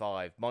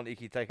 0-5? Monty,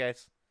 can you take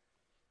S?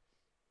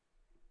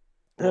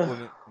 What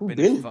woman been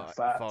in 5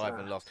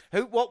 and lost?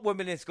 What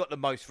woman has got the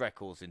most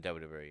records in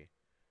WWE?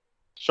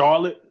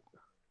 Charlotte.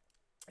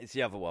 It's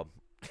the other one.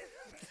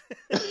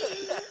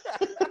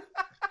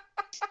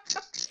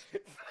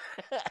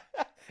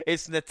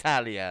 It's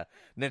Natalia.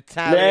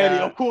 Natty,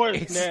 of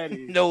course,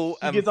 Natty. No,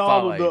 she gets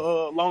all of the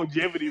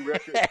longevity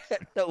records.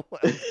 No,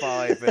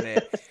 5 in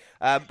it.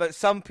 But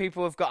some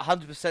people have got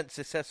 100%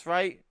 success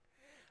rate.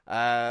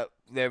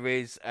 There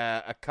is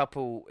a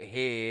couple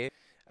here.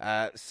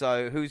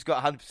 So who's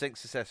got 100%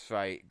 success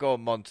rate? Go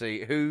on,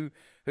 Monty.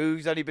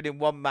 Who's only been in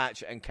one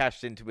match and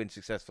cashed in to win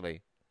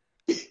successfully?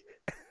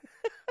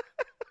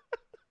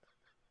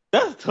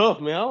 That's tough,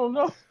 man. I don't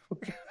know.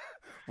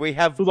 We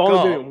have Who's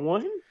only been in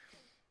one?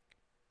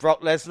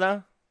 Brock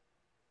Lesnar.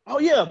 Oh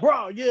yeah,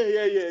 bro. Yeah.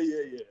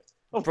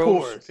 Of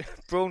course.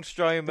 Braun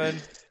Strowman,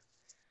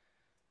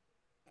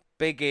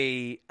 Big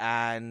E,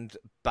 and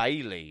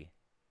Bayley.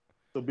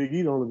 So Big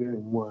E's only been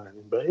in one,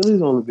 and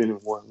Bayley's only been in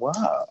one.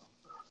 Wow.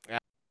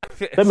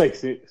 That makes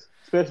sense,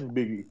 especially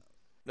Big E.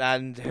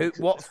 And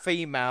what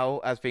female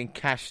has been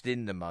cashed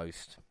in the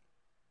most?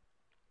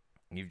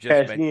 You've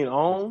just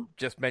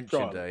mentioned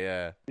Charlotte.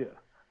 Her, yeah.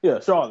 Yeah,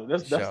 Charlotte.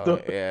 That's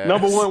the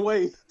number one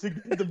way to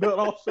get the belt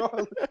off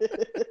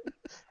Charlotte.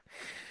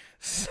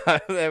 So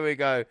there we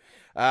go.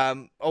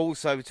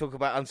 Also, we talk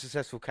about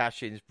unsuccessful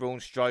cash-ins. Braun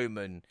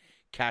Strowman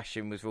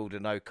cash-in was ruled a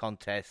no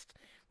contest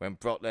when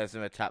Brock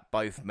Lesnar attacked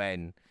both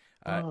men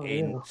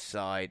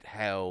inside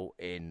Hell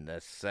in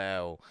the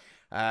Cell.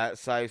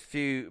 So a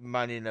few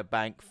Money in the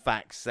Bank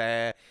facts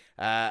there.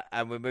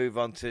 And we move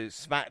on to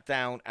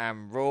SmackDown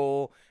and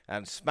Raw.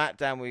 And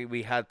SmackDown,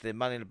 we had the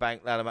Money in the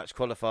Bank ladder match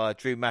qualifier,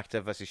 Drew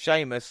McIntyre versus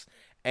Sheamus,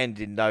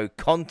 ending no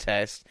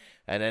contest.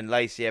 And then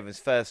Lacey Evans'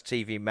 first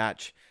TV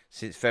match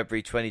since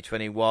February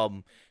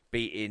 2021,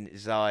 beating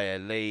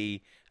Xia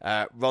Li.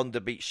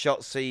 Ronda beat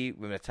Shotzi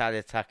with Natalya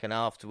attacking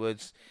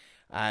afterwards.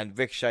 And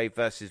Ricochet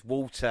versus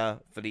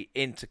Walter for the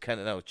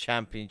Intercontinental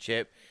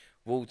Championship.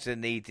 Walter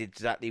needed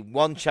exactly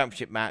one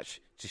championship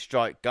match to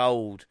strike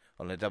gold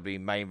on the WWE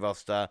main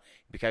roster.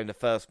 He became the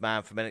first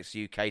man from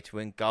NXT UK to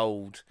win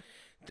gold.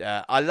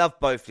 I love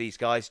both these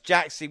guys.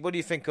 Jaxie, what do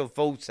you think of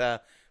Walter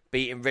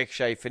beating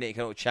Ricochet for the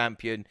Intercontinental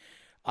Champion?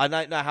 I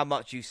don't know how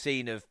much you've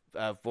seen of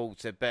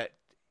Walter, but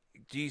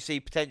do you see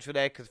potential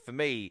there? Because for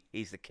me,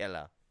 he's the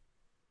killer.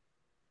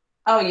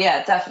 Oh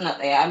yeah,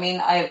 definitely. I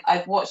mean,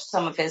 I've watched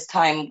some of his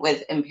time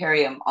with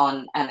Imperium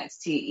on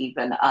NXT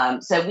even.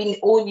 So we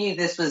all knew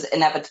this was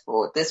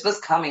inevitable. This was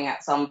coming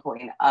at some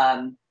point,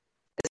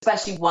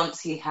 especially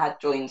once he had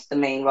joined the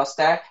main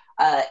roster.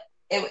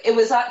 It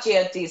was actually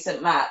a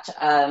decent match.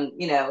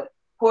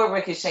 Poor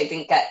Ricochet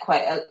didn't get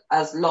quite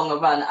as long a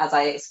run as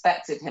I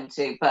expected him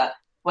to. But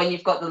when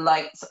you've got the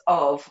likes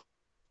of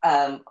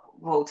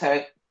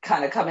Walter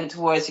kind of coming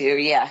towards you,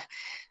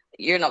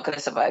 you're not going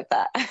to survive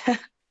that.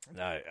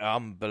 No,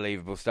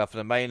 unbelievable stuff. In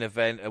the main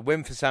event, a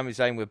win for Sami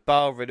Zayn with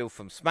Bar Riddle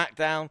from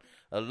SmackDown,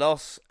 a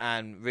loss,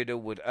 and Riddle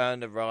would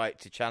earn the right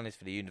to challenge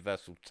for the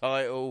Universal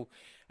title.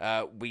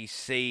 We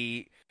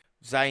see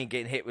Zayn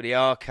getting hit with the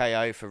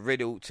RKO for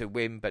Riddle to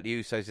win, but the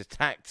Usos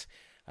attacked.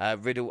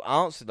 Riddle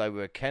answered though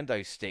with a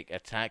kendo stick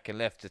attack and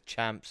left the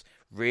champs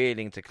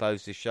reeling to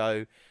close the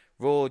show.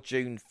 Raw,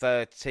 June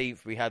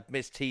 13th, we had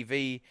Miss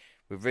TV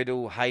with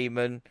Riddle,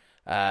 Heyman.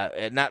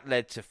 And that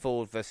led to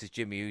Ford versus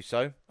Jimmy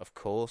Uso, of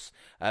course.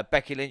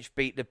 Becky Lynch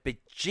beat the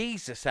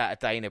bejesus out of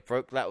Dana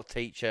Brooke. That'll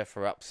teach her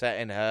for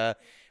upsetting her.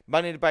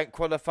 Money in the Bank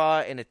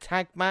qualifier in a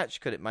tag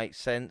match. Could it make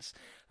sense?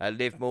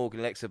 Liv Morgan,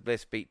 Alexa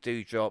Bliss beat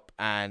Doudrop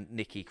and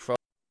Nikki Cross.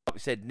 We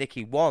said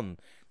Nikki won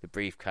the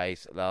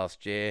briefcase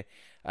last year.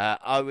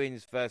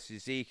 Owens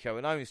versus Zico.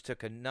 And Owens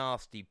took a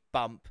nasty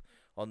bump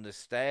on the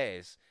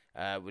stairs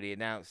with the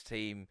announced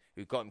team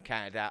who got him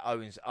counted out.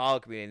 Owens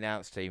arguing the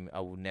announced team, I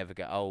will never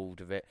get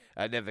old of it.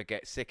 Never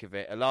get sick of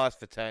it. Elias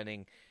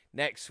returning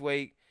next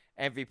week.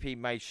 MVP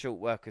made short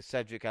work of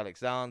Cedric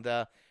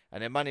Alexander.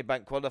 And then Money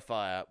Bank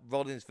qualifier,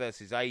 Rollins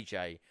versus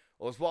AJ.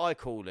 Or as what I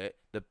call it,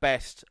 the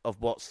best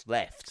of what's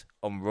left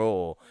on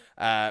Raw.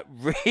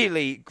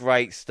 Really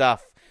great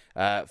stuff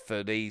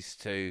for these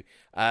two.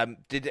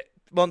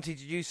 Monty,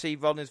 did you see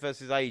Rollins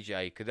versus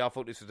AJ? Because I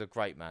thought this was a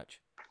great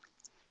match.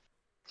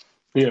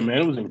 Yeah, man,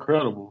 it was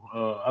incredible.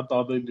 I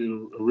thought they did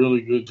a really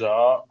good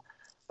job.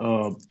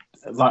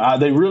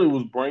 They really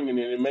was bringing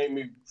it. It made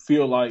me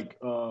feel like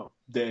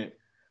that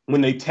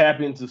when they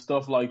tap into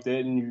stuff like that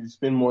and you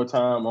spend more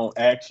time on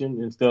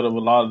action instead of a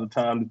lot of the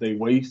time that they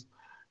waste,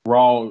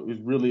 Raw is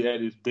really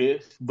at its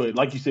best. But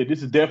like you said,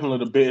 this is definitely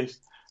the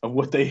best of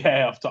what they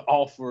have to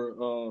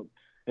offer,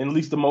 and at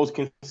least the most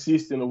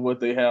consistent of what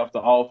they have to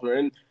offer.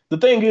 And the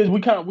thing is,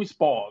 we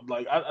spoiled.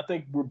 Like I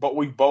think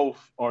we both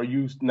are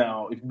used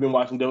now. If you've been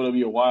watching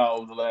WWE a while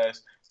over the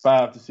last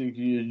 5 to 6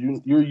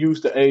 years, you're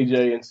used to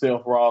AJ and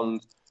Seth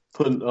Rollins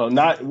putting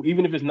not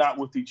even if it's not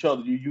with each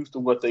other, you're used to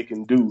what they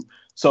can do.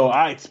 So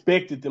I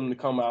expected them to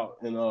come out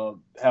and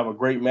have a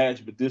great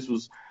match, but this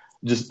was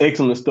just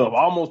excellent stuff.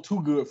 Almost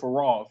too good for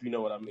Raw, if you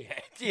know what I mean.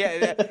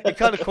 Yeah, it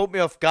kind of caught me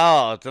off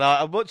guard. And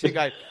I'm watching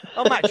going,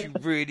 I'm actually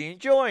really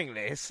enjoying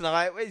this.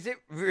 Like, is it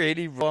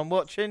really Raw I'm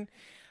watching?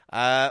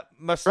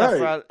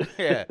 Mustafa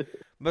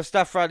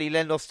Mustafa Ali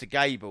then lost to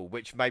Gable,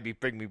 which maybe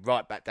bring me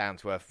right back down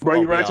to earth.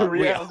 Bring you right to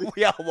reality.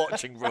 We are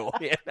watching Raw.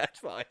 Yeah, that's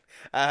fine.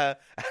 And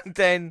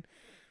then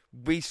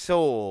we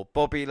saw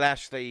Bobby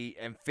Lashley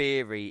and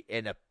Theory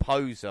in a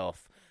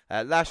pose-off.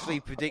 Lashley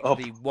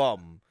predictably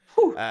won.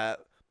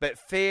 But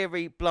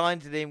Theory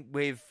blinded him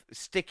with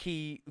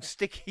sticky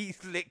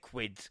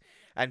liquid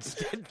and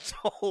stood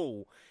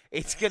tall.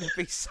 It's going to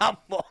be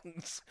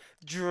someone's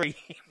dream.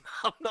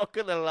 I'm not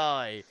going to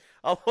lie.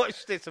 I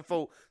watched this and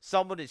thought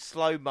someone in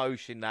slow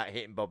motion that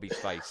hitting Bobby's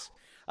face.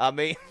 I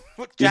mean,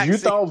 if you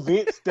thought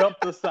Vince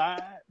stepped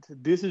aside,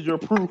 this is your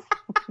proof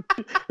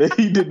that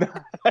he did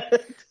not.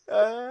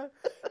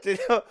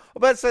 I'm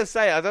about to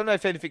say, I don't know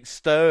if anything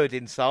stirred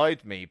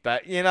inside me,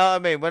 but you know what I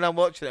mean? When I'm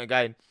watching it, I'm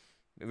going,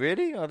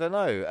 really? I don't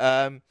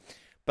know.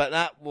 But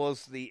that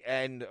was the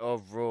end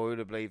of Raw, who'd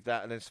have believed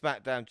that. And then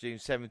SmackDown, June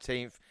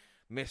 17th,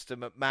 Mr.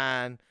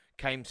 McMahon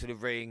came to the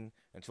ring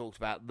and talked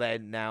about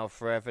then, now,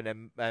 forever.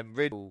 And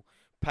Riddle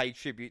paid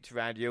tribute to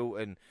Randy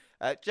Orton.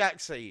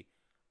 Jaxie,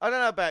 I don't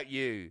know about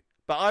you,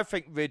 but I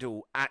think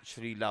Riddle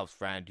actually loves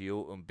Randy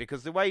Orton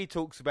because the way he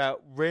talks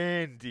about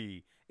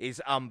Randy is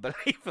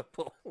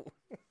unbelievable.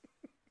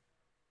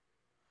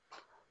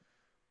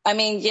 I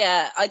mean,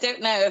 yeah, I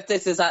don't know if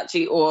this is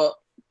actually or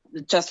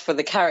just for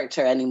the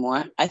character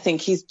anymore. I think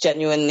he's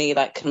genuinely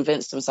like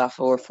convinced himself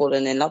or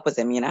fallen in love with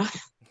him, you know?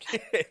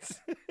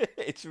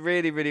 It's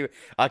really, really...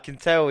 I can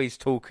tell he's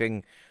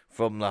talking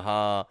from the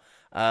heart.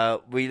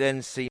 We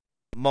then see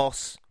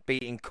Moss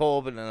beating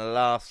Corbin in the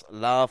last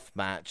laugh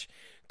match.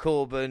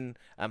 Corbin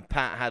and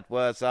Pat had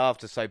words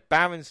after, so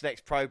Baron's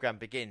next program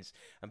begins.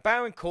 And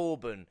Baron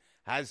Corbin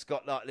has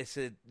got like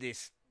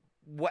this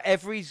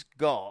whatever he's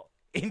got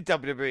in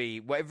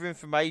WWE, whatever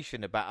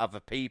information about other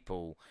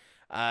people,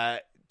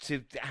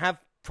 to have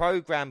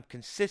programmed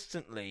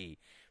consistently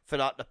for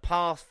like the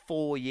past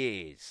 4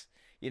 years.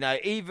 You know,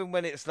 even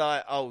when it's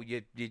like, oh,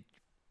 you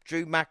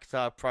Drew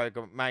McIntyre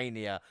program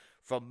Mania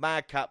from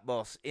Madcap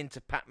Moss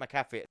into Pat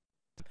McAfee.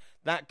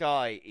 That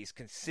guy is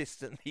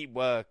consistently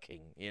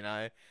working, you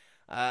know.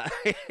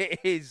 It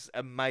is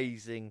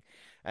amazing.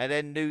 And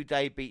then New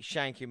Day beat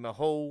Shanky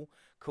Mahal.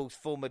 Of course,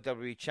 former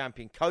WWE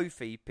champion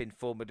Kofi pinned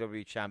former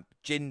WWE champ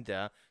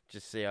Jinder.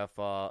 Just see how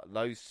far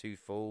those two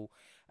fall.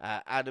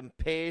 Adam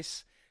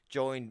Pearce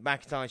joined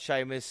McIntyre and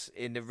Sheamus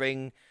in the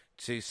ring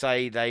to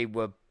say they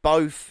were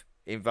both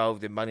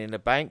involved in Money in the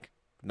Bank.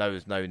 No,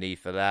 there's no need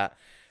for that.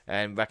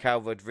 And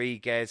Raquel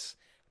Rodriguez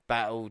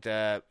battled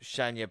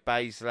Shayna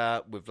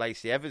Baszler with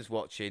Lacey Evans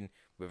watching,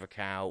 with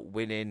Raquel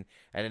winning.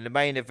 And in the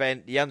main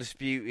event, the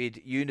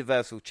undisputed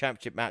Universal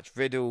Championship match,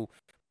 Riddle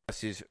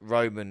versus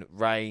Roman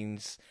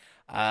Reigns.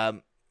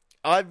 I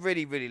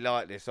really, really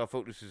liked this. I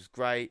thought this was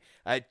great.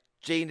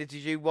 Gina,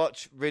 did you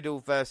watch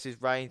Riddle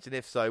versus Reigns? And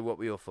if so, what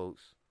were your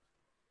thoughts?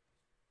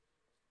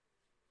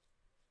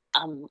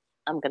 I'm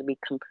going to be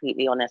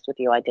completely honest with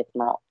you. I did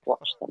not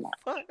watch the match.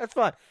 Right, that's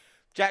fine.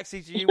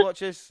 Jaxie, did you watch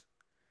this?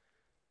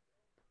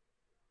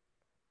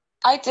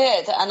 I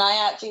did, and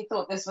I actually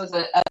thought this was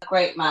a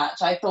great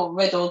match. I thought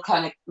Riddle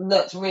kind of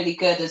looked really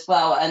good as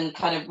well and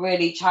kind of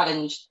really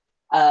challenged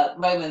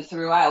Roman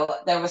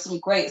throughout. There were some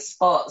great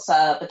spots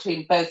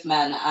between both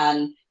men,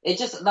 and it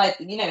just, like,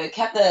 you know, it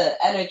kept the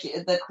energy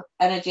of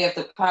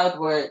the crowd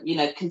were, you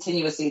know,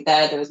 continuously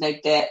there. There was no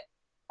dip.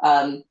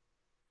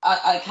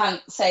 I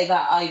can't say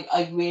that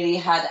I really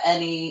had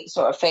any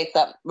sort of faith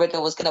that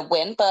Riddle was going to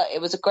win, but it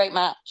was a great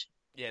match.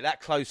 Yeah,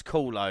 that close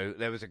call, though,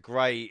 there was a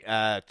great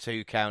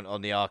 2 count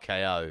on the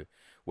RKO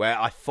where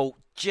I thought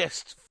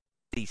just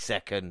 50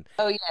 second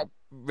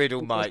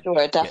Riddle might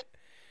get,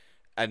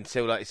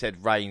 until, like you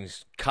said,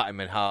 Reigns cut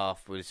him in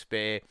half with a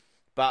spear.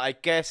 But I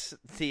guess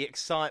the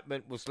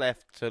excitement was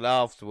left till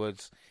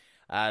afterwards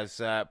as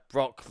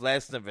Brock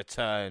Lesnar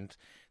returned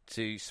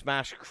to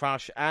smash,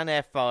 crush, and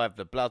F5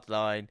 the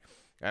Bloodline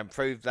and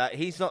prove that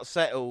he's not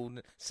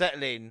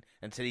settling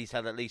until he's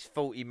had at least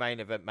 40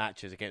 main event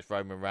matches against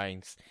Roman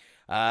Reigns.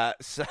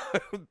 So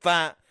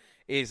that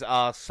is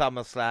our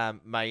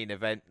SummerSlam main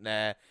event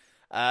there.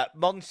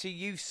 Monty,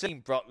 you've seen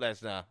Brock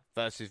Lesnar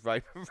versus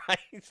Roman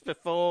Reigns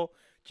before.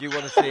 Do you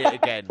want to see it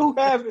again? Who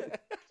haven't?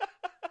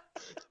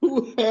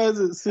 Who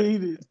hasn't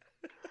seen it?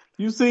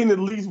 You've seen at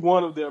least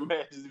one of their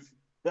matches.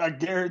 I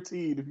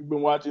guaranteed if you've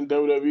been watching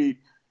WWE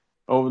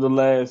over the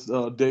last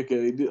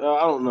decade.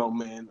 I don't know,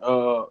 man.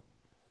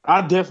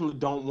 I definitely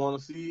don't want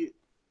to see it.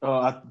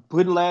 I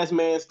put Last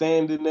Man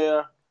Standing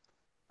there.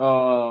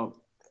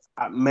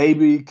 I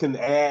maybe can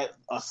add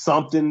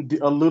something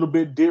a little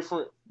bit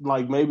different.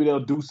 Like maybe they'll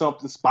do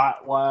something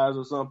spot-wise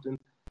or something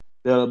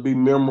that'll be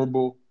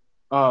memorable.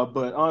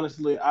 But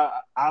honestly,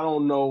 I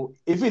don't know.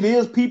 If it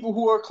is people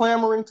who are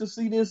clamoring to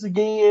see this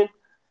again,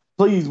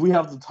 please, we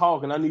have to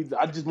talk. And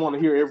I just want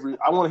to hear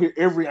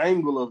every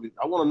angle of it.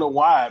 I want to know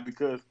why,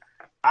 because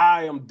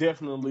I am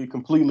definitely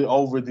completely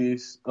over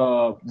this.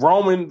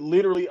 Roman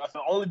literally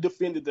only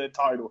defended that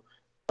title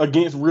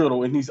against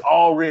Riddle, and he's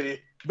already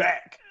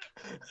back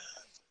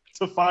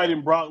to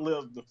fighting Brock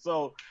Lesnar.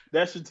 So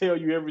that should tell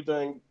you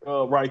everything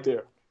right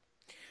there.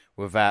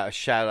 without a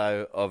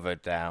shadow of a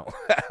doubt.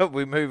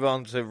 We move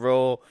on to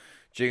Raw,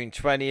 June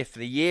 20th.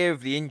 The year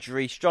of the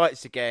injury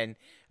strikes again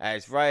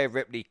as Rhea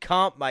Ripley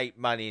can't make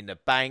Money in the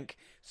Bank,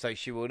 so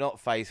she will not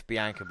face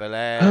Bianca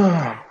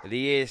Belair.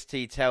 The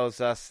EST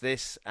tells us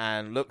this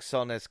and looks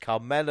on as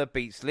Carmella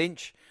beats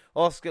Lynch.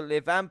 Asuka,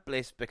 Liv and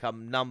Bliss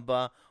become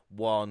number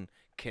one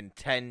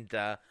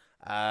contender.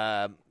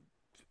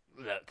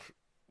 Look,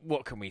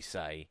 what can we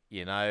say,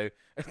 you know?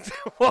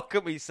 What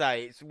can we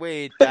say? It's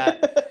weird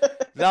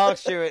that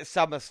last year at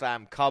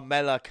SummerSlam,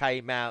 Carmella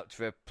came out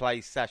to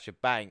replace Sasha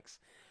Banks,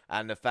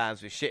 and the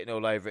fans were shitting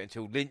all over it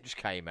until Lynch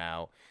came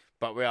out.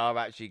 But we are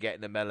actually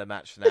getting a Mella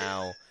match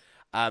now.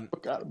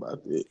 Forgot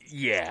about it.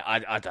 Yeah,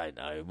 I don't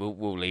know.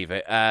 We'll leave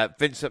it.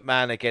 Vince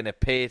McMahon again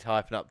appeared,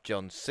 hyping up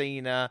John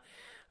Cena.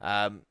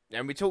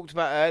 And we talked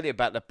about earlier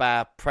about the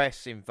bad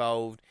press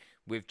involved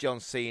with John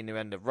Cena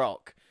and The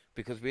Rock,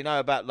 because we know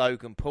about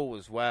Logan Paul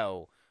as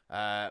well.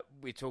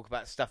 We talk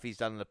about stuff he's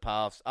done in the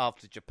past.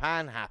 After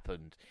Japan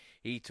happened,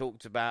 he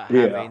talked about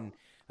having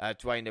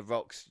Dwayne The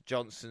Rock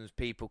Johnson's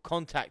people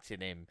contacting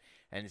him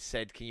and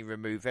said, can you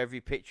remove every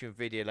picture and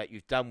video that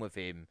you've done with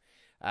him,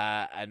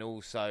 and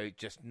also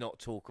just not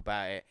talk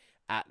about it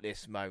at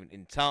this moment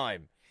in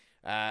time.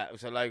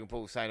 So Logan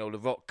Paul saying, The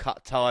Rock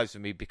cut ties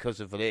with me because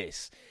of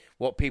this.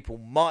 What people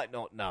might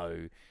not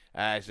know,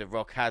 as The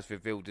Rock has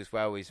revealed as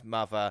well, his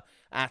mother,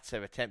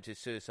 Atta, attempted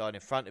suicide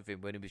in front of him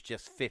when he was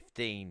just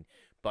 15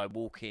 by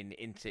walking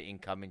into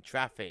incoming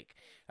traffic.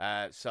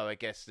 So I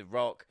guess The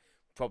Rock,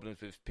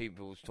 problems with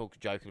people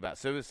joking about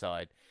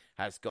suicide,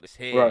 has got this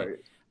here.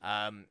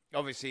 Right.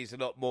 Obviously, he's a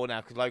lot more now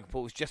because Logan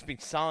Paul's just been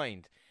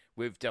signed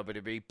with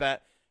WWE.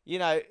 But, you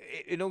know,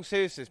 in all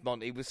seriousness,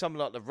 Monty, with someone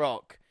like The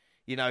Rock,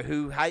 you know,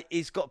 who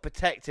he's got to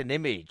protect an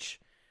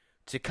image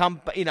to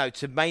come, you know,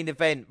 to main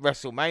event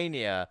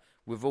WrestleMania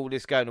with all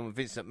this going on with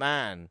Vince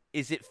McMahon,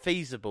 is it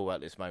feasible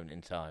at this moment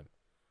in time?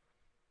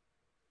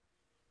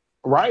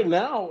 Right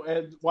now,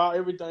 while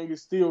everything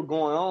is still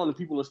going on and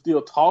people are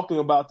still talking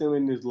about them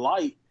in this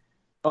light,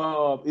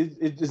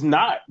 it's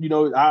not. You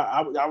know,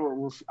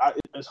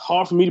 it's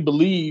hard for me to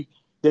believe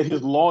that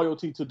his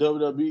loyalty to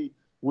WWE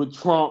would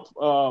trump,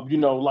 you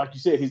know, like you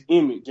said, his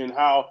image and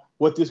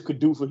what this could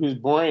do for his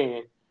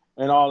brand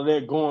and all of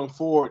that going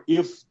forward.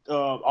 If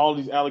all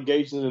these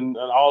allegations and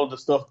all of the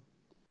stuff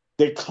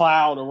that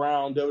cloud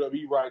around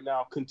WWE right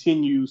now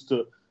continues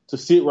to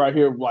sit right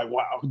here, like,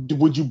 wow,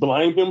 would you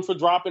blame him for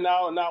dropping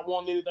out and not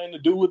wanting anything to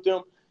do with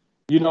them,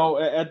 you know,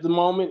 at the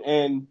moment?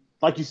 And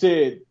like you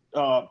said,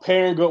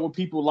 pairing up with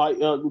people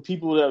with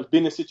people that have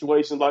been in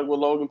situations like what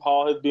Logan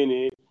Paul has been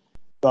in,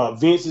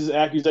 Vince's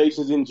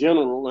accusations in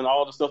general, and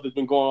all the stuff that's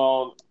been going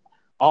on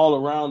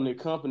all around the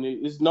company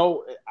is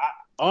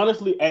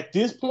honestly, at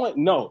this point,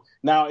 no.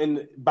 Now,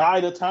 by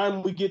the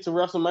time we get to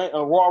WrestleMania,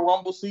 Royal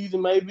Rumble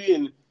season, maybe,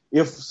 and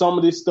if some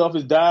of this stuff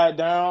has died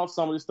down,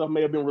 some of this stuff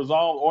may have been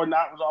resolved or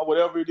not resolved,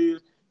 whatever it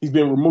is, he's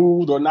been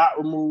removed or not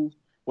removed,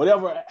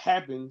 whatever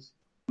happens,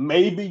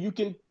 maybe you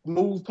can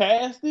move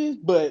past this.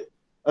 But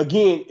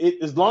again,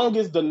 as long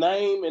as the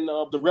name and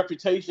the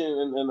reputation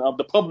and of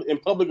the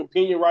public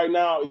opinion right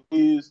now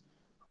is,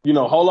 you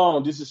know, hold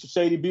on, this is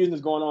shady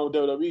business going on with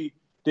WWE,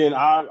 then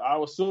I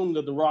assume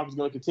that The Rock is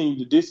going to continue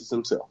to distance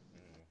himself.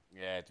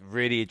 Yeah, it's a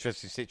really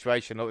interesting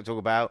situation. Like we talk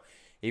about,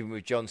 even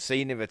with John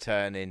Cena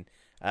returning,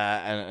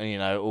 and you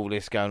know, all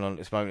this going on at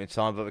this moment in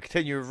time. But we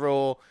continue with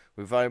Raw,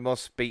 with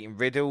Omos beating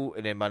Riddle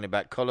in their Money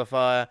Back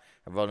qualifier,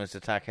 and Rollins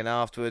attacking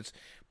afterwards.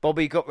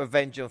 Bobby got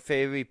revenge on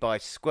Theory by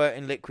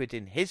squirting liquid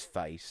in his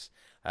face.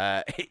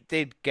 It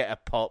did get a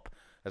pop,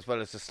 as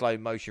well as a slow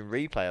motion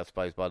replay, I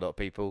suppose, by a lot of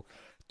people.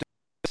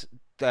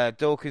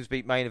 Dawkins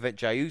beat main event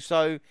Jey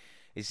Uso.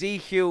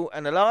 Ezekiel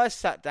and Elias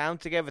sat down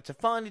together to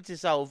finally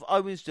dissolve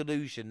Owens'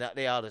 delusion that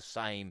they are the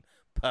same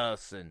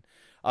person.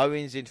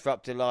 Owens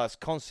interrupted Elias'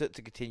 concert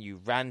to continue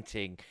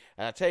ranting.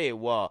 And I tell you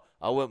what,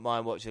 I wouldn't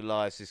mind watching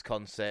Elias'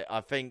 concert. I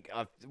think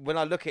when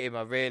I look at him,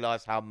 I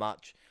realise how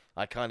much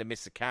I kind of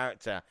miss the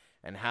character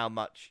and how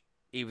much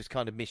he was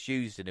kind of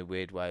misused in a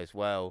weird way as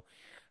well.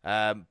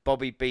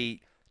 Bobby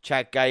beat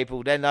Chad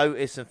Gable, then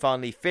Otis, and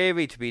finally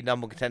Theory to be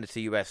number one contender to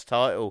the US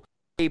title.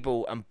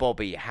 Gable and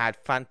Bobby had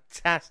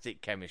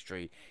fantastic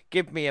chemistry.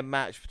 Give me a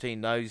match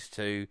between those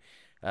two.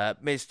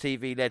 Miz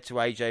TV led to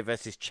AJ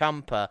versus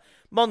Ciampa.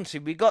 Monty,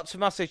 we got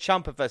Tommaso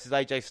Ciampa versus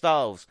AJ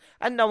Styles,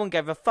 and no one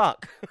gave a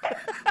fuck.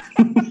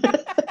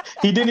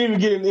 He didn't even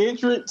get an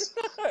entrance.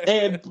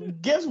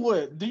 And guess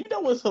what? Do you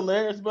know what's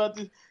hilarious about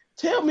this?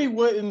 Tell me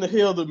what in the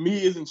hell the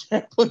Miz and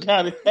Ciampa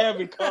got to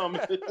have in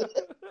common.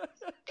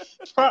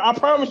 I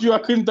promise you I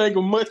couldn't think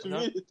of much of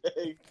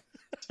anything.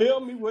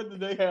 Tell me what do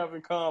they have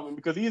in common,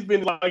 because he's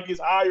been like his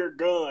hired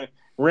gun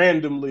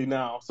randomly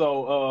now.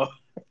 So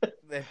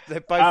they've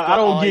both got I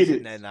don't eyes get it.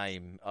 in their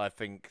name. I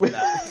think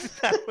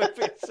that would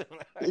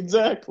be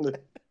exactly.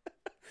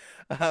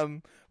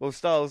 Well,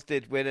 Styles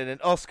did win, and then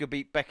Asuka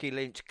beat Becky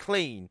Lynch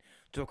clean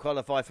to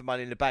qualify for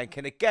Money in the Bank.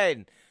 And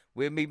again,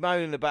 we'll be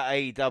moaning about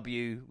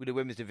AEW with the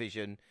women's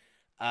division.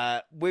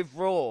 With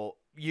Raw,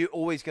 you're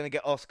always going to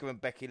get Asuka and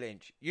Becky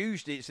Lynch.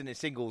 Usually it's in a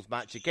singles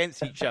match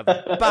against each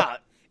other,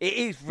 but it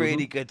is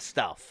really good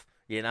stuff,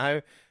 you know.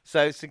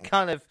 So it's a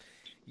kind of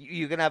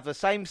you're gonna have the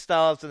same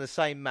stars in the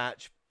same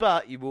match,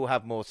 but you will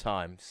have more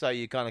time. So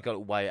you kind of got to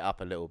weigh it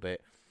up a little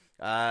bit.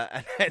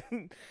 And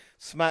then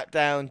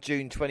SmackDown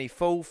June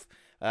 24th.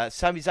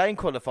 Sami Zayn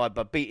qualified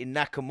by beating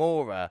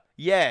Nakamura.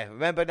 Yeah,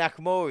 remember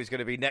Nakamura is going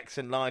to be next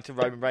in line to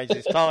Roman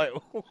Reigns'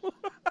 title.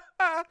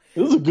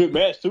 It was a good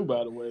match too,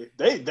 by the way.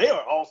 They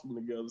are awesome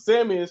together.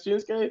 Sammy and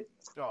Shinsuke,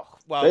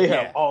 they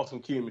have awesome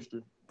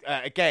chemistry.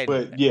 Again,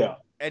 but yeah,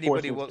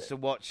 anybody wants to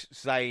watch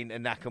Zayn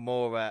and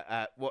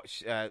Nakamura,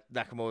 watch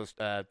Nakamura's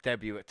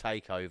debut at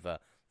TakeOver.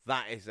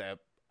 That is a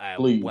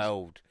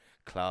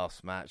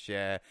world-class match,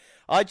 yeah.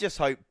 I just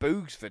hope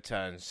Boogs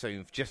returns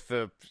soon, just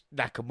for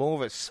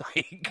Nakamura's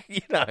sake,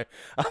 you know.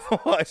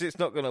 Otherwise, it's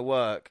not going to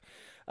work.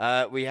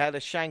 We had a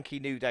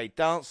Shanky New Day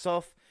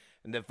dance-off,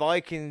 and the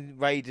Viking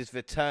Raiders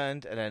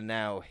returned and are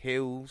now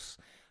heels.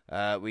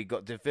 We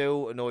got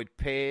DeVille annoyed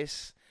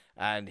Pierce,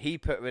 and he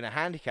put her in a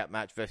handicap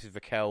match versus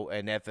Raquel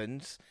and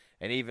Evans.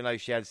 And even though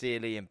she had Zia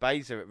Lee and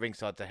Baszler at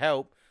ringside to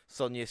help,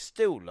 Sonya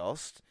still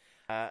lost.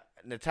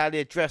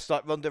 Natalya dressed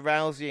like Ronda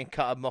Rousey and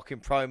cut a mocking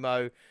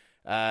promo.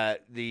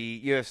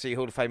 The UFC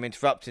Hall of Fame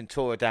interrupted and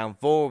tore her down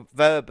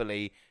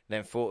verbally,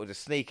 then thought of a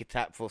sneak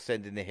attack before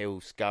sending the heel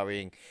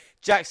scurrying.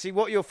 Jaxie,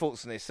 what are your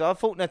thoughts on this? So I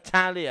thought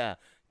Natalya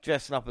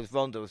dressing up as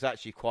Ronda was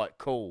actually quite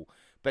cool,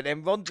 but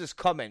then Ronda's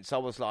comments, I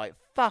was like,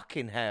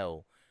 fucking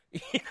hell.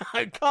 You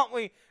know, can't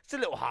we? It's a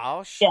little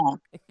harsh. Yeah.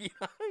 You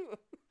know?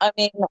 I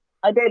mean,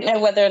 I don't know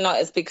whether or not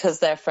it's because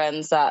they're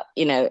friends that,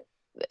 you know,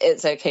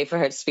 it's okay for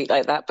her to speak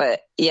like that,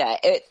 but yeah,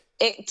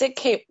 it did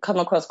come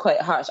across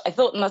quite harsh. I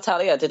thought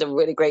Natalya did a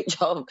really great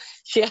job.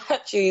 She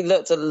actually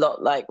looked a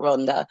lot like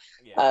Ronda.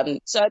 Yeah.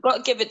 So I got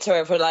to give it to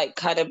her for like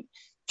kind of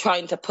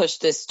trying to push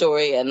this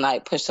story and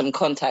like push some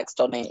context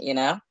on it, you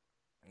know?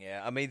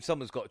 Yeah, I mean,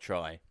 someone's got to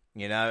try,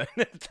 you know?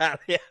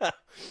 Natalya.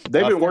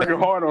 They've been working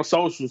hard on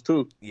socials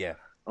too. Yeah.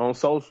 On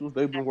socials,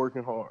 they've been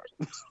working hard.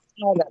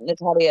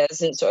 Natalya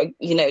isn't sort of,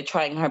 you know,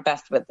 trying her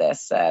best with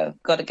this, so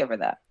got to give her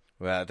that.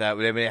 Well,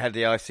 then we had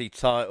the IC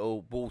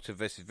title, Walter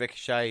versus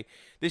Ricochet.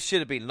 This should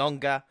have been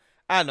longer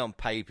and on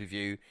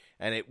pay-per-view,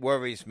 and it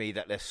worries me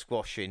that they're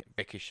squashing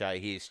Ricochet.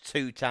 He is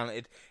too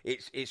talented.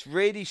 It's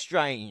really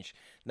strange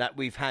that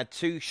we've had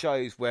two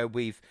shows where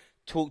we've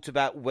talked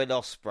about Will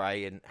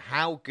Ospreay and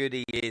how good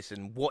he is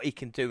and what he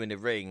can do in the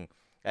ring.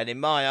 And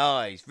in my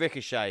eyes,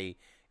 Ricochet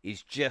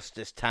is just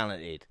as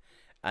talented.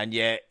 And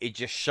yet, it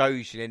just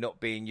shows you they're not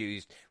being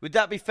used. Would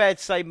that be fair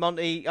to say,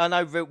 Monty? I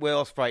know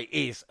Will Ospreay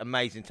is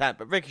amazing talent,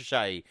 but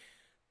Ricochet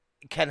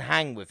can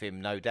hang with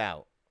him, no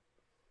doubt.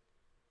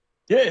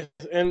 Yes,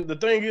 and the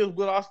thing is,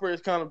 Will Ospreay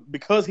is kind of,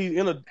 because he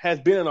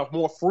has been in a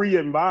more free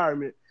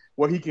environment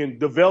where he can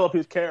develop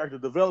his character,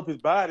 develop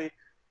his body,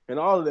 and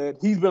all of that,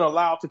 he's been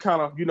allowed to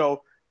kind of, you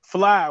know,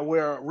 fly,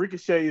 where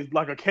Ricochet is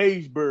like a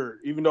cage bird,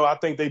 even though I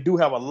think they do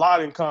have a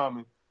lot in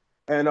common.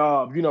 And,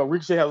 you know,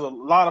 Ricochet has a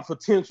lot of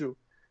potential.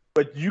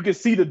 But you can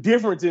see the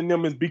difference in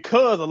them is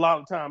because a lot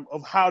of time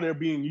of how they're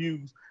being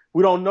used.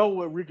 We don't know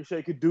what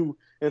Ricochet could do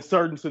in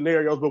certain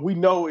scenarios, but we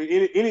know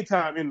any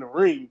time in the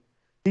ring,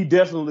 he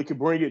definitely could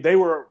bring it. They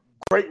were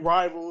great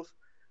rivals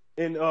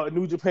in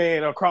New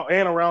Japan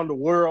and around the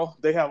world.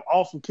 They have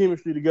awesome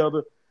chemistry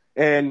together.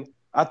 And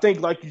I think,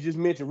 like you just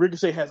mentioned,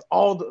 Ricochet has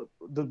all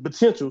the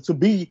potential to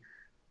be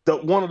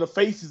one of the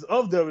faces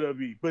of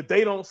WWE, but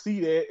they don't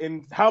see that.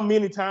 And how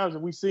many times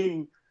have we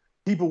seen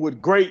people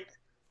with great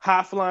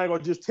high-flying or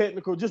just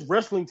technical, just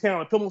wrestling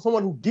talent,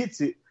 someone who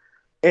gets it,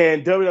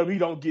 and WWE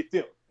don't get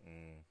them.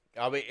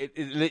 I mean, it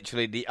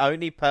literally, the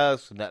only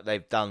person that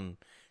they've done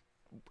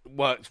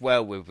works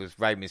well with was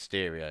Rey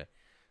Mysterio.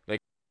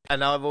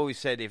 And I've always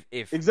said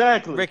if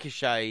exactly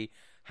Ricochet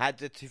had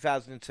the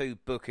 2002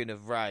 booking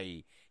of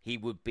Rey, he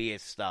would be a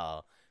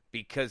star,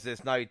 because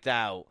there's no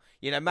doubt.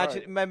 You know,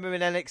 remember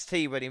in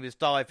NXT when he was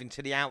diving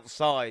to the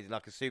outside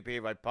like a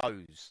superhero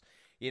pose?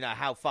 You know,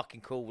 how fucking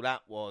cool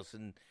that was,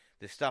 and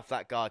the stuff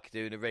that guy could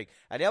do in the ring.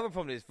 And the other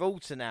problem is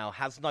Walter now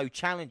has no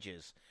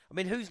challengers. I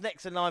mean, who's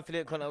next in line for the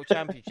Intercontinental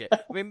Championship?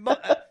 I mean,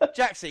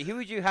 Jaxie, who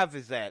would you have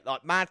is there?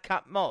 Like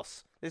Madcap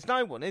Moss? There's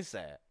no one, is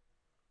there?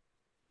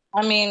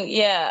 I mean,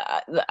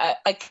 yeah,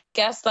 I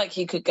guess like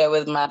you could go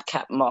with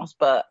Madcap Moss,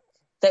 but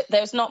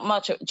there's not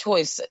much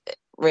choice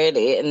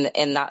really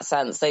in that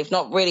sense. They've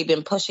not really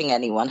been pushing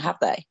anyone, have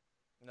they?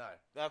 No,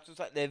 that's just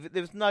like there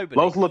was nobody.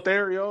 Los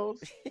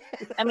Lotharios.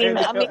 I mean,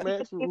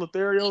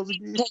 Lotharios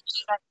again.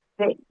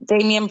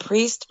 Damian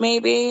Priest,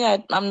 maybe.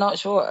 I'm not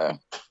sure.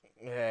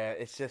 Yeah,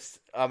 it's just.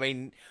 I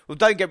mean, well,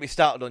 don't get me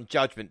started on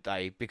Judgment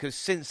Day, because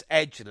since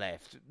Edge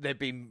left, they've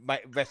been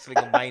wrestling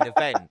a main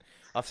event.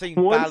 I've seen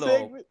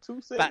Balor. Two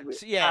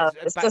segments. It's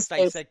a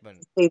backstage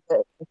segment. Get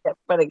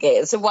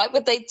relegated. So why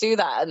would they do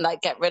that and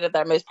like get rid of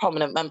their most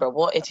prominent member?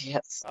 What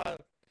idiots!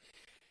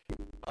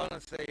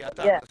 Honestly, I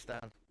don't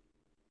understand.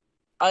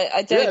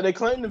 I don't. Yeah, they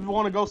claim they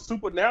want to go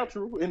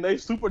supernatural, and they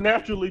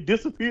supernaturally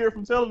disappear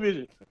from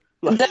television.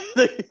 Like,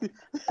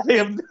 they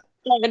have.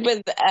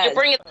 You're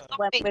bringing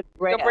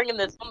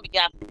the zombie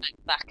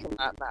aspect back in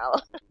that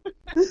now.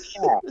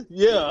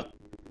 Yeah.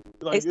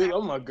 Like,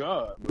 oh my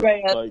god,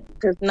 Right, like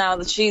because now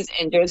that she's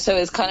injured, so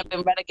it's kind of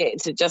been relegated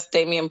to just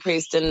Damian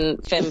Priest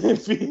and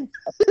Finn.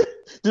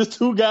 just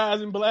two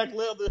guys in black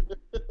leather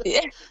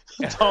Yeah.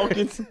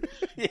 talking.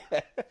 Yeah.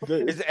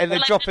 And they're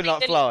dropping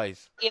like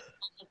flies.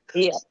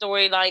 Yeah.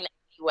 Storyline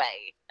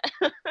anyway.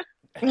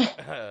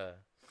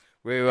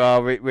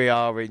 We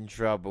are in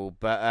trouble,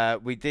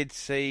 but we did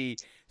see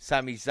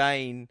Sami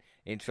Zayn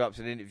interrupt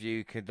an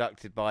interview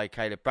conducted by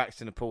Caleb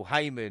Braxton and Paul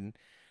Heyman,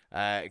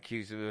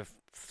 accused him of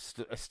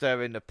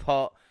stirring the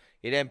pot.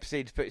 He then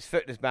proceeded to put his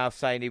foot in his mouth,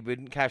 saying he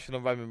wouldn't cash in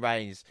on Roman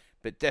Reigns,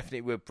 but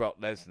definitely with Brock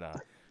Lesnar.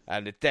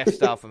 And the Death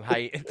Star from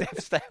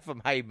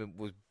Heyman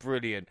was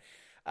brilliant.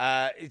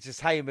 It's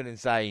just Heyman and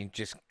Zayn,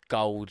 just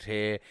gold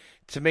here.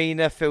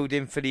 Tamina filled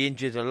in for the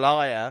injured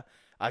Aliyah.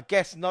 I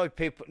guess not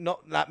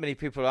that many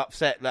people are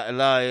upset that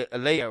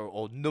Aliyah,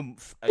 or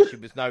Nymph, as she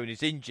was known,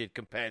 is injured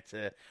compared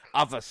to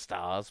other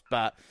stars.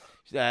 But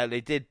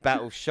they did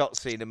battle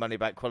Shotzi in the Money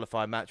Back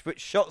qualifying match, which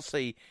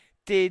Shotzi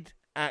did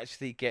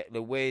actually get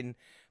the win.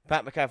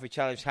 Pat McAfee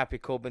challenged Happy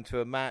Corbin to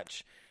a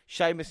match.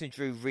 Sheamus and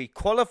Drew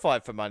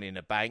re-qualified for Money in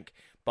the Bank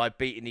by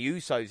beating the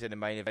Usos in the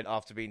main event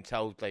after being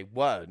told they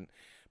weren't.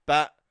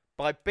 But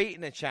by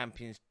beating the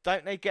champions,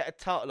 don't they get a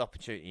title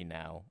opportunity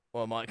now?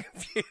 Or am I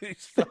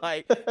confused?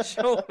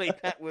 Surely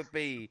that would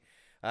be...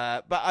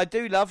 but I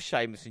do love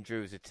Sheamus and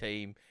Drew as a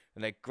team,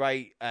 and a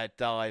great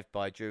dive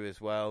by Drew as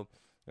well.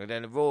 And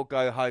then the Raw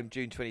Go Home,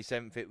 June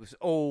 27th, it was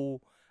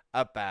all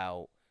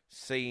about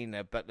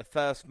Cena. But the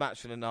first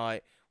match of the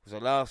night was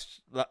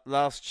a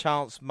last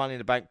chance Money in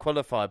the Bank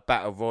qualified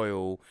Battle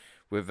Royal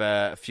with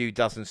a few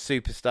dozen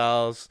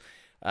superstars.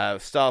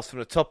 Stars from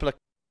the top of the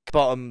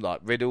bottom, like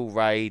Riddle,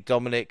 Ray,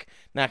 Dominic,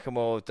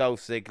 Nakamura,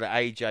 Dolph Ziggler,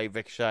 AJ,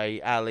 Ricochet,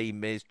 Ali,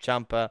 Miz,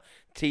 Ciampa,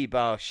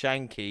 T-Bar,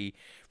 Shanky.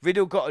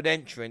 Riddle got an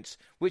entrance,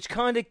 which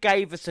kind of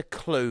gave us a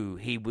clue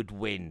he would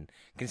win,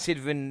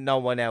 considering no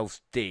one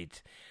else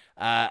did.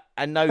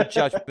 And no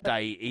Judgment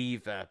Day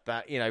either,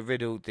 but,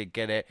 Riddle did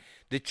get it.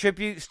 The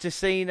tributes to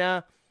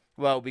Cena,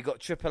 well, we got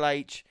Triple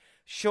H,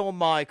 Shawn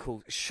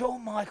Michaels.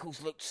 Shawn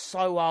Michaels looked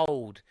so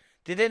old.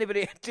 Did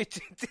anybody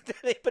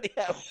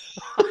else?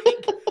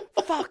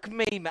 Fuck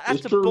me, man.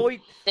 That's the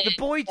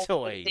boy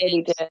toy.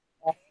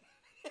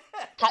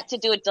 Had to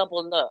do a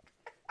double look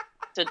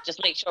to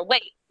just make sure.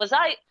 Wait, was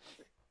I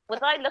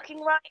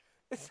looking right?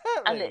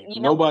 Exactly.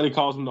 And, Nobody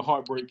calls him the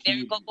Heartbreak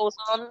Kid. Goes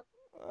on.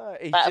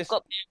 I've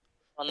got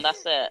on.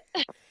 That's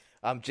it.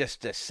 I'm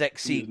just a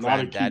sexy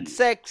granddad.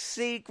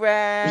 Sexy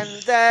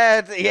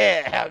granddad.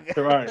 Yeah.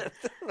 Right.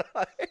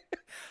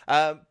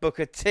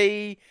 Booker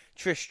T,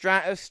 Trish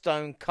Stratus,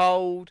 Stone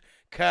Cold,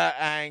 Kurt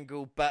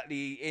Angle, but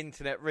the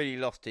internet really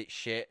lost its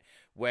shit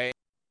when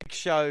Big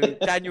Show,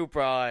 Daniel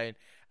Bryan,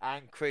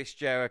 and Chris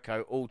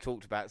Jericho all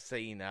talked about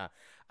Cena.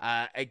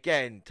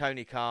 Again,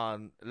 Tony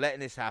Khan letting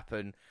this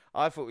happen.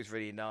 I thought it was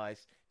really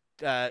nice.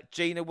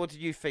 Gina, what did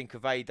you think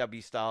of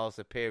AEW stars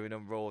appearing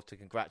on Raw to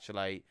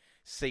congratulate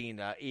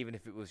Cena, even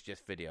if it was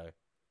just video?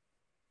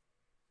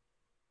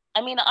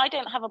 I mean, I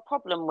don't have a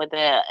problem with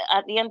it.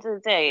 At the end of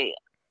the day,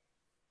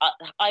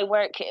 I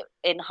work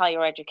in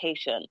higher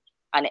education,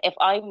 and if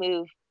I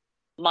move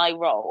my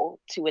role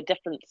to a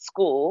different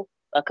school,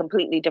 a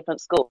completely different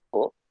school,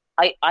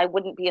 I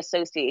wouldn't be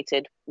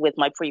associated with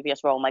my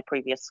previous role, my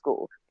previous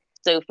school.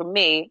 So for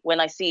me, when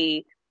I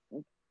see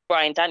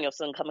Bryan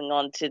Danielson coming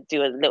on to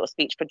do a little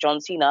speech for John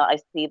Cena, I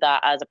see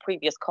that as a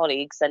previous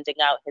colleague sending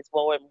out his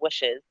warm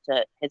wishes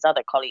to his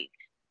other colleague.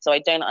 So I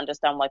don't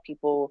understand why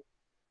people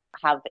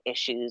have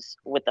issues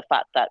with the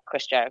fact that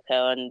Chris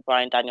Jericho and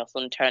Bryan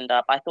Danielson turned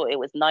up. I thought it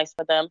was nice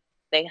for them.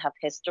 They have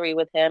history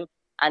with him.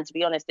 And to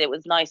be honest, it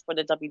was nice for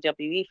the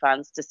WWE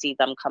fans to see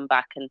them come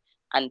back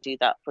and do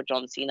that for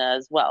John Cena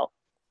as well.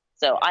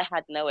 So I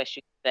had no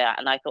issue with that,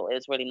 and I thought it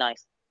was really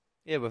nice.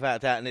 Yeah,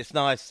 without doubt. And it's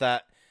nice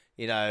that,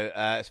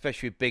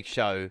 especially with Big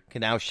Show,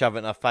 can now shove it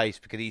in our face,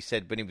 because he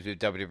said when he was with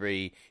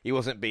WWE, he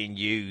wasn't being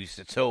used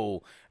at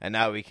all. And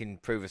now he can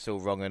prove us all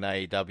wrong in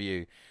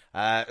AEW.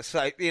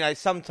 So,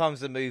 sometimes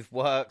the move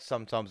works,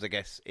 sometimes I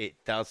guess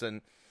it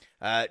doesn't.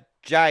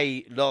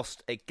 Jay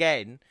lost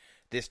again,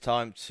 this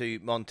time to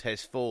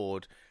Montez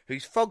Ford,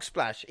 whose frog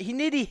splash, he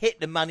nearly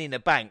hit the Money in the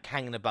Bank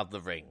hanging above the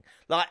ring.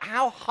 Like,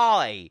 how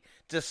high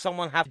does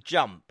someone have to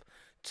jump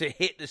to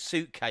hit the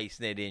suitcase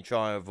nearly and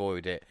try and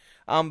avoid it?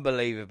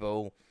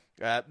 Unbelievable.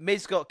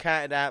 Miz got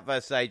counted out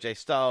versus AJ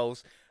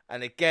Styles,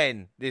 and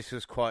again, this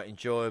was quite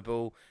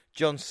enjoyable.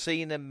 John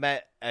Cena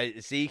met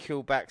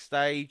Ezekiel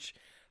backstage.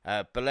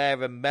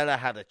 Belair and Mella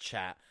had a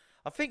chat.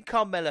 I think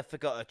Carmella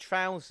forgot her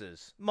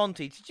trousers.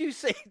 Monty, did you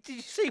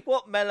see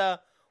what Mella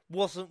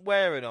wasn't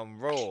wearing on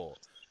Raw?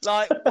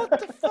 Like, what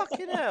the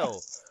fucking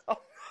hell?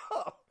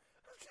 Oh,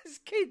 there's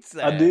kids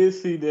there. I did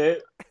see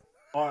that.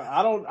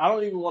 I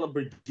don't even want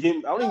to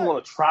begin. I don't even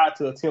want to try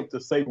to attempt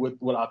to say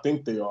what I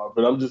think they are.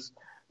 But I'm just,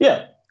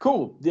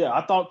 cool. Yeah,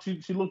 I thought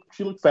she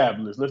looked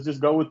fabulous. Let's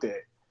just go with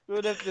that.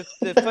 Well, the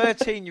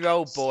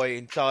 13-year-old boy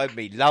inside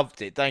me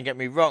loved it, don't get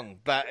me wrong.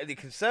 But the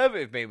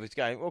conservative me was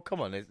going, well, come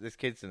on, there's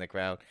kids in the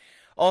crowd.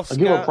 Oscar, I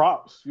give her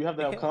props. You have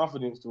to have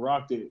confidence to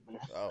rock that.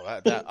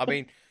 Oh, I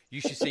mean,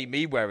 You should see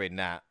me wearing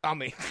that. I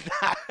mean,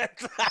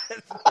 that's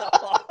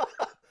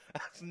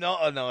not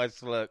a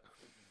nice look.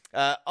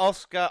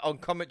 Oscar on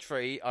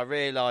commentary, I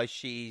realise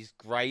she's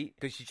great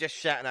because she's just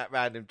shouting out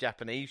random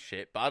Japanese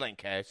shit, but I don't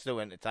care. It's still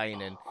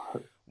entertaining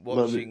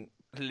watching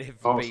Live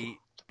Beat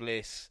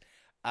Bliss.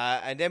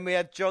 And then we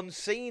had John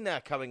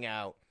Cena coming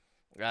out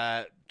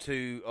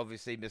to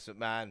obviously Miss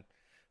McMahon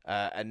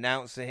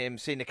announcing him.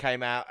 Cena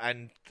came out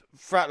and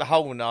throughout the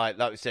whole night,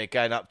 like we said,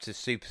 going up to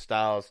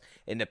superstars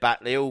in the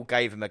back, they all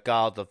gave him a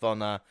guard of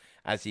honour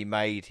as he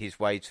made his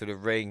way to the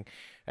ring.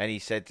 And he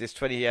said, this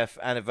 20th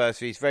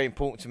anniversary is very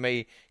important to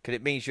me because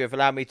it means you have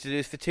allowed me to do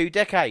this for 2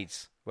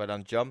 decades. Well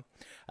done, John.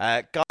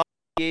 Guys,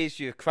 years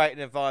you've created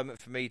an environment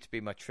for me to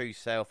be my true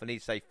self. And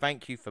he'd say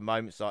thank you for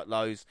moments like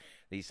those.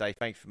 And he'd say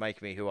thank you for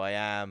making me who I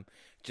am.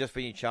 Just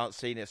when you chance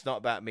Cena, it's not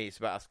about me, it's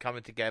about us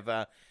coming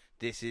together.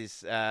 This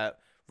is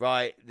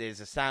right, there's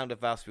a sound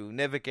of us. We'll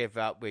never give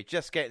up. We're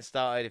just getting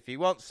started. If you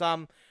want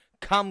some,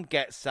 come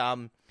get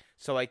some.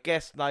 So I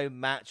guess no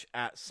match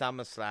at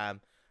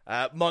SummerSlam.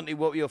 Monty,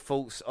 what were your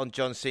thoughts on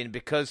John Cena?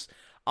 Because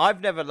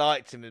I've never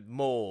liked him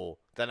more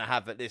than I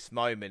have at this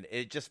moment.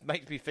 It just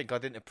makes me think I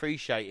didn't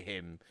appreciate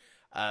him.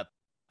 But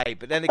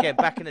then again,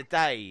 back in the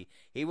day,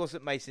 he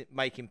wasn't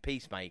making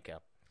Peacemaker.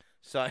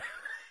 So,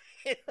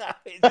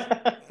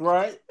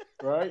 right.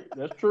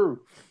 That's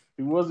true.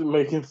 He wasn't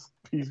making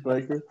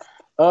Peacemaker.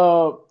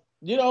 I'm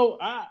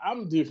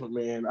different,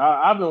 man.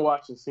 I've been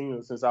watching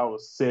Cena since I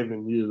was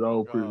 7 years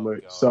old, pretty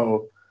much. God.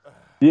 So,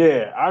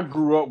 yeah, I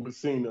grew up with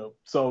Cena.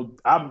 So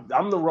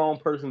I'm the wrong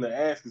person to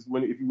ask if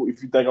you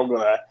think I'm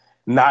gonna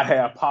not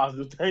have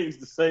positive things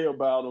to say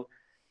about him.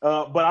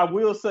 But I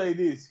will say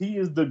this: he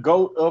is the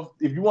GOAT of.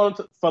 If you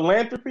want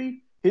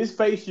philanthropy, his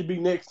face should be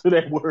next to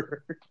that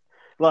word.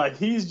 Like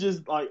he's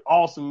just like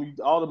awesome.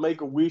 All the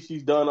Make-A-Wish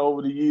he's done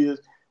over the years,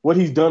 what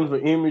he's done for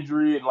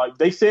imagery, and like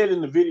they said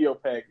in the video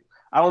package.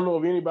 I don't know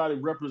if anybody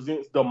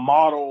represents the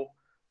model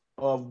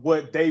of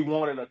what they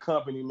want in a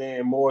company,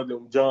 man, more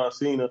than John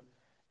Cena.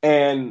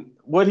 And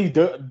what he's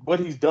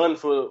done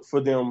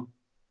for them,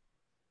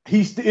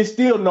 it's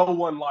still no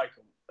one like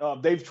him.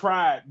 They've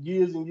tried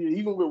years and years,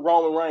 even with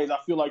Roman Reigns. I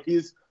feel like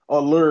his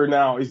allure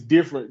now is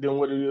different than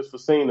what it is for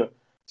Cena.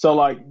 So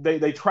like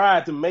they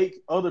tried to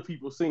make other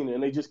people Cena,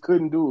 and they just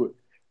couldn't do it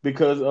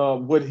because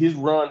what his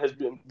run has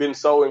been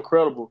so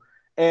incredible.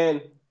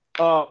 And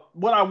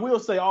what I will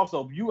say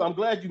also, I'm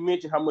glad you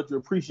mentioned how much you're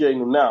appreciating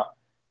him now.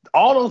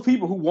 All those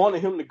people who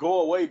wanted him to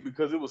go away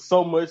because it was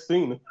so much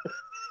Cena.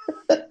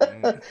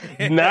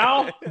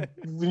 Now,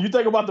 when you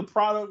think about the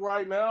product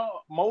right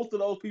now, most of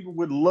those people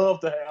would love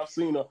to have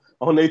Cena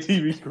on their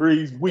TV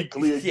screens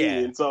weekly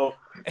again. Yeah. So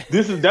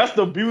that's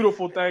the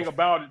beautiful thing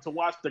about it, to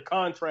watch the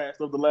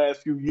contrast of the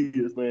last few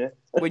years, man.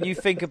 When you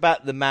think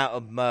about the amount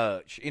of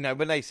merch,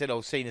 when they said,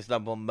 Cena's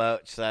number one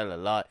merch seller,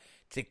 like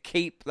to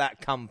keep that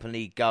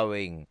company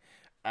going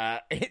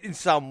in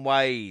some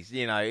ways,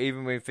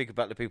 even when you think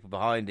about the people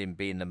behind him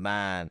being the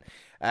man.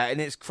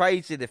 And it's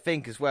crazy to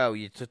think as well,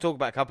 to talk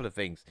about a couple of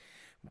things.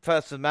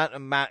 First, the amount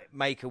of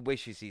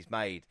Make-A-Wishes he's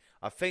made.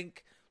 I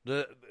think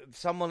that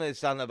someone has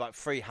done about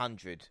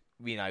 300,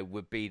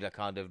 would be the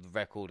kind of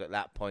record at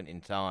that point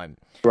in time.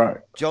 Right.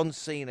 John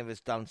Cena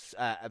has done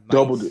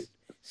doubled it.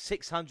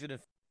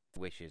 650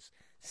 wishes.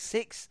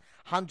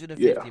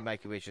 650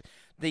 Make-A-Wishes.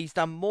 He's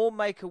done more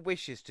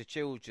Make-A-Wishes to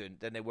children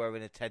than there were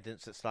in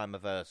attendance at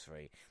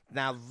Slammiversary.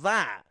 Now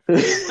that,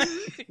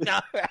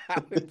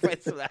 how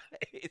impressive that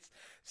is.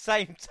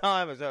 Same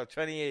time as well,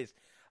 20 years.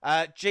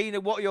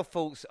 Gina, what are your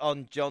thoughts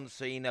on John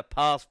Cena,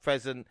 past,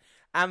 present,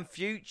 and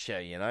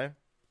future,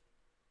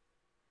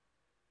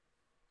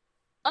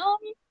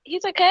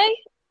 He's okay.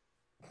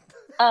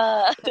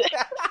 I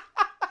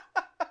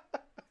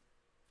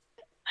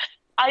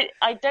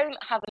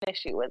don't have an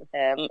issue with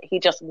him.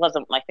 He just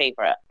wasn't my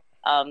favorite.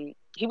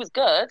 He was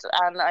good,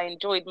 and I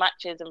enjoyed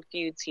matches and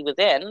feuds he was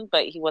in,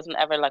 but he wasn't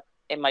ever like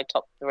in my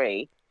top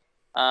 3.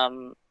 I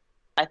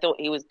thought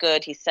he was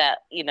good. He set,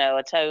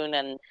 a tone,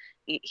 and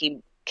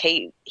he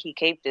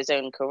caved his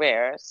own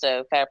career.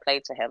 So fair play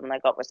to him, and I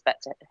got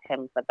respect to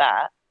him for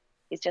that.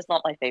 He's just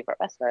not my favorite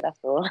wrestler. That's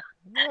all.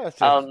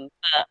 But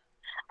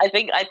I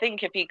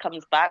think if he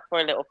comes back for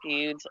a little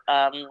feud,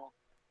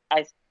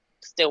 I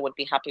still would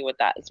be happy with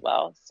that as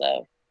well.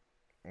 So,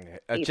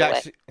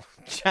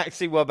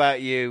 Jaxie, what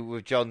about you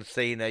with John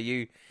Cena? Are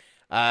you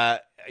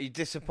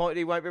disappointed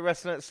he won't be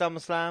wrestling at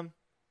SummerSlam?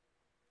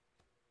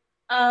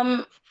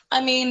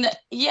 I mean,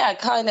 yeah,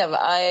 kind of.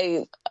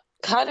 I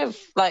kind of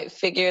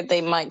figured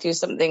they might do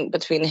something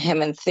between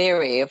him and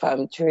Theory, if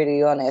I'm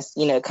truly honest,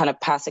 kind of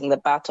passing the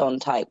baton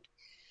type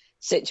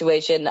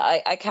situation.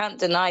 I can't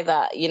deny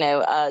that,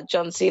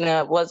 John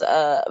Cena was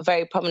a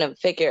very prominent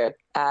figure,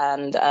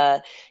 and,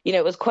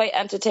 it was quite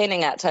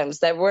entertaining at times.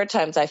 There were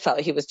times I felt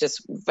he was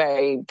just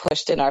very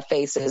pushed in our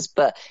faces,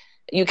 but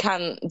you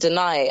can't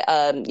deny,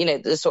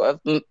 the sort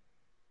of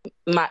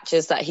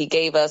matches that he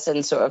gave us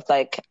and sort of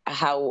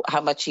how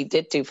much he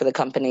did do for the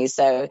company.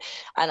 So,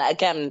 and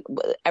again,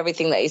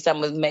 everything that he's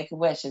done with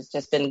Make-A-Wish has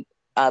just been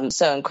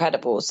so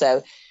incredible.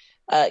 So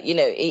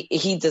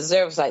he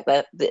deserves like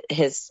that,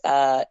 his,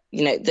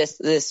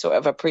 this sort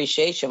of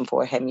appreciation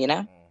for him,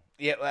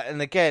 Yeah,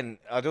 and again,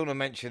 I don't want to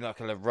mention like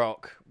a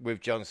Rock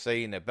with John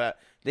Cena, but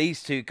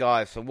these two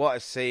guys, from what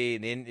I've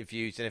seen in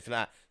interviews and everything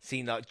like that,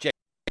 seem like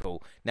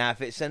people. Now,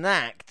 if it's an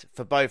act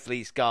for both of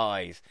these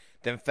guys,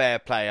 then fair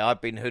play. I've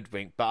been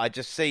hoodwinked, but I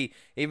just see,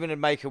 even in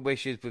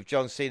Make-A-Wishes with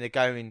John Cena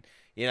going,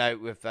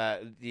 with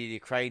the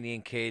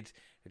Ukrainian kid,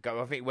 I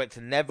think he went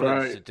to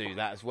Netherlands to do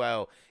that as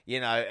well,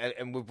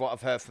 and with what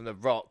I've heard from The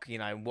Rock,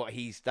 and what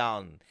he's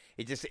done.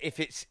 It just, if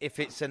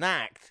it's an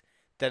act,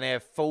 then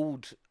they've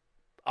fooled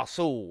us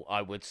all,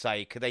 I would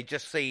say, because they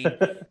just seem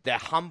they're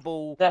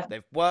humble,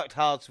 they've worked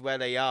hard to where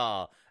they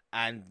are,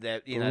 and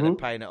they're they're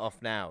paying it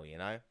off now.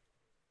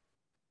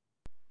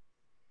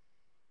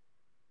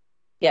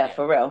 Yeah,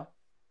 for real.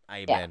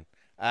 Amen.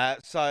 Yeah.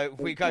 So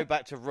we go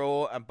back to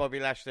Raw, and Bobby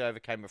Lashley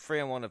overcame a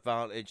 3-on-1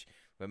 advantage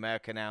with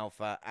American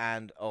Alpha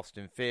and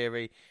Austin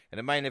Theory, and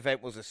the main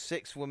event was a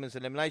 6-women's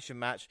elimination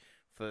match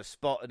for a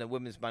spot in the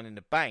Women's Money in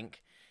the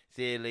Bank.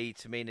 Zia Lee,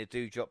 Tamina,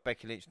 Doudrop,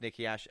 Becky Lynch,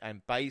 Nikki Ash,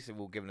 and Baszler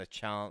were given a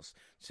chance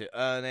to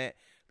earn it.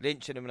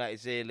 Lynch eliminated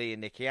Zia Lee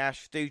and Nikki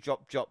Ash.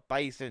 Doudrop dropped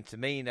Baszler and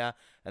Tamina,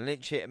 and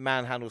Lynch hit a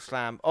manhandle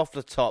slam off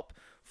the top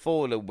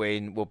for the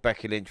win. Well,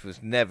 Becky Lynch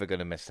was never going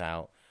to miss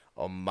out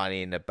on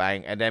Money in the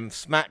Bank. And then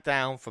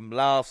SmackDown from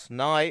last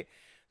night,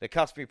 the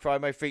customary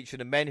promo featuring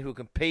the men who will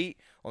compete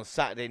on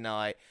Saturday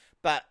night.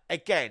 But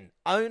again,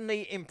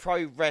 only in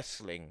pro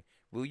wrestling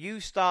will you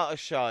start a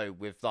show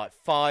with like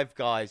 5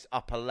 guys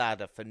up a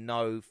ladder for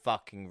no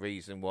fucking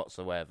reason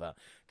whatsoever?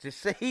 To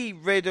see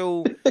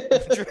Riddle,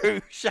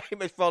 Drew,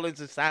 Sheamus, Rollins,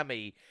 and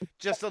Sammy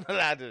just on the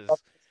ladders.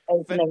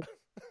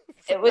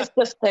 It was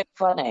just so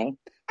funny.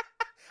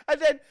 And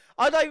then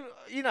I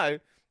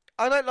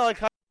don't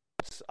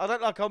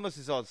like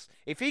Omos's odds.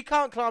 If he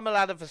can't climb a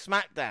ladder for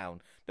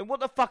SmackDown, then what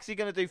the fuck's he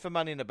going to do for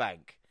Money in the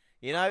Bank?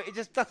 It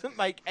just doesn't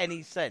make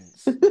any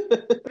sense.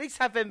 At least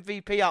have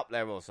MVP up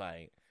there or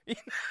something.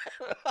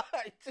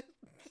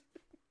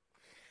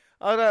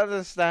 I don't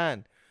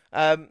understand.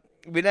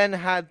 We then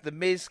had The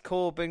Miz,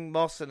 Corbin,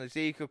 Moss, and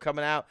Ezekiel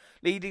coming out,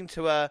 leading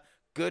to a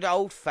good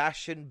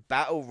old-fashioned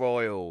battle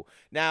royal.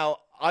 Now,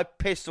 I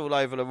pissed all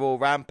over the Raw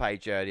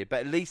Rampage earlier, but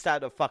at least I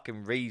had a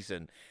fucking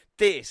reason.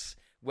 This,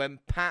 when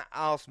Pat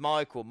asked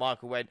Michael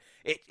went,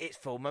 it's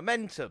for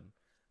momentum.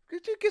 Who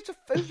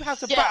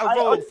has a battle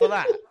royal for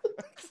that?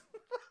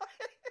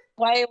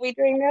 Why are we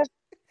doing this?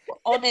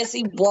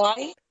 Honestly,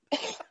 why?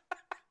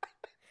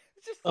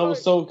 I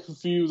was so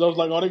confused. I was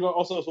like, "Are they going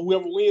also? So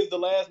whoever wins the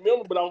last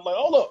member?" But I was like,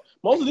 "Hold up,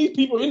 most of these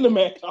people are in the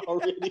match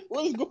already.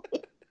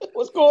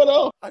 What's going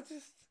on?"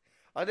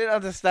 I didn't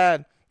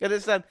understand.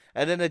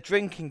 And then a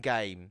drinking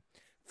game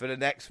for the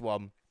next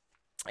one.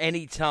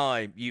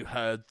 Anytime you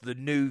heard the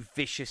new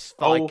vicious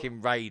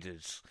Viking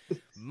Raiders,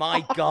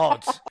 my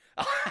God,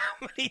 how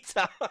many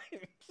times?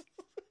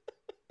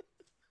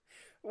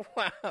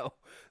 Wow,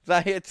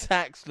 they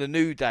attacked the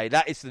New Day.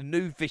 That is the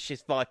new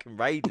vicious Viking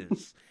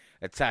Raiders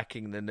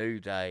attacking the New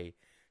Day.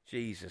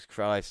 Jesus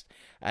Christ!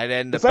 And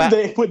then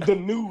they put the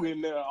new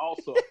in there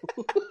also.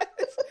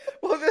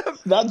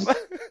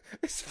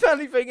 The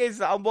funny thing is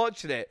that I'm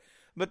watching it.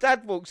 My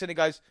dad walks in and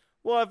goes,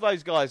 "Why have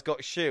those guys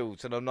got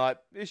shields?" And I'm like,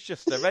 "It's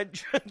just their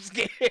entrance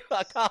gear.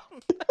 I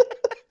can't."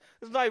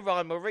 There's no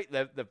rhyme or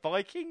reason. The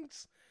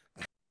Vikings.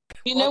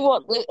 You know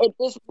what?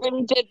 This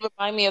really did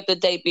remind me of the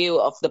debut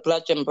of the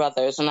Bludgeon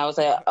Brothers, and I was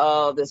like,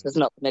 "Oh, this is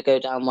not going to go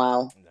down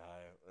well." No.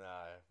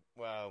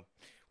 Well,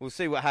 we'll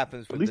see what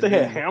happens. At least they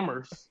had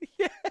hammers.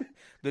 Yeah,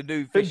 the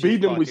new. They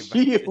beat them with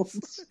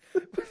shields.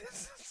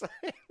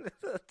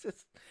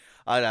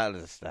 I don't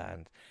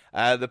understand.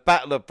 The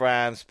Battle of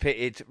Brands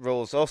pitted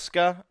Raw's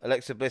Oscar,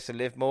 Alexa Bliss and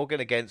Liv Morgan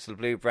against the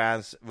Blue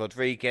Brands,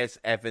 Rodriguez,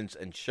 Evans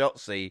and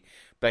Shotzi.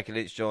 Becky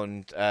Lynch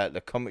joined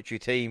the commentary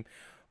team.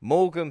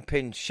 Morgan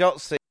pinned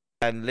Shotzi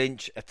and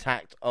Lynch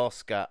attacked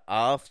Oscar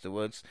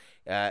afterwards.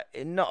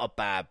 Not a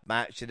bad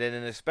match. And then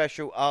in a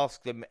special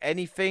Ask Them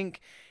Anything,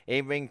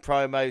 in-ring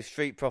promos,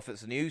 Street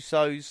Profits and the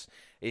Usos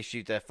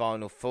issued their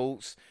final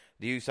thoughts.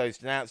 The Usos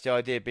denounced the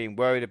idea of being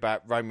worried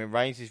about Roman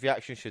Reigns'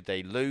 reaction should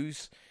they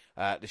lose.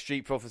 The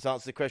Street Profits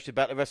answered the question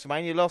about the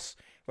WrestleMania loss.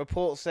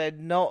 Reports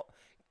said not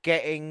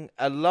getting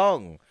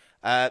along.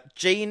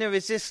 Gina,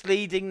 is this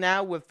leading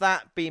now with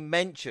that being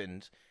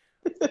mentioned?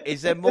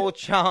 Is there more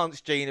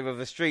chance, Gina, of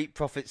a Street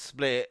Profits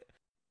split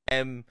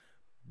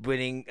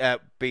winning,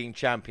 being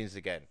champions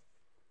again?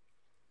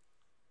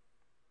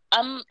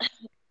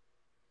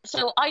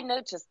 So I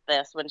noticed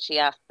this when she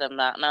asked them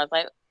that, and I was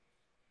like,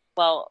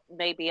 well,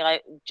 maybe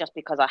just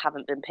because I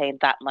haven't been paying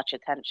that much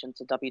attention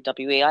to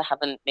WWE,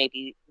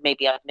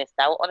 maybe I've missed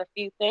out on a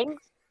few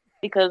things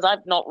because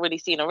I've not really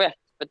seen a rift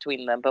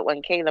between them. But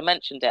when Kayla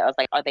mentioned it, I was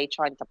like, are they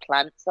trying to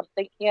plant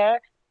something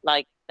here?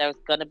 Like there's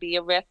going to be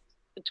a rift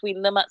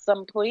between them at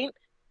some point?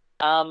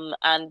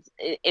 And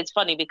it's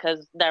funny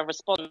because their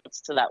response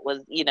to that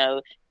was,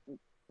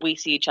 we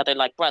see each other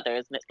like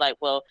brothers. And it's like,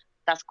 well,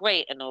 that's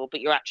great and all, but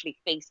you're actually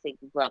facing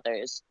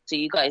brothers. So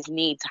you guys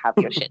need to have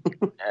your shit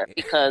together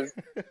because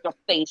you're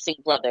facing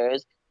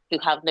brothers. who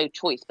have no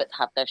choice but to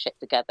have their shit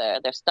together.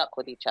 They're stuck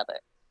with each other,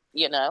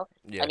 you know?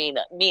 Yeah. I mean,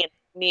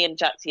 me and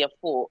Jaxie have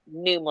fought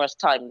numerous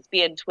times.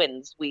 Being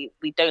twins, we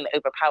don't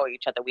overpower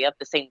each other. We have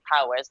the same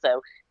power,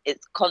 so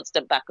it's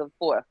constant back and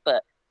forth.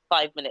 But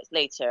 5 minutes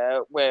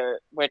later, we're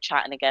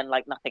chatting again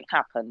like nothing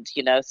happened,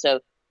 you know? So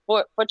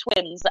for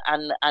twins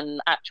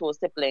and actual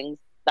siblings,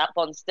 that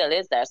bond still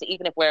is there. So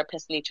even if we're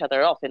pissing each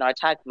other off in our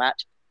tag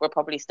match, we're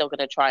probably still going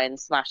to try and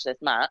smash this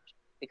match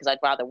because I'd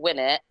rather win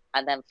it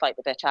and then fight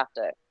the bitch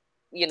after,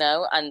 you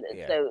know? And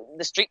so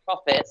the Street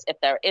Profits, if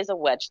there is a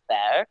wedge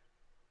there,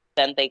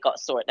 then they got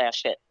to sort their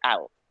shit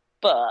out.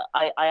 But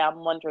I am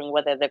wondering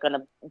whether they're going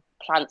to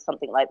plant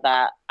something like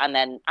that and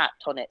then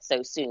act on it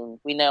so soon.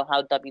 We know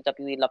how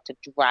WWE love to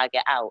drag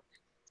it out.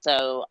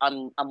 So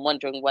I'm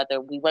wondering whether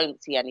we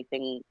won't see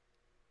anything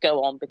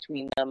go on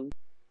between them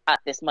at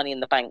this Money in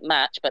the Bank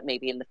match, but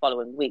maybe in the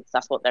following weeks.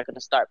 That's what they're going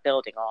to start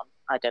building on.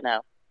 I don't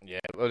know. Yeah,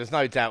 well, there's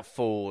no doubt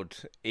Ford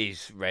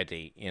is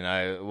ready. You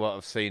know, what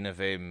I've seen of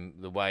him,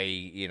 the way,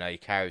 you know, he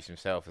carries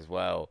himself as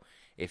well,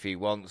 if he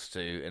wants to,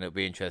 and it'll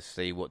be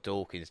interesting to see what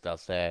Dawkins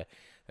does there,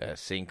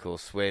 sink or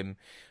swim.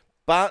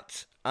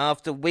 But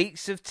after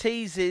weeks of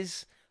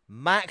teases,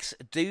 Max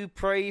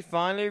Dupree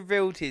finally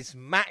revealed his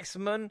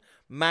maximum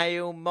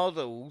male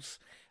models,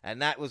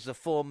 and that was the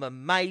former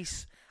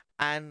Mace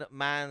and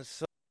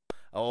Mansoor,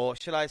 or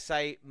should I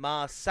say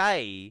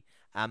Marseille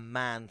and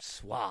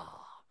Mansoir.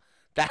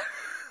 That,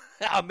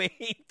 I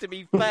mean, to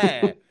be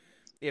fair,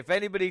 if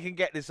anybody can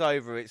get this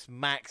over, it's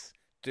Max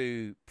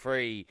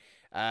Dupree.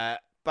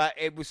 But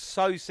it was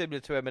so similar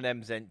to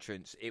Eminem's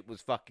entrance, it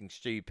was fucking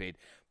stupid.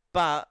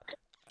 But,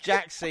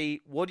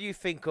 Jaxie, what do you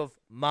think of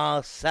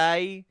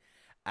Marseille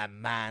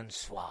and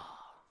Mansoir?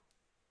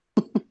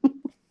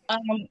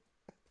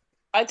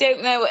 I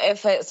don't know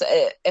if it's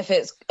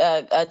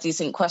a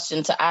decent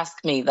question to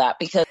ask me that,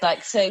 because,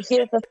 like, so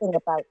here's the thing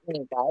about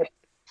me, right?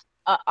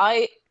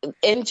 I,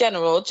 in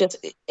general, just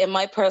in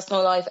my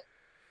personal life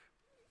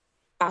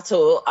at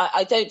all,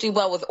 I don't do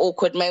well with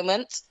awkward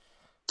moments.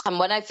 And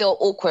when I feel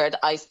awkward,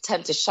 I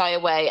tend to shy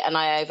away, and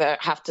I either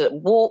have to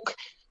walk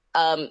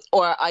or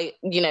I,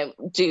 you know,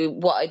 do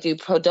what I do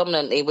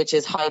predominantly, which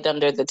is hide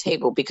under the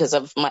table because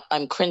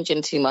I'm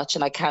cringing too much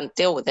and I can't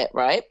deal with it,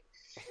 right?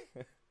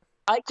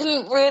 I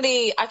can't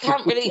really say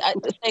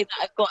that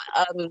I've got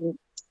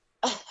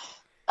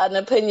an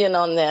opinion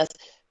on this,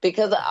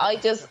 because I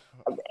was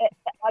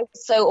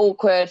so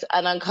awkward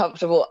and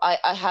uncomfortable.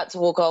 I had to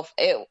walk off.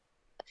 I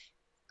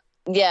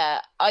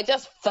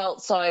just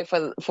felt sorry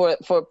for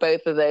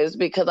both of those,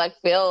 because I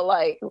feel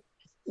like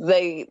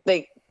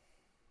they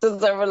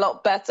deserve a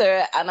lot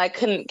better, and I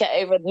couldn't get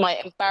over my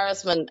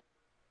embarrassment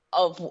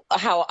of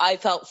how I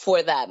felt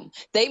for them.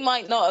 They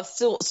might not have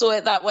saw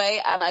it that way,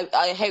 and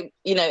I hope,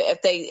 you know,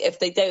 if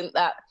they don't,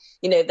 that,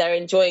 you know, they're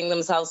enjoying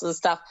themselves and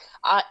stuff.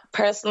 I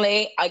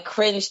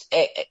cringed.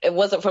 It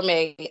wasn't for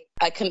me.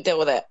 I couldn't deal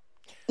with it.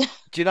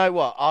 Do you know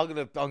what? I'm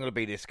gonna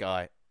be this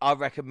guy. I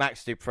reckon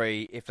Max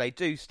Dupree, if they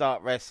do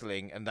start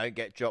wrestling and don't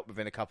get dropped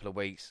within a couple of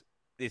weeks,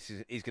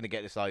 he's going to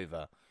get this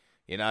over.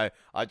 You know,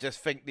 I just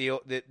think the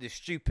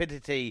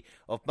stupidity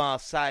of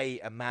Marseille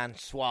and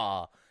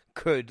Mansoir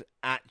could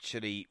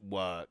actually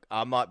work.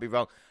 I might be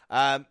wrong.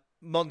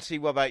 Monty,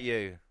 what about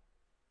you?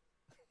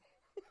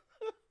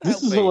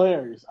 This is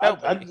hilarious.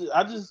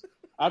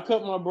 I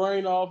cut my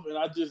brain off and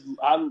I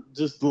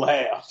just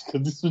laughed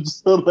because this was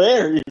just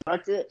hilarious. I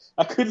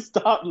couldn't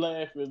stop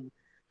laughing,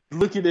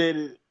 looking at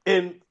it.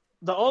 And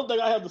the only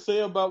thing I have to say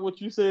about what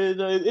you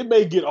said, it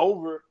may get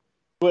over,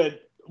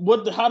 but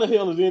how the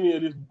hell is any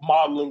of this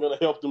modeling going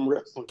to help them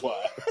wrestling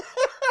wise?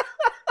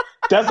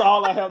 That's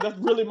all I have. That's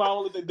really my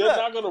only thing. They're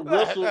not going to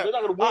wrestle. They're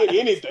not going to win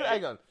anything.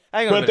 Hang on.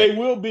 But they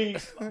will be.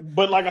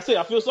 But like I said,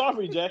 I feel sorry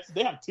for you, Jaxie.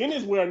 They have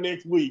tennis wear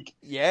next week.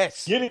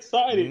 Yes. Get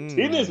excited.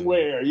 Tennis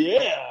wear.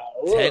 Yeah.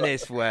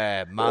 Tennis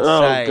wear.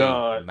 Marseille. Oh,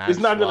 God. Mansoir. It's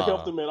not going to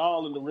help them at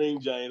all in the ring,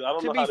 James. I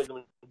don't know how they're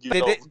going to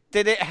get over.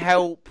 Did it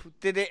help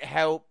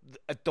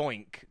a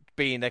Doink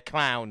being a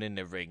clown in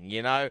the ring,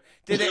 you know?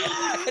 Did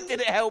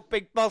it help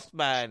Big Boss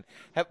Man?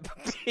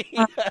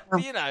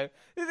 You know,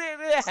 did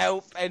it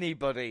help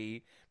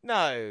anybody?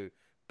 No.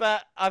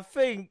 But I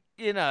think,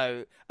 you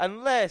know,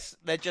 unless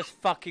they're just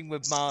fucking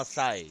with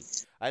Marseille,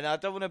 and I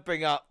don't want to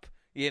bring up,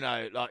 you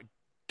know, like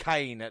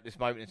Kane at this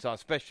moment in time,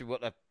 especially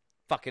what the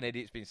fucking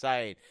idiot's been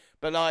saying.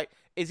 But like,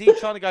 is he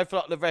trying to go for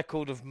like the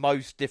record of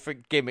most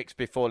different gimmicks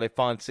before they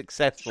find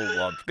successful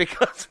ones?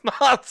 Because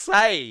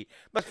Marseille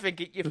must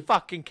think, you're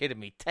fucking kidding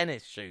me.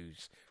 Tennis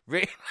shoes,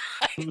 really?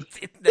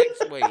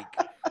 Next week,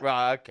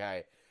 right?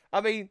 Okay.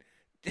 I mean,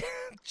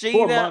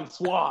 Gina,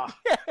 Mansoir.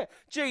 Yeah,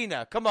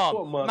 Gina, come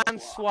on,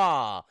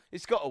 Mansoir.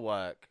 It's got to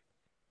work.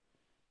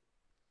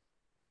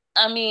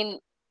 I mean,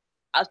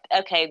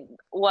 okay.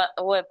 What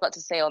I've got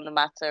to say on the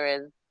matter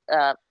is,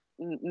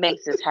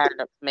 Mace's hair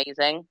looks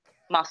amazing.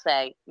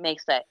 Marseille.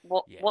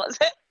 What's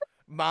it?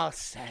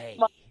 Marseille.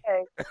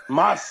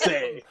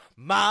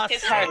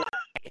 His hair.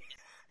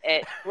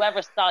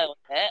 Whoever styled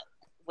it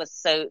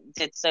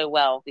did so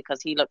well,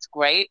 because he looks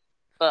great.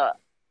 But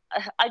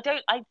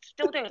I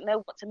still don't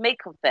know what to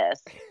make of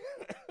this.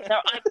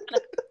 They're either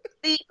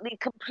going to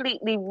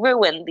completely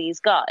ruin these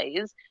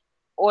guys,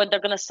 or they're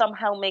going to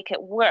somehow make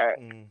it work.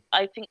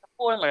 I think the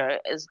former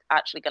is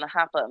actually going to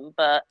happen,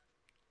 but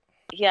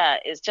yeah,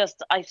 it's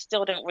just I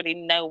still don't really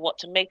know what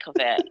to make of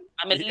it.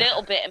 I'm a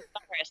little bit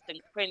embarrassed and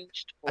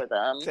cringed for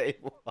them.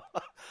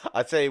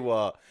 I tell you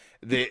what,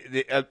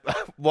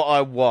 what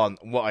I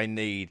want, what I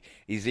need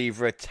is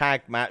either a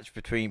tag match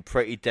between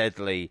Pretty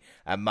Deadly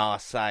and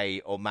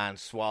Marseille or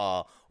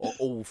Mansoir, or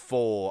all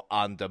four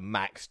under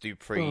Max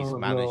Dupree's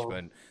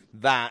management. No.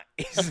 That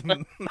is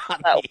money.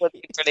 That would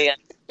be brilliant.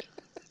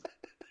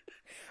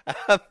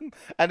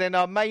 And then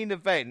our main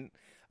event,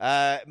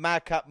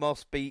 Madcap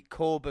Moss beat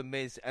Corbin,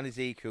 Miz and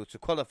Ezekiel to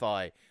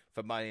qualify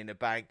for Money in the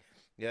Bank.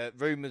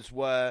 Rumours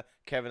were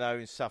Kevin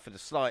Owens suffered a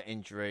slight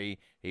injury.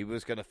 He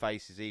was going to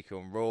face Ezekiel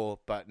on Raw,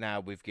 but now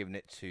we've given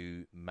it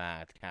to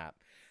Madcap.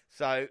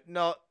 So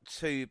not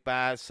too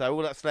bad. So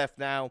all that's left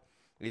now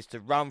is to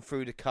run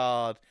through the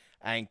card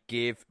and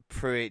give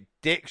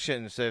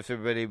predictions. So if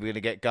everybody, we're going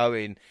to get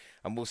going.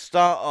 And we'll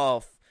start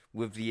off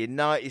with the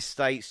United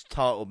States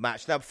title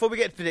match. Now, before we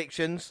get to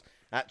predictions,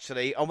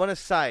 actually, I want to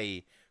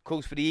say, of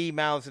course, for the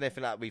emails and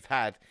everything that we've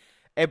had,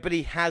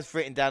 everybody has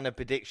written down their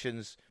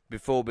predictions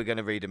before we're going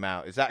to read them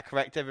out. Is that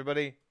correct,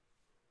 everybody?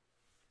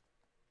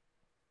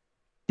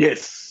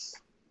 Yes.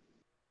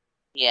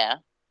 Yeah.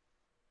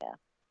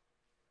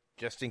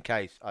 Just in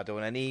case. I don't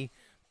want any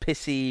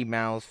pissy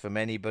emails from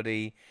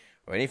anybody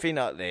or anything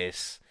like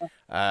this.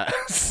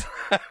 So,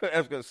 I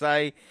was going to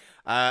say,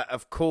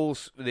 of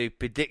course, the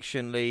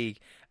prediction league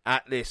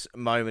at this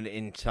moment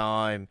in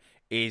time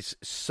is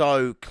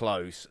so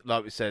close.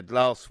 Like we said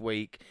last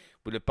week,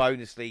 with the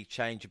bonus league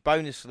change.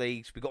 Bonus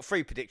leagues, we've got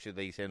 3 prediction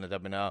leagues here in the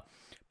WNR.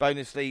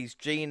 Bonus leagues,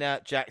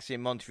 Gina, Jaxie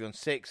and Monty on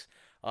 6.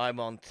 I'm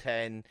on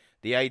 10.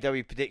 The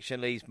AW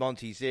prediction leagues,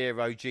 Monty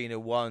 0, Gina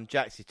 1,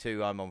 Jaxie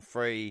 2, I'm on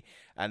 3.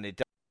 And the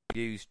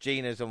W's,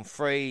 Gina's on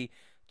 3,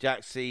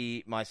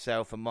 Jaxie,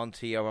 myself and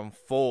Monty are on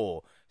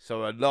 4.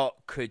 So a lot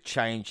could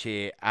change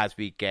here as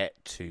we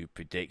get to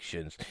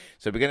predictions.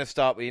 So we're going to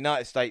start with the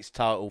United States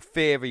title,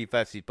 Theory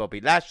versus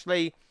Bobby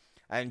Lashley.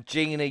 And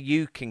Gina,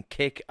 you can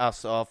kick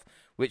us off.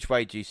 Which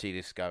way do you see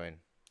this going?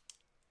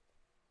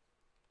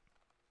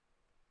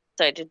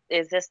 So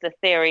is this the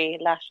Theory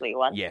Lashley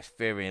one? Yes,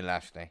 Theory and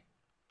Lashley.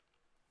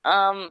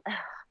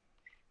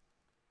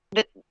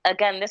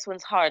 Again, this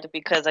one's hard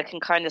because I can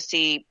kind of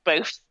see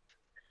both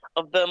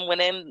of them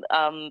winning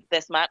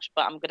this match,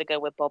 but I'm going to go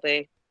with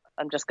Bobby.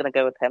 I'm just going to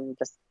go with him.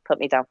 Just put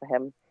me down for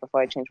him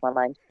before I change my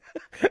mind.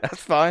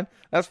 That's fine.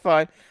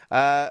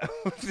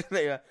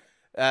 Jaxie,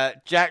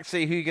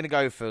 who are you going to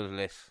go for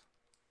this?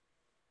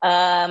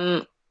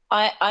 I'm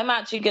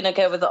actually going to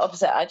go with the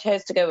opposite. I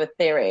chose to go with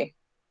Theory.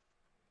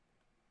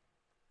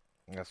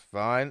 That's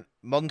fine.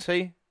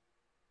 Monty?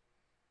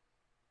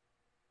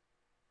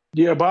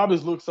 Yeah,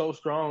 Bobby's looked so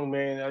strong,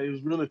 man. It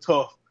was really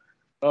tough.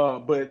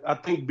 But I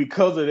think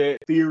because of that,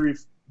 Theory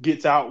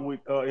gets out with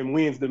and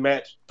wins the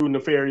match through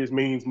nefarious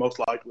means, most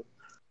likely.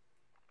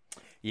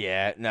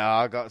 Yeah, no,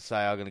 I got to say,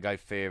 I'm going to go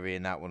Theory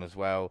in that one as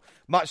well.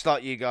 Much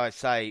like you guys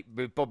say,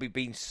 with Bobby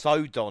being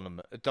so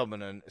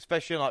dominant,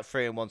 especially in like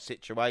 3-on-1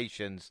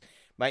 situations,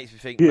 makes me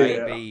think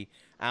maybe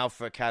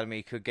Alpha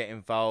Academy could get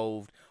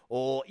involved,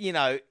 or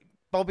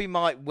Bobby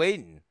might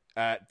win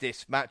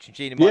this match and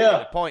Gina might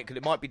get a point because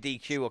it might be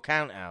DQ or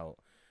count out.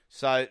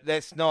 So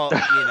let's not,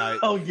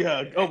 Oh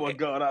yeah! Oh my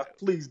God!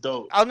 Please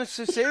don't.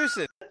 Honestly,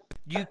 seriously,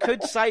 you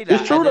could say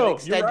that true, and then though.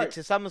 extend You're it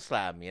to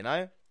SummerSlam.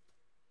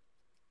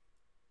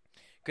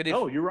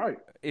 You're right.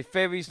 If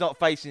Theory's not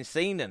facing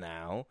Cena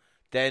now,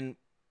 then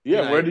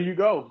where do you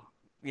go?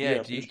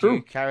 Yeah, do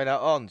you carry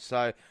that on?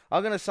 So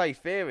I'm going to say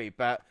Theory,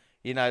 but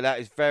that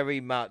is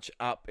very much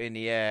up in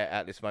the air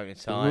at this moment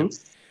in time.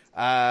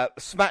 Mm-hmm.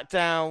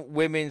 SmackDown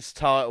Women's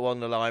title on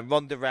the line: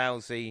 Ronda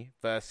Rousey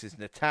versus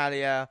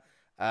Natalya.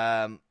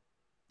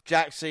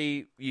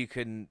 Jaxie, you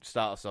can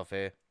start us off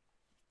here.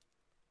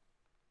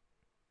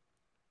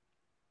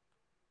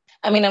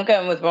 I mean, I'm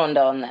going with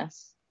Ronda on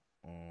this.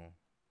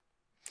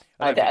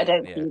 I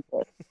don't think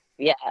it.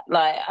 Yeah,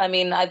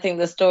 I think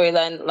the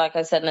storyline, like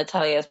I said,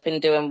 Natalya has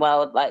been doing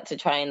well, to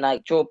try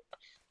and draw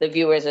the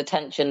viewers'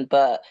 attention.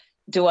 But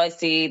do I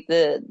see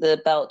the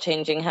belt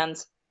changing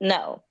hands?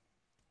 No.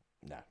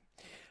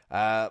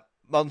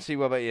 Monty,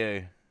 what about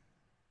you?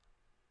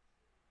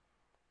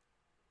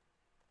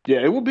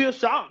 Yeah, it would be a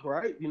shock,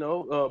 right?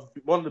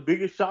 One of the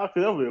biggest shocks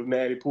ever if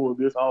Natty pulled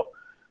this off.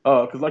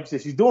 Because, like you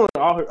said, she's doing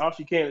all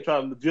she can to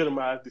try to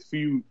legitimize this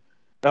feud.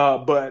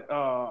 But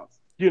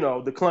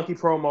the clunky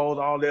promos,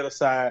 all that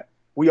aside,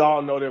 we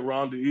all know that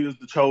Ronda is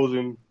the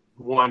chosen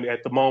one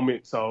at the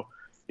moment. So,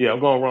 yeah, I'm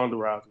going Ronda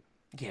Rousey.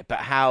 Yeah, but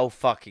how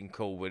fucking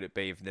cool would it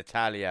be if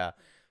Natalya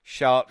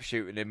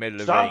sharpshooting in the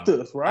middle of the ring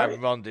us, right?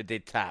 and Ronda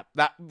did tap?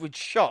 That would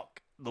shock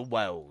the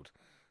world.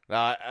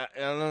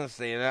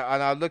 Honestly, and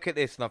I look at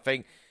this and I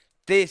think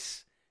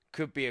this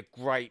could be a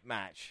great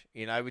match.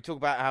 We talk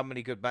about how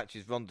many good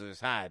matches Ronda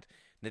has had.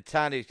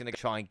 Natalya's going to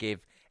try and give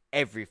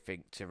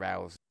everything to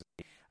Rousey.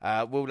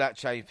 Will that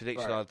change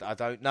prediction? Right. I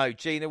don't know.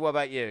 Gina, what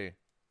about you?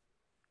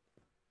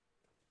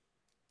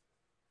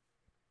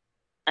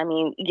 I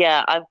mean,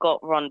 yeah, I've got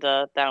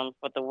Ronda down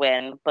for the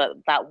win, but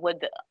I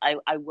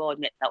will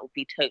admit that would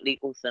be totally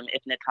awesome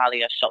if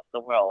Natalia shocked the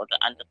world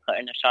and just put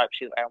in a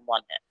sharpshooter and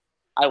won it.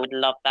 I would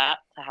love that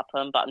to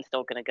happen, but I'm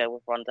still going to go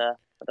with Ronda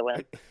for the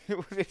win.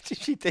 If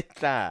she did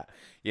that,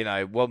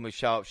 one with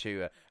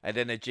sharpshooter and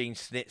then a Gene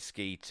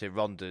Snitsky to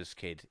Ronda's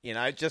kid,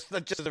 just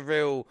a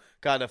real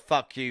kind of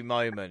fuck you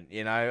moment,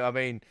 I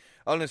mean,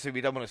 honestly,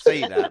 we don't want to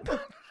see that.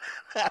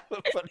 That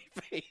would probably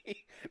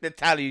be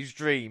Natalia's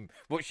dream,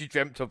 what she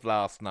dreamt of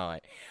last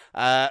night.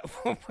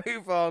 We'll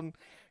move on.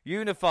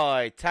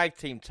 Unified tag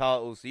team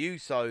titles, the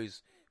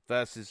Usos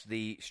versus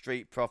the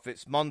Street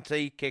Profits.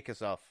 Monty, kick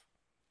us off.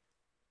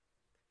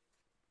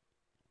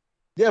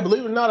 Yeah,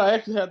 believe it or not, I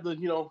actually had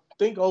to,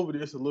 think over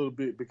this a little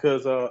bit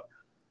because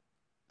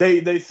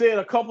they said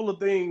a couple of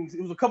things.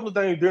 It was a couple of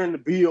things during the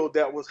build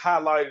that was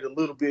highlighted a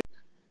little bit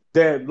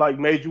that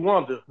made you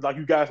wonder. Like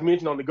you guys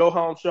mentioned on the Go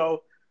Home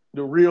show,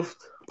 the rift,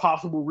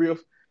 possible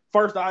rift.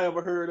 First I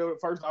ever heard of it.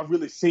 First I've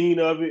really seen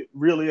of it.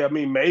 Really, I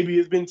mean, maybe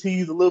it's been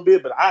teased a little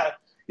bit, but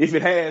if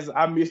it has,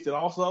 I missed it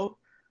also.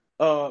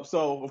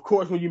 So of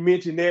course, when you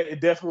mention that, it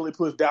definitely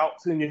puts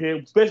doubts in your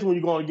head, especially when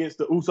you're going against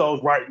the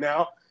Usos right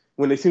now,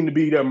 when they seem to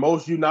be their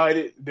most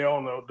united. They're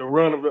on the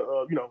run of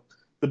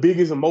the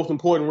biggest and most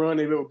important run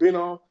they've ever been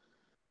on.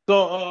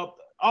 So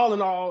all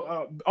in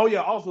all,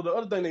 also the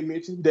other thing they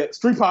mentioned that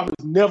Street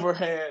Profits never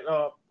had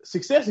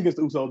success against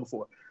the Usos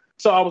before.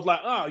 So I was like,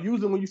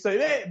 usually when you say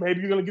that,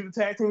 maybe you're gonna give the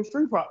tag team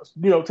Street Profits,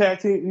 give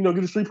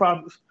the Street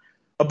Profits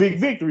a big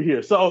victory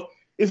here. So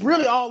it's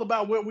really all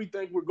about where we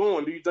think we're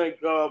going. Do you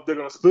think they're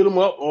gonna split them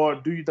up, or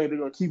do you think they're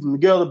gonna keep them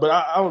together? But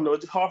I don't know.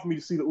 It's just hard for me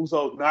to see the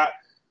Usos not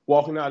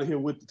walking out of here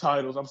with the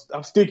titles.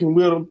 I'm sticking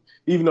with them,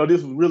 even though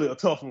this was really a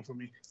tough one for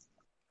me.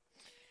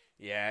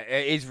 Yeah,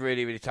 it is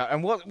really, really tough.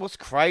 And what's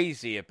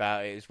crazy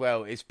about it as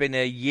well, it's been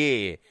a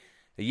year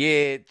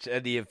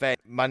at the event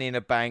Money in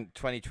the Bank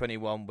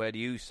 2021 where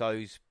the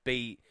Usos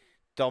beat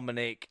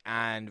Dominic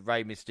and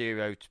Rey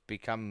Mysterio to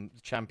become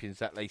the champions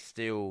that they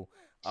still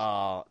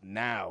are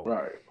now.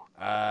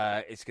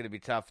 Right. It's going to be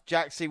tough.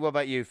 Jaxie, what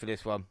about you for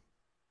this one?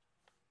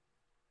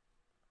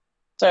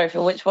 Sorry,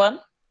 for which one?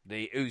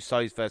 The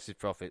Usos versus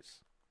Profits.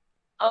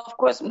 Oh, of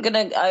course, I'm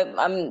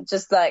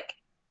just like,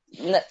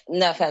 no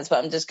offense,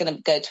 but I'm just going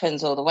to go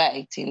twins all the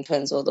way, team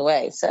twins all the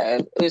way. So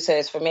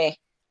Usos for me.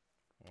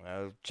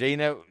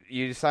 Gina,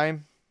 you the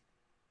same?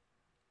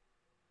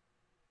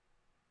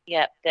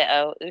 Yep,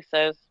 ditto,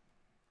 Usos.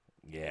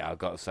 Yeah, I've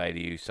got to say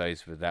the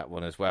Usos with that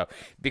one as well.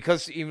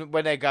 Because even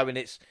when they're going,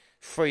 it's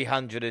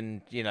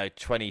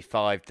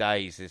 325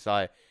 days. It's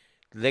like,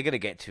 they're going to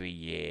get to a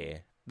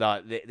year.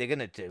 Like, they're going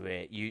to do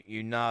it.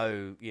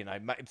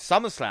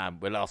 SummerSlam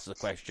will ask the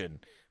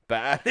question.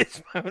 But at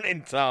this moment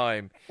in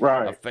time,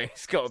 right, I think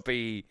it's got to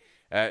be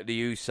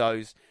the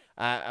Usos.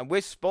 And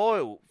we're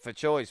spoiled for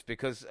choice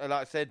because, like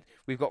I said,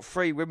 we've got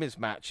 3 women's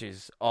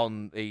matches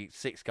on the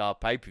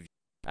 6-card pay-per-view.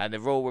 And the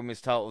Raw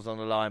Women's titles on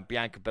the line,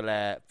 Bianca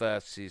Belair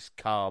versus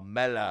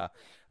Carmella.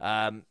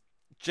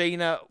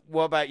 Gina,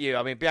 what about you?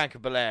 I mean, Bianca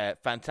Belair,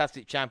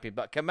 fantastic champion.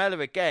 But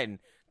Carmella, again,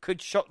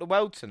 could shock the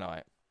world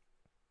tonight.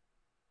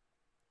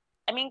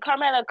 I mean,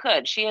 Carmella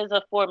could. She is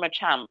a former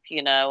champ,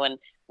 and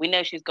we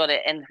know she's got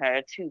it in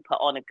her to put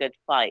on a good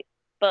fight.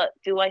 But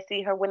do I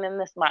see her winning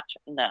this match?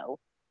 No.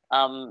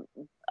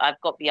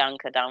 I've got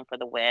Bianca down for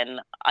the win.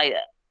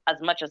 As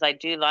much as I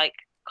do like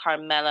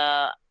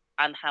Carmella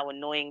and how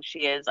annoying she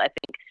is, I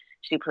think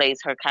she plays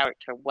her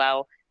character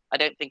well. I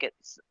don't think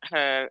it's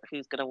her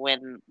who's going to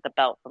win the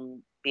belt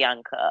from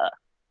Bianca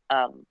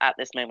at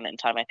this moment in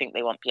time. I think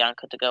they want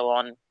Bianca to go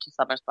on to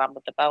SummerSlam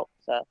with the belt.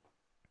 So.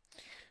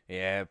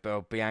 Yeah,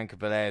 but Bianca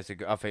Belair is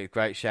I think a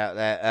great shout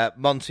there.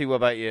 Monty, what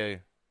about you?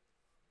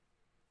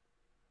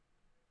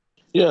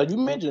 Yeah, you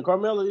mentioned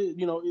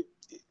Carmella,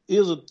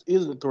 is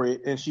a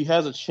threat, and she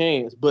has a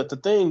chance. But the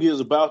thing is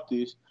about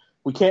this,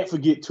 we can't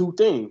forget 2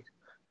 things.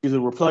 She's a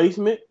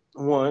replacement,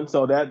 one,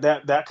 so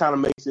that kind of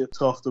makes it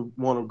tough to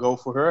want to go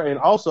for her. And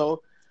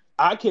also,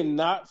 I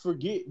cannot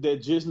forget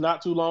that just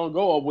not too long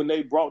ago, when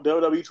they brought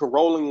WWE to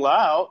Rolling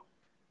Loud,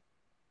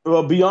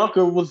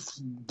 Bianca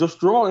was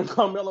destroying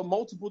Carmella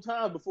multiple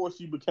times before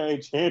she became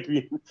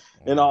champion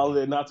and all of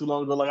that not too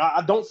long ago. Like,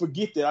 I don't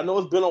forget that. I know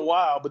it's been a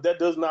while, but that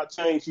does not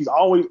change. She's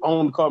always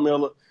owned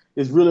Carmella.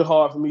 It's really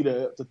hard for me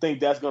to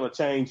think that's going to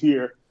change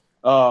here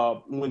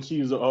when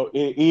she's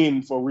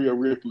in for Rhea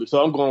Ripley.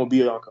 So I'm going with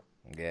Bianca.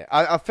 Yeah,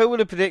 I feel with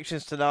the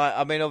predictions tonight,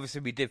 I mean,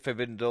 obviously we did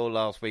Forbidden Door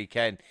last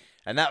weekend,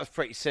 and that was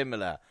pretty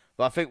similar.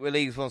 But I think with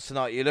these ones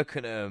tonight, you're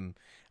looking at them,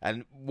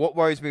 and what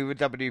worries me with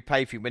WWE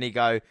pay-per-view, when you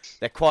go,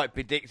 they're quite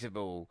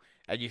predictable,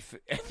 and you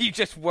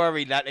just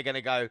worry that they're going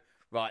to go,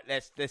 right,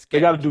 let's get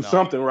They got to do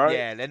something, right?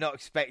 Yeah, they're not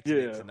expecting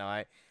it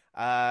tonight.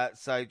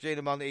 So,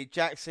 Gina Monty,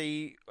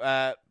 Jaxie,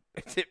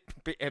 is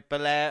it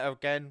Belair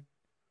again?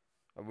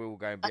 Or we're all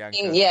going Bianca?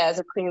 I mean, yeah, as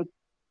a queen,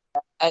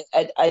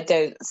 I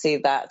don't see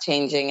that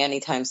changing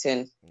anytime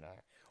soon. No.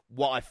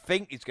 What I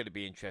think is going to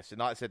be interesting,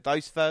 like I said,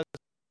 those first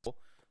 4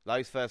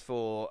 Those first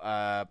four,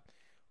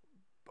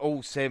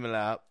 all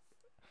similar.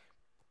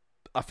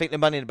 I think the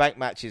Money in the Bank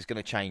match is going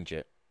to change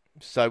it.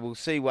 So we'll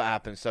see what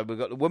happens. So we've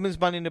got the Women's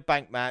Money in the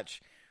Bank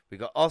match. We've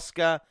got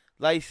Asuka,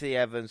 Lacey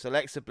Evans,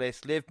 Alexa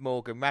Bliss, Liv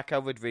Morgan,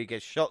 Raquel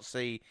Rodriguez,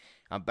 Shotzi,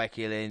 and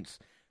Becky Lynch.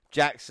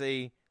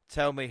 Jaxie,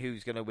 tell me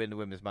who's going to win the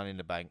Women's Money in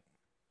the Bank.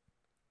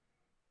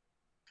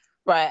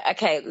 Right.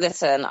 Okay.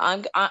 Listen,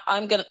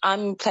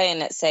 I'm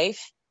playing it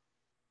safe.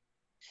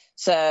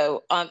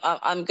 So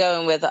I'm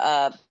going with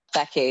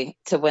Becky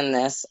to win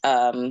this.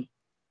 Win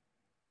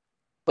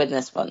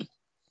this one.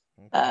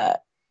 Okay.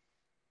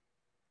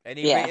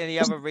 Any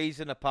other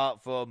reason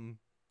apart from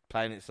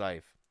playing it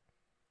safe?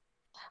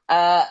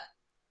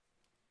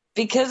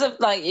 Because of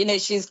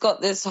she's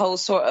got this whole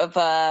sort of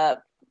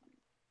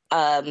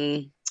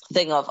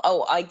thing of,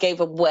 I gave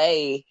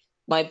away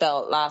my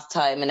belt last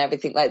time and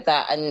everything like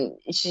that, and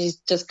she's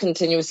just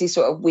continuously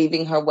sort of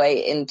weaving her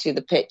way into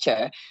the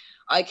picture.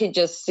 I could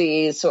just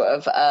see sort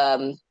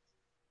of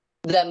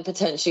them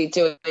potentially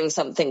doing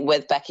something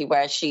with Becky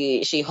where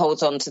she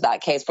holds on to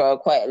that case for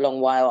quite a long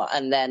while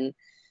and then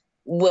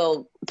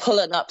will pull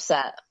an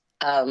upset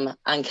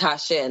and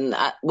cash in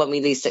when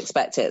we least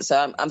expect it.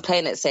 So I'm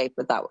playing it safe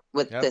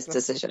with this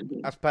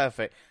decision. That's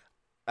perfect.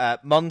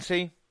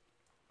 Monty?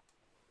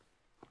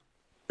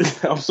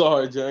 I'm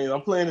sorry, James.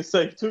 I'm playing it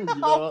safe too.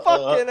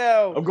 Fucking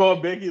hell. I'm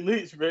going Becky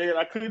Lynch, man.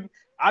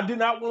 I did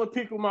not want to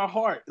pick with my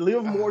heart.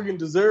 Liv Morgan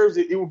deserves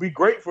it. It would be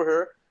great for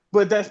her,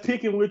 but that's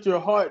picking with your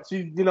heart.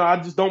 I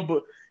just don't.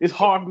 But it's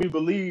hard for me to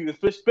believe,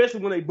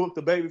 especially when they booked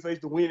the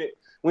babyface to win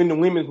the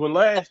women's one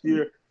last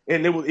year,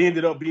 and it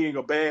ended up being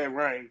a bad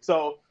reign.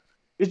 So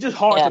it's just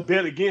hard to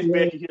bet against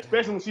Becky,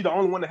 especially when she's the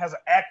only one that has an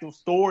active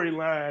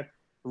storyline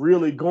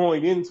really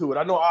going into it.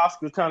 I know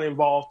Asuka's kind of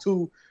involved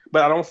too,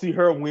 but I don't see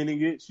her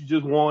winning it. She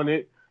just won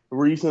it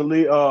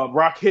recently.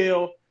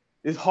 Raquel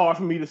is hard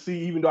for me to see,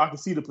 even though I can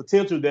see the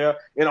potential there.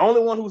 And the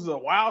only one who's a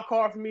wild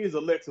card for me is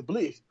Alexa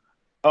Bliss.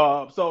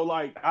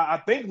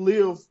 I think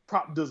Liv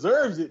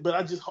deserves it,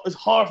 but it's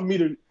hard for me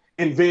to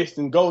invest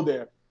and go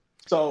there.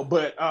 So,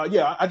 but I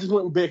just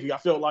went with Becky. I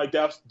felt like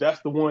that's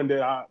the one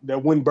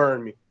that wouldn't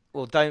burn me.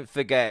 Well, don't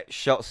forget,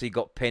 Shotzi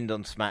got pinned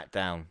on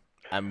SmackDown.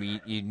 And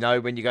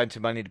when you go into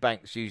Money in the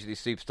Bank, it's usually a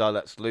superstar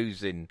that's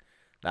losing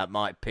that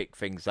might pick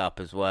things up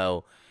as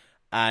well.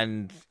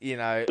 And,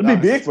 it'd be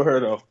big for her,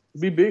 though.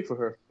 It'd be big for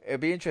her.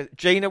 It'd be interesting.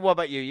 Gina, what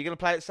about you? You going to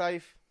play it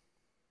safe?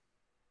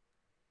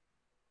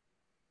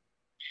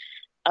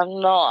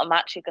 I'm not. I'm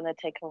actually going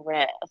to take a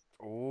risk.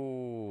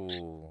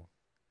 Ooh.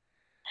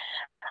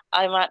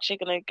 I'm actually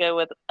going to go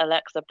with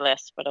Alexa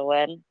Bliss for the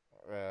win.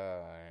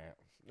 Right.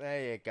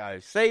 There you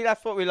go. See,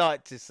 that's what we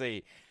like to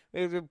see.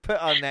 We'll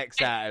put our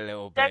necks out a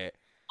little bit.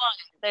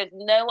 There's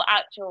no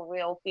actual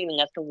real feeling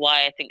as to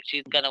why I think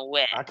she's going to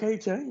win. I can't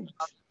change.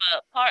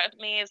 But part of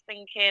me is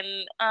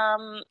thinking,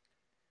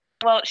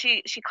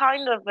 she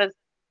kind of has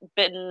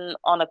been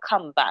on a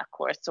comeback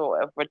or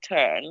sort of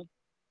return.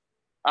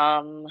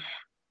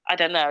 I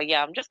don't know.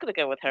 Yeah, I'm just going to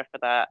go with her for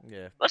that.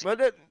 Yeah. Well,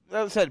 like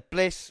I said,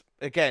 Bliss,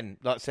 again,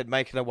 like I said,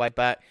 making her way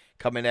back,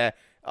 coming there.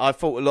 I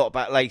thought a lot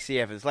about Lacey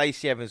Evans.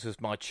 Lacey Evans was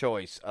my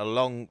choice a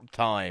long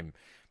time.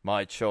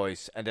 My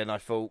choice, and then I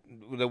thought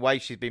the way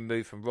she's been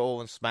moved from Raw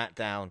and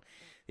SmackDown,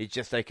 it's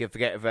just they could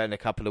forget of her in a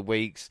couple of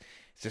weeks.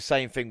 It's the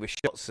same thing with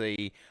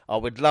Shotzi. I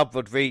would love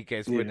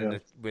Rodriguez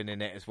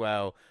winning it as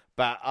well,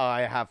 but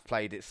I have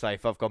played it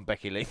safe. I've gone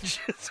Becky Lynch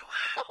as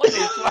well.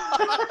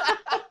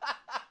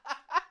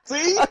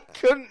 See, I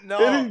couldn't not.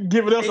 They're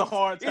giving us a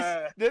hard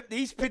time.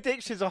 These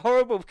predictions are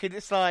horrible because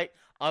it's like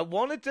I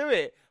want to do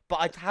it, but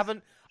I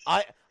haven't.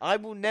 I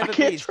will never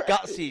be as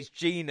gutsy as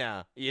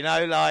Gina,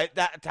 like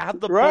that, to have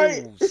the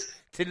balls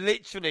to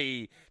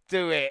literally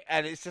do it.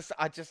 And it's just,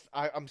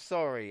 I'm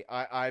sorry.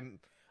 I'm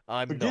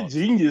Forget not.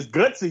 Genius,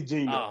 gutsy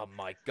Gina. Oh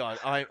my God.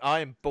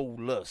 I'm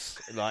ballless.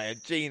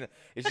 Like Gina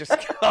is just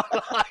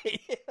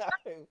like,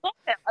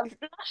 I'm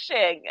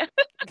blushing.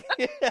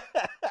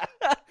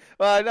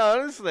 Well, no,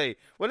 honestly.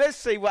 Well, let's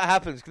see what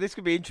happens, because this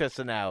could be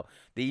interesting now.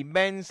 The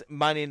men's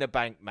Money in the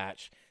Bank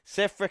match.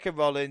 Seth Frickin'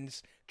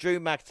 Rollins, Drew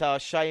McIntyre,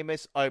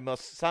 Sheamus, Omos,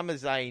 Sami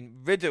Zayn,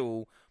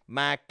 Riddle,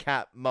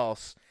 Madcap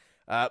Moss.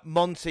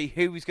 Monty,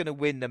 who is going to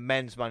win the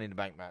men's Money in the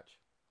Bank match?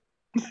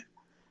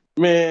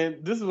 Man,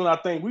 this is what I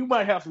think. We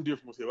might have some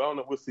differences here. I don't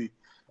know. We'll see.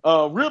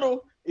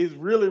 Riddle is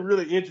really,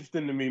 really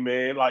interesting to me,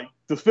 man. Like,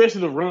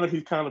 especially the run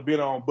he's kind of been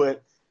on.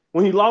 But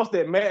when he lost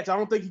that match, I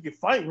don't think he can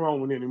fight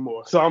Roman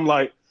anymore. So I'm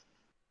like,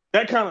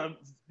 that kind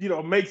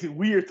of, makes it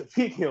weird to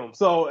pick him.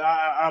 So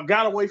I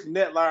got away from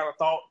that line of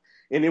thought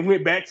and then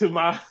went back to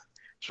my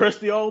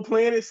trusty old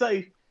playing it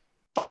safe.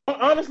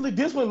 Honestly,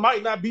 this one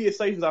might not be as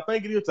safe as I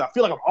think it is. I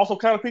feel like I'm also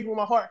kind of picking with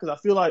my heart because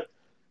I feel like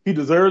he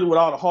deserves it with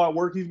all the hard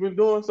work he's been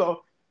doing.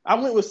 So I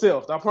went with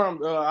Seth. I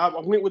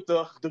went with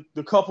the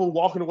couple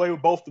walking away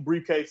with both the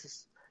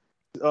briefcases,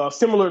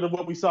 similar to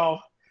what we saw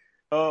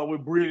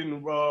with Britt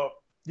and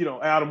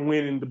Adam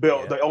winning the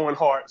belt, the Owen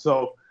Hart.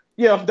 So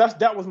yeah,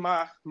 that was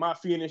my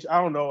finish.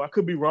 I don't know. I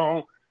could be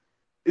wrong.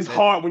 It's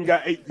hard when you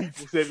got 8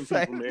 people, 7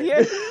 people, man.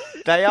 Yeah,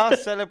 they are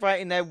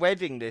celebrating their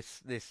wedding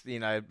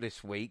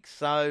this week.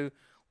 So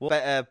what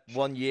better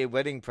 1 year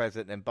wedding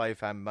present than both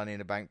having Money in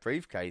the Bank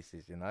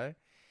briefcases, you know?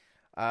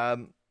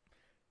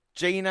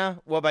 Gina,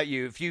 what about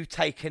you? Have you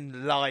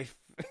taken life?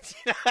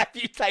 Have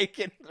you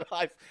taken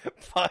life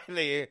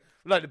finally,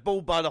 like the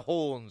bull by the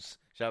horns,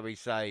 shall we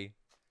say?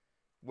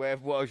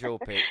 What was your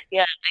pick?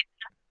 Yeah,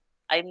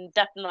 I'm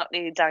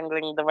definitely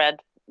dangling the red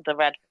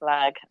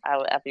flag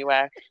out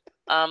everywhere.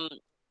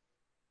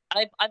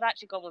 I've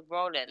actually gone with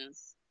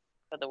Rollins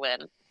for the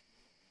win.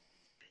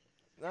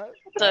 No,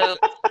 So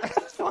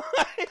that's fine.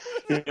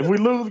 If we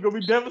lose, we're gonna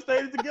be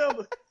devastated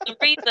together. the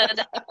reason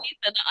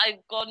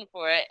I've gone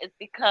for it is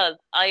because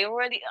I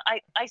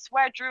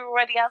swear Drew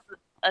already has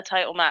a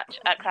title match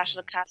at Clash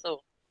of the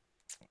Castle.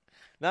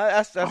 No,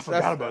 that's I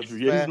forgot about Drew.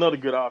 Yeah, he's another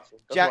good option.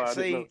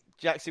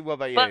 Jaxie, what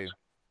about you? But,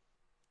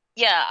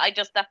 yeah, I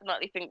just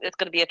definitely think it's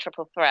going to be a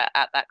triple threat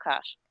at that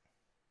clash.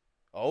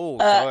 Oh,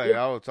 sorry.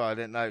 I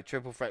didn't know.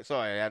 Triple threat.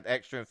 Sorry, I had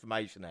extra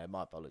information there.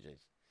 My apologies.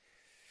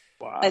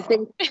 Wow. I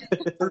think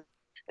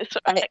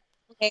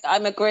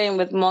I'm agreeing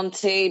with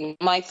Monty.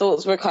 My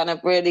thoughts were kind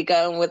of really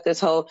going with this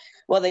whole.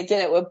 Well, they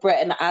did it with Britt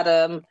and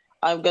Adam.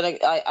 I'm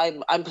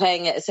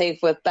playing it safe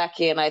with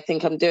Becky, and I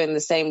think I'm doing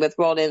the same with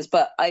Rollins.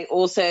 But I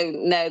also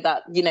know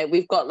that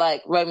we've got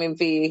like Roman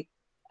v.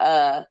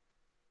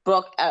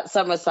 Brock at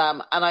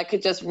SummerSlam, and I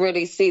could just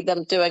really see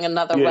them doing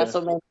another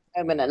WrestleMania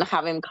moment and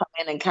have him come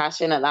in and cash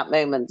in at that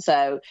moment.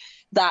 So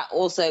that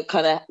also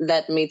kind of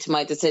led me to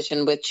my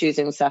decision with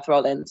choosing Seth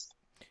Rollins.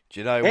 Do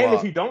you know and what?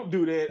 if he don't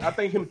do that, I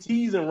think him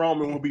teasing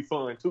Roman will be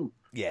fun too.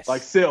 Yes.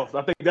 Like Seth.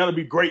 I think that'll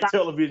be great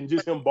television,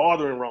 just him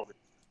bothering Roman.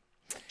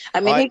 I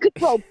mean, he could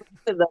roll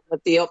both of them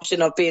with the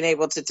option of being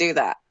able to do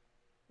that.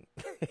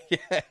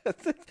 Yeah,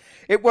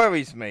 it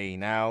worries me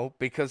now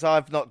because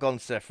I've not gone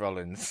Seth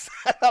Rollins.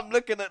 I'm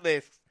looking at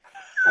this.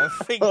 I'm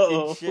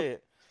thinking,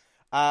 shit.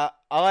 I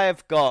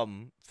have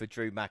gone for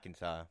Drew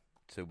McIntyre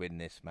to win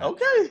this match.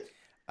 Okay.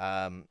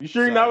 You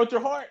sure you're not with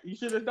your heart? You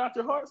sure that's not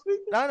your heart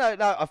speaking? No.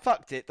 I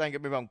fucked it. Don't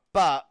get me wrong.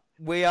 But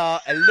we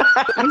are a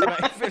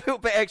little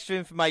bit extra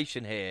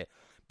information here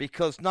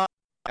because not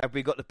have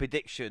we got the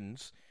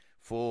predictions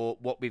for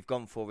what we've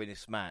gone for in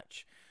this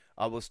match.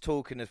 I was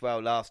talking as well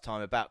last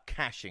time about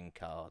cashing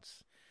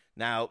cards.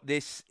 Now,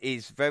 this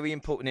is very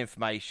important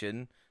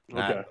information.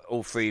 Okay.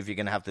 All three of you are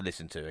going to have to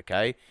listen to,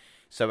 okay?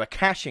 So a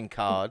cashing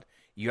card,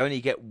 you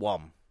only get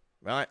one,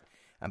 right?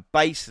 And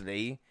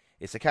basically,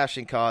 it's a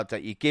cashing card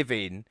that you give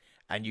in,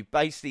 and you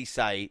basically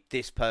say,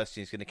 this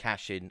person is going to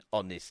cash in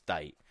on this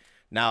date.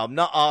 Now, I'm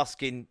not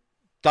asking,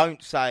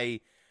 don't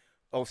say,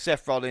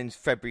 Seth Rollins,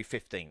 February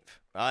 15th,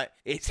 right?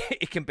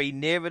 It can be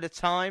nearer the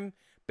time,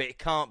 but it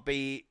can't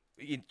be,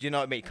 you know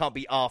what I mean? It can't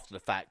be after the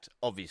fact,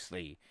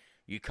 obviously.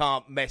 You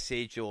can't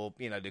message or,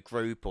 the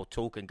group or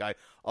talk and go,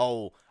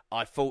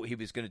 I thought he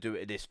was going to do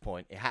it at this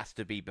point. It has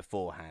to be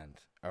beforehand,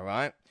 all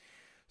right?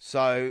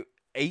 So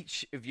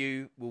each of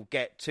you will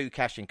get 2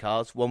 cashing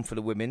cards, one for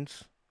the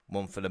women's,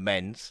 one for the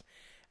men's,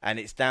 and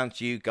it's down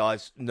to you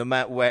guys, no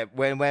matter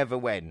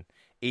when.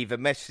 Either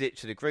message it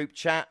to the group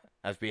chat,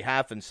 as we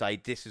have, and say,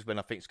 this is when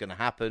I think it's going to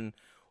happen,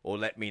 or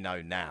let me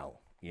know now,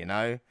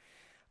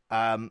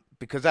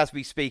 because as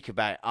we speak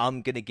about,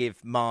 I'm going to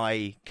give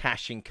my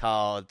cashing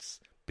cards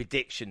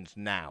predictions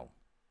now,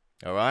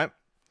 all right?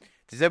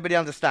 Does everybody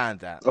understand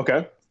that?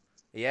 Okay.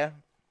 Yeah?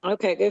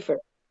 Okay, go for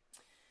it.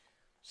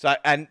 So,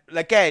 and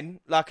again,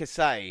 like I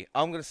say,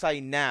 I'm going to say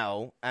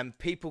now, and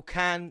people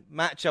can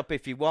match up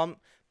if you want,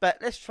 but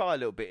let's try a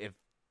little bit of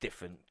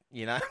different,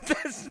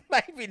 Let's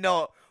maybe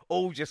not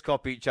all just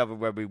copy each other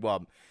where we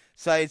want.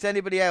 So, does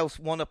anybody else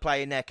want to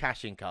play in their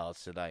cashing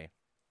cards today?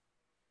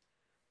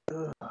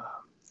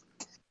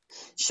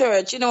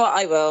 Sure, do you know what?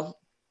 I will.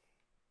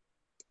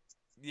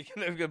 You're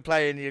going to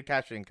play in your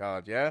cashing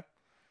card, yeah?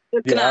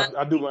 Yeah,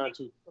 I do mine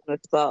too.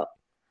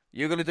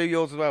 You're going to do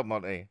yours as well,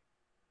 Monty?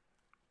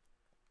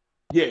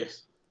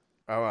 Yes.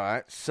 All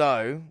right.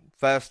 So,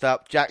 first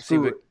up,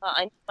 Jaxie.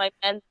 I need my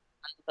men's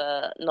one,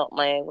 but not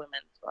my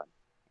women's one.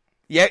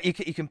 Yeah, you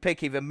can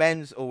pick either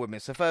men's or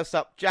women's. So, first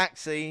up,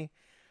 Jaxie,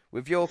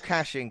 with your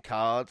cashing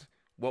card,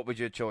 what would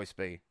your choice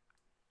be?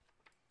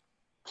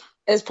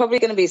 It's probably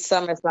going to be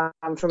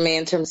SummerSlam for me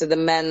in terms of the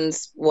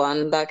men's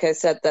one. Like I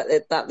said,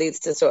 that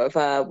leads to sort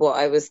of what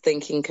I was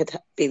thinking could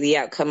be the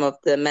outcome of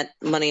the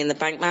Money in the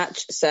Bank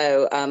match.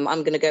 So I'm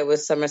going to go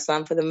with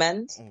SummerSlam for the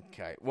men's.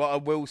 Okay. What I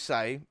will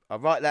say, I'll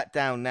write that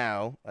down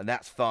now, and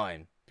that's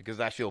fine, because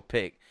that's your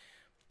pick.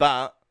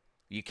 But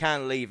you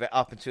can leave it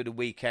up until the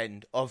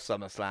weekend of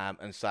SummerSlam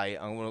and say,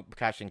 I want a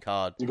cashing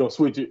card. You're going to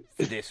switch it?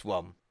 For this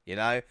one,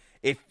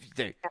 If you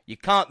do, you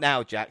can't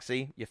now,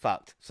 Jaxie. You're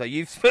fucked. So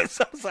you've put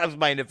SummerSlam's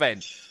main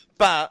event,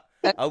 but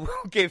I will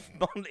give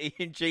Monty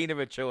and Gina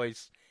a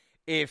choice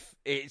if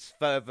it's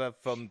further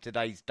from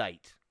today's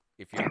date.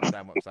 If you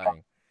understand what I'm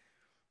saying.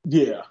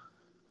 Yeah.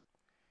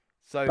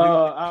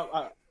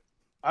 So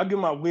I'll give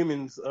my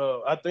women's.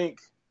 I think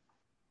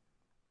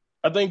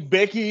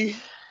Becky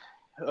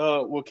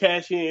will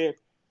cash in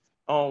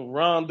on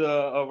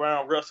Ronda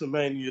around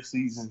WrestleMania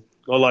season.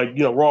 or like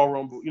Royal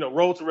Rumble,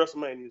 Road to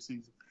WrestleMania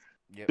season.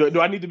 Yep.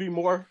 Do I need to be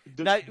more?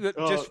 No,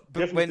 just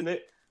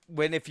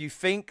when if you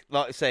think,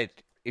 like I said,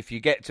 if you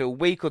get to a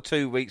week or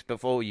 2 weeks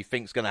before you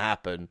think's going to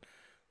happen,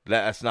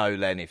 let us know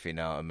then, if you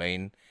know what I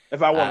mean.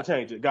 If I want to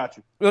change it, got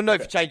you. Well, no,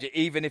 if you change it,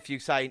 even if you're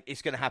saying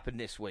it's going to happen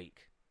this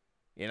week,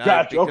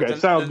 Got you. Okay,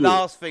 sounds good. The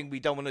last thing we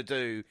don't want to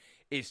do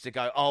is to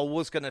go, I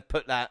was going to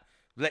put that,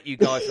 let you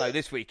guys know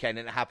this weekend,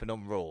 and it happened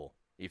on Raw,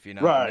 if you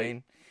know what I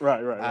mean.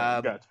 Right.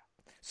 Got you.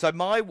 So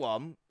my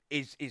one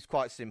is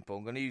quite simple.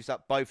 I'm going to use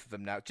up both of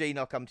them now. Gene,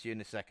 I'll come to you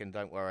in a second,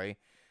 don't worry.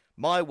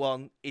 My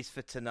one is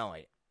for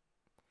tonight.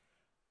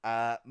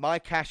 My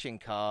cashing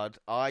card,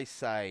 I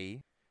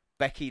say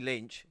Becky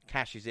Lynch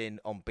cashes in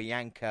on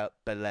Bianca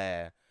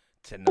Belair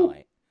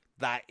tonight.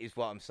 That is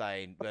what I'm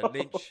saying.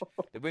 The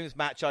women's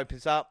match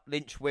opens up.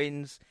 Lynch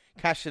wins.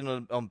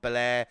 Cashing on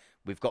Belair.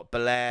 We've got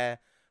Belair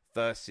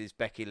versus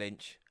Becky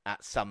Lynch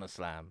at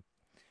SummerSlam.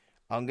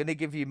 I'm going to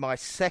give you my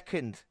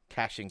second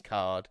cashing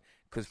card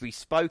because we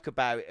spoke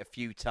about it a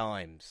few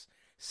times.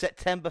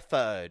 September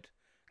 3rd,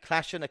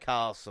 Clash in the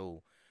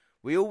Castle.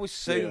 We always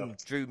assumed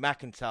Drew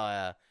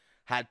McIntyre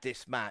had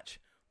this match.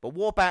 But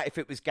what about if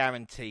it was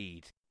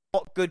guaranteed?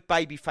 What good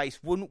babyface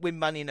wouldn't win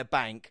Money in the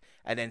Bank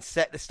and then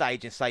set the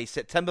stage and say,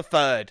 September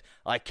 3rd,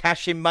 I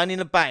cash in Money in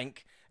the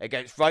Bank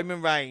against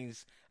Roman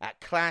Reigns at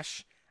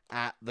Clash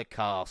at the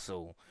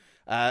Castle.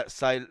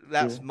 So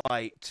that's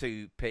my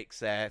two picks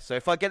there. So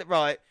if I get it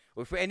right,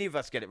 or if any of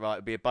us get it right,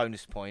 it'll be a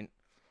bonus point,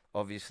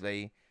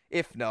 obviously.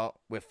 If not,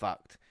 we're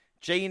fucked.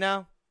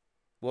 Gina,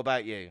 what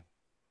about you?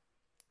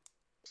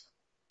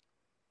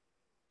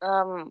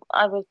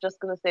 I was just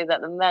going to say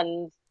that the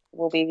men's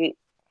will be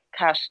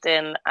cashed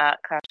in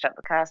at Clash at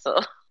the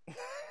Castle.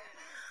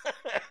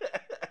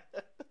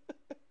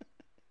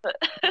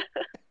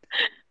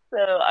 So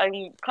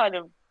I'm kind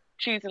of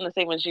choosing the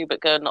same as you, but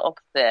going the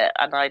opposite,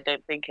 and I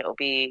don't think it'll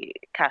be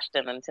cashed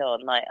in until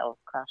night of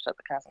Clash at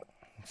the Castle.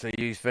 So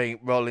you think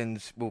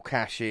Rollins will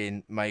cash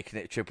in, making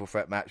it a triple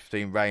threat match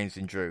between Reigns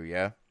and Drew,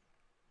 yeah?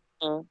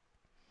 Mm.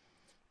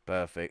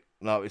 Perfect.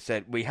 Like we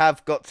said, we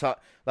have got to,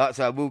 like I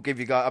said, we'll give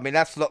you guys, I mean,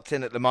 that's locked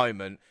in at the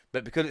moment,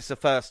 but because it's the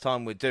first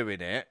time we're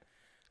doing it,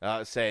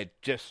 like I said,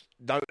 just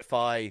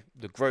notify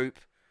the group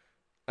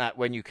that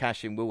when you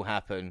cash in will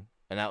happen,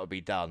 and that will be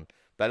done.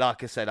 But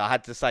like I said, I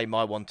had to say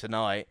my one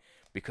tonight,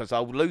 because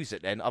I'll lose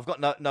it then. I've got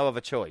no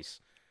other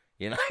choice.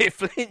 If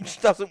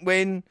Lynch doesn't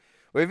win,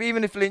 or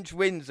even if Lynch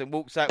wins and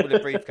walks out with a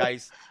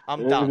briefcase,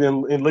 I'm done.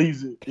 And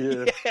leaves it,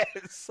 yeah.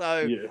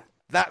 So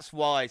that's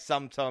why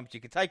sometimes you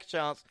can take a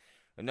chance,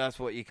 and that's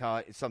what you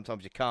can't.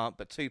 Sometimes you can't,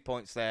 but 2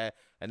 points there,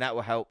 and that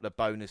will help the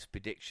bonus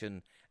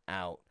prediction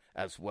out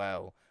as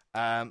well.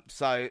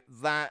 So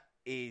that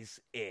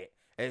is it.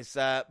 Is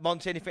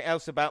Monty anything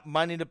else about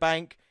Money in the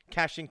Bank,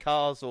 cashing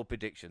cars, or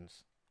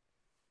predictions?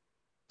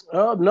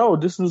 No,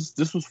 this was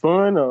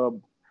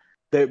fun.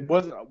 That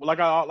wasn't like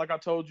I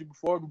told you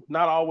before.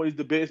 Not always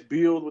the best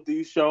build with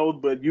these shows,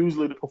 but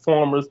usually the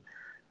performers,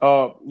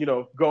 go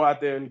out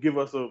there and give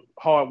us a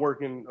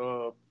hard-working,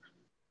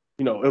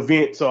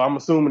 event. So I'm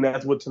assuming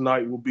that's what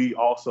tonight will be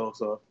also.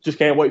 So just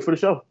can't wait for the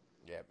show.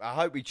 Yeah, I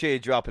hope we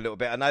cheered you up a little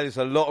bit. I know there's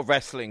a lot of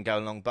wrestling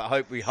going on, but I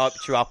hope we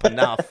hyped you up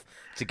enough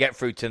to get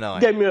through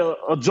tonight. Gave me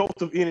a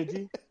jolt of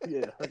energy.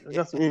 Yeah, I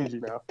got some energy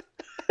now.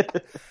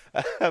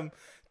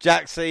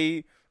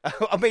 Jaxie,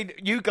 I mean,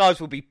 you guys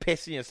will be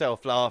pissing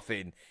yourself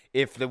laughing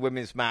if the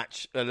women's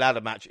match, the ladder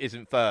match,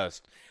 isn't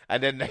first.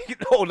 And then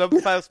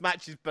the first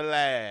match is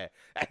Belair.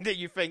 And then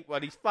you think,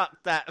 well, he's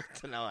fucked that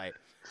tonight.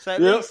 So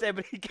at least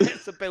everybody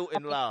gets a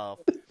built-in laugh.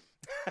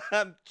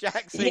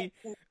 Jaxie.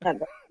 Yeah.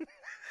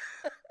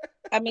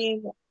 I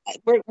mean,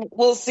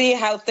 we'll see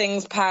how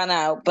things pan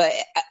out. But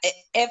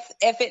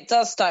if it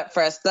does start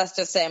first, let's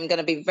just say I'm going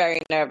to be very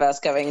nervous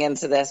going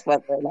into this,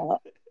 whether or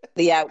not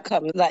the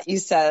outcome that you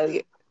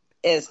say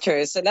is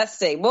true. So let's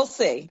see. We'll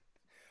see.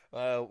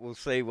 Well, we'll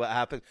see what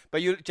happens.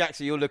 But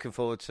Jaxie, you're looking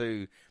forward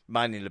to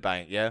Money in the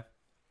Bank, yeah?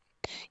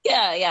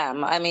 Yeah.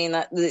 I mean,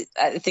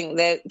 I think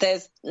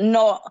there's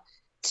not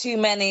too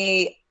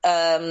many,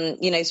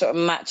 sort of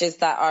matches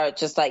that are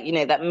just like,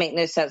 that make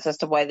no sense as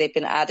to why they've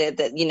been added,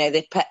 that,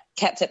 they've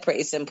kept it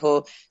pretty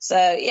simple. So,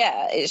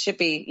 yeah, it should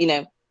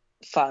be,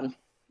 fun.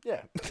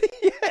 Yeah.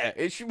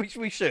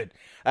 We should.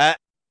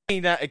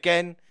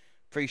 Again,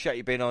 appreciate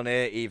you being on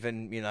here,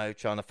 even,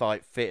 trying to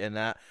fight fit and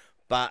that.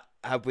 But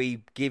have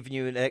we given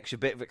you an extra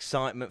bit of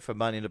excitement for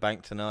Money in the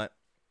Bank tonight?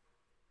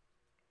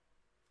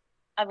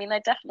 I mean, I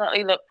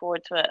definitely look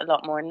forward to it a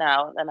lot more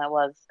now than I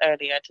was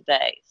earlier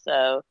today.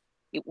 So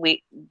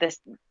this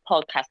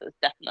podcast has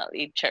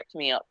definitely chirped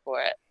me up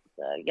for it.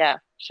 So yeah,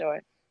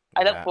 sure.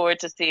 I look forward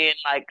to seeing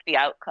the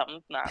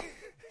outcomes now.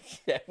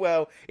 Yeah,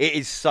 well, it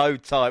is so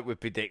tight with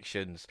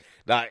predictions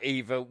that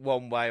either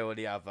one way or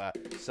the other,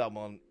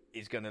 someone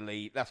is going to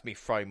leave. That's me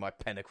throwing my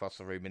pen across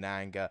the room in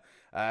anger.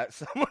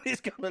 Someone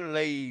is going to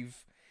leave.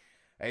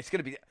 It's going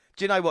to be.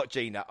 Do you know what,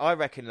 Gina? I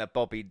reckon that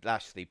Bobby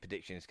Lashley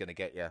prediction is going to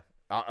get you,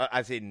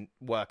 as in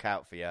work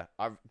out for you.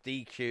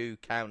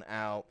 DQ, count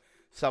out,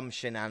 some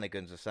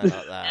shenanigans or something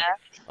like that.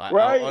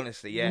 Right?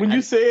 Honestly, yeah. When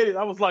you said it,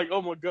 I was like,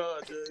 oh my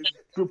God,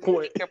 good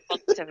point. Your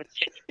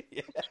positivity.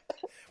 Yeah.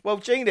 Well,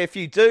 Gina, if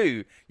you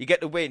do, you get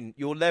the win.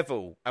 You're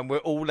level, and we're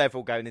all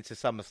level going into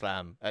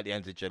SummerSlam at the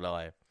end of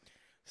July.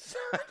 So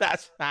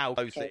that's how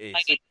close it is.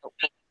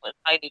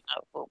 Highly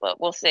doubtful, but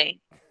we'll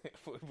see.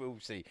 We'll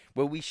see.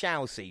 Well, we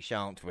shall see,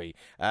 shan't we?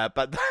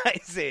 But that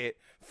is it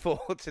for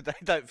today.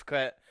 Don't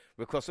forget,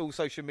 we're across all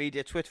social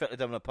media, Twitter at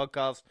the WNR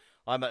Podcast.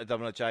 I'm at the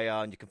WNR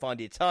JR, and you can find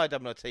the entire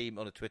WNR team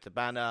on a Twitter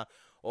banner.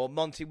 Or,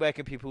 Monty, where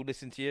can people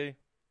listen to you?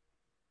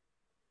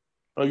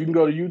 You can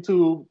go to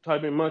YouTube,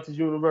 type in Monty's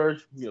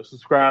Universe,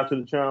 subscribe to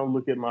the channel,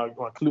 look at my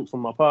clips from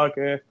my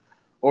podcast,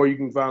 or you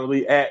can find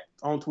me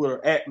on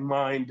Twitter at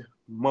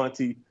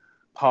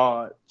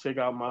MindMontyPod. Check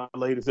out my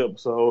latest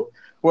episode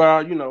where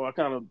I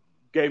kind of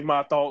gave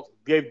my thoughts,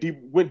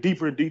 went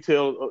deeper in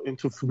detail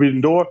into Forbidden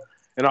Door,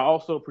 and I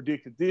also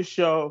predicted this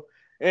show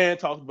and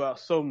talked about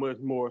so much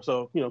more.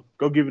 So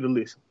go give it a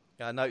listen.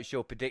 I noticed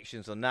your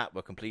predictions on that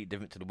were completely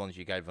different to the ones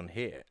you gave on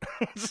here.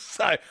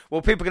 So,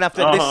 well, people are going to have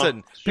to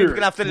listen. Sure. People are going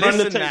to have to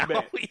listen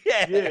now.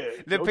 Yeah.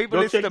 The people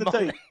listen to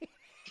Monty.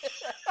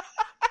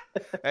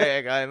 There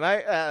you go,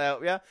 mate. That'll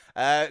help you.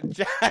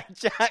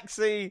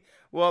 Jaxie,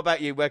 what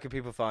about you? Where can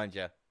people find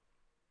you?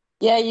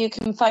 Yeah, you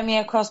can find me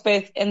across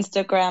both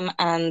Instagram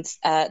and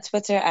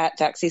Twitter at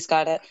Jaxie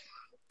Scarlett.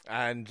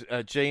 And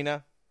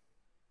Gina?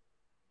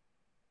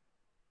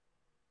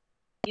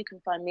 You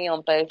can find me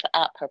on both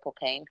at Purple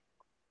Pain.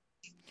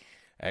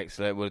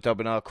 Excellent. We'll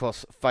WNR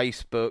across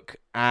Facebook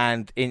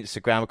and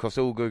Instagram, across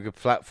all Google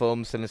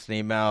platforms. Send us an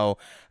email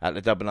at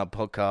the WNR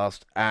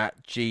Podcast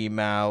at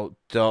gmail.com.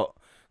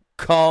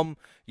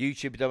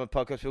 YouTube, WNR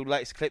Podcast, for all the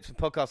latest clips and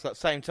podcasts at the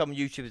same time on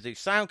YouTube as do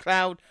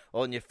SoundCloud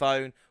on your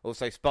phone.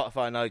 Also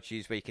Spotify and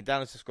iTunes, where you can download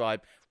and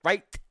subscribe,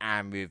 rate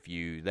and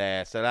review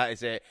there. So that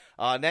is it.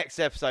 Our next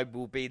episode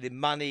will be the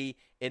Money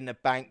in the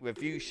Bank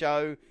review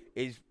show.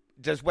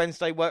 Does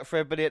Wednesday work for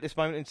everybody at this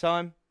moment in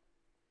time?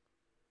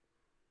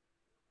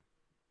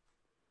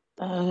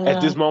 At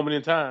this moment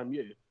in time,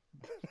 yeah.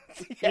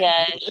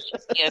 Yeah, it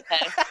should be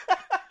okay.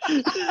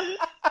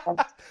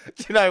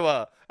 Do you know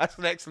what? That's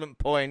an excellent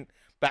point.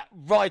 But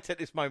right at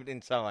this moment in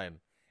time,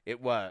 it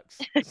works.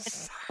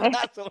 That's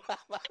all that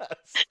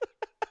matters.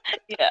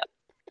 Yeah.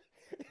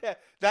 Yeah.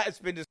 That has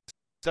been the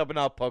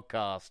WNR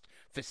Podcast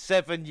for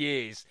 7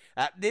 years.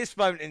 At this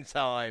moment in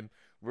time,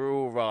 we're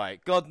all right.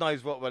 God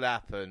knows what will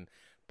happen.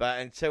 But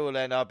until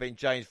then, I've been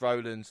James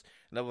Rowlands,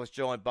 and I was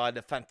joined by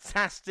the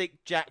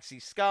fantastic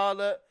Jaxie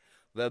Scarlett,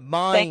 the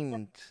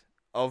mind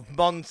of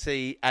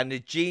Monty, and the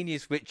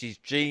genius which is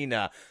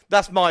Gina.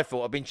 That's my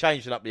fault. I've been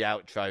changing up the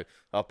outro.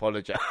 I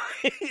apologise.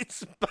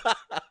 But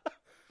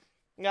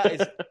that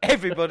is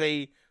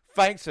everybody.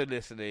 Thanks for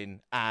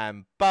listening,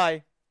 and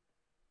bye.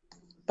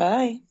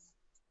 Bye.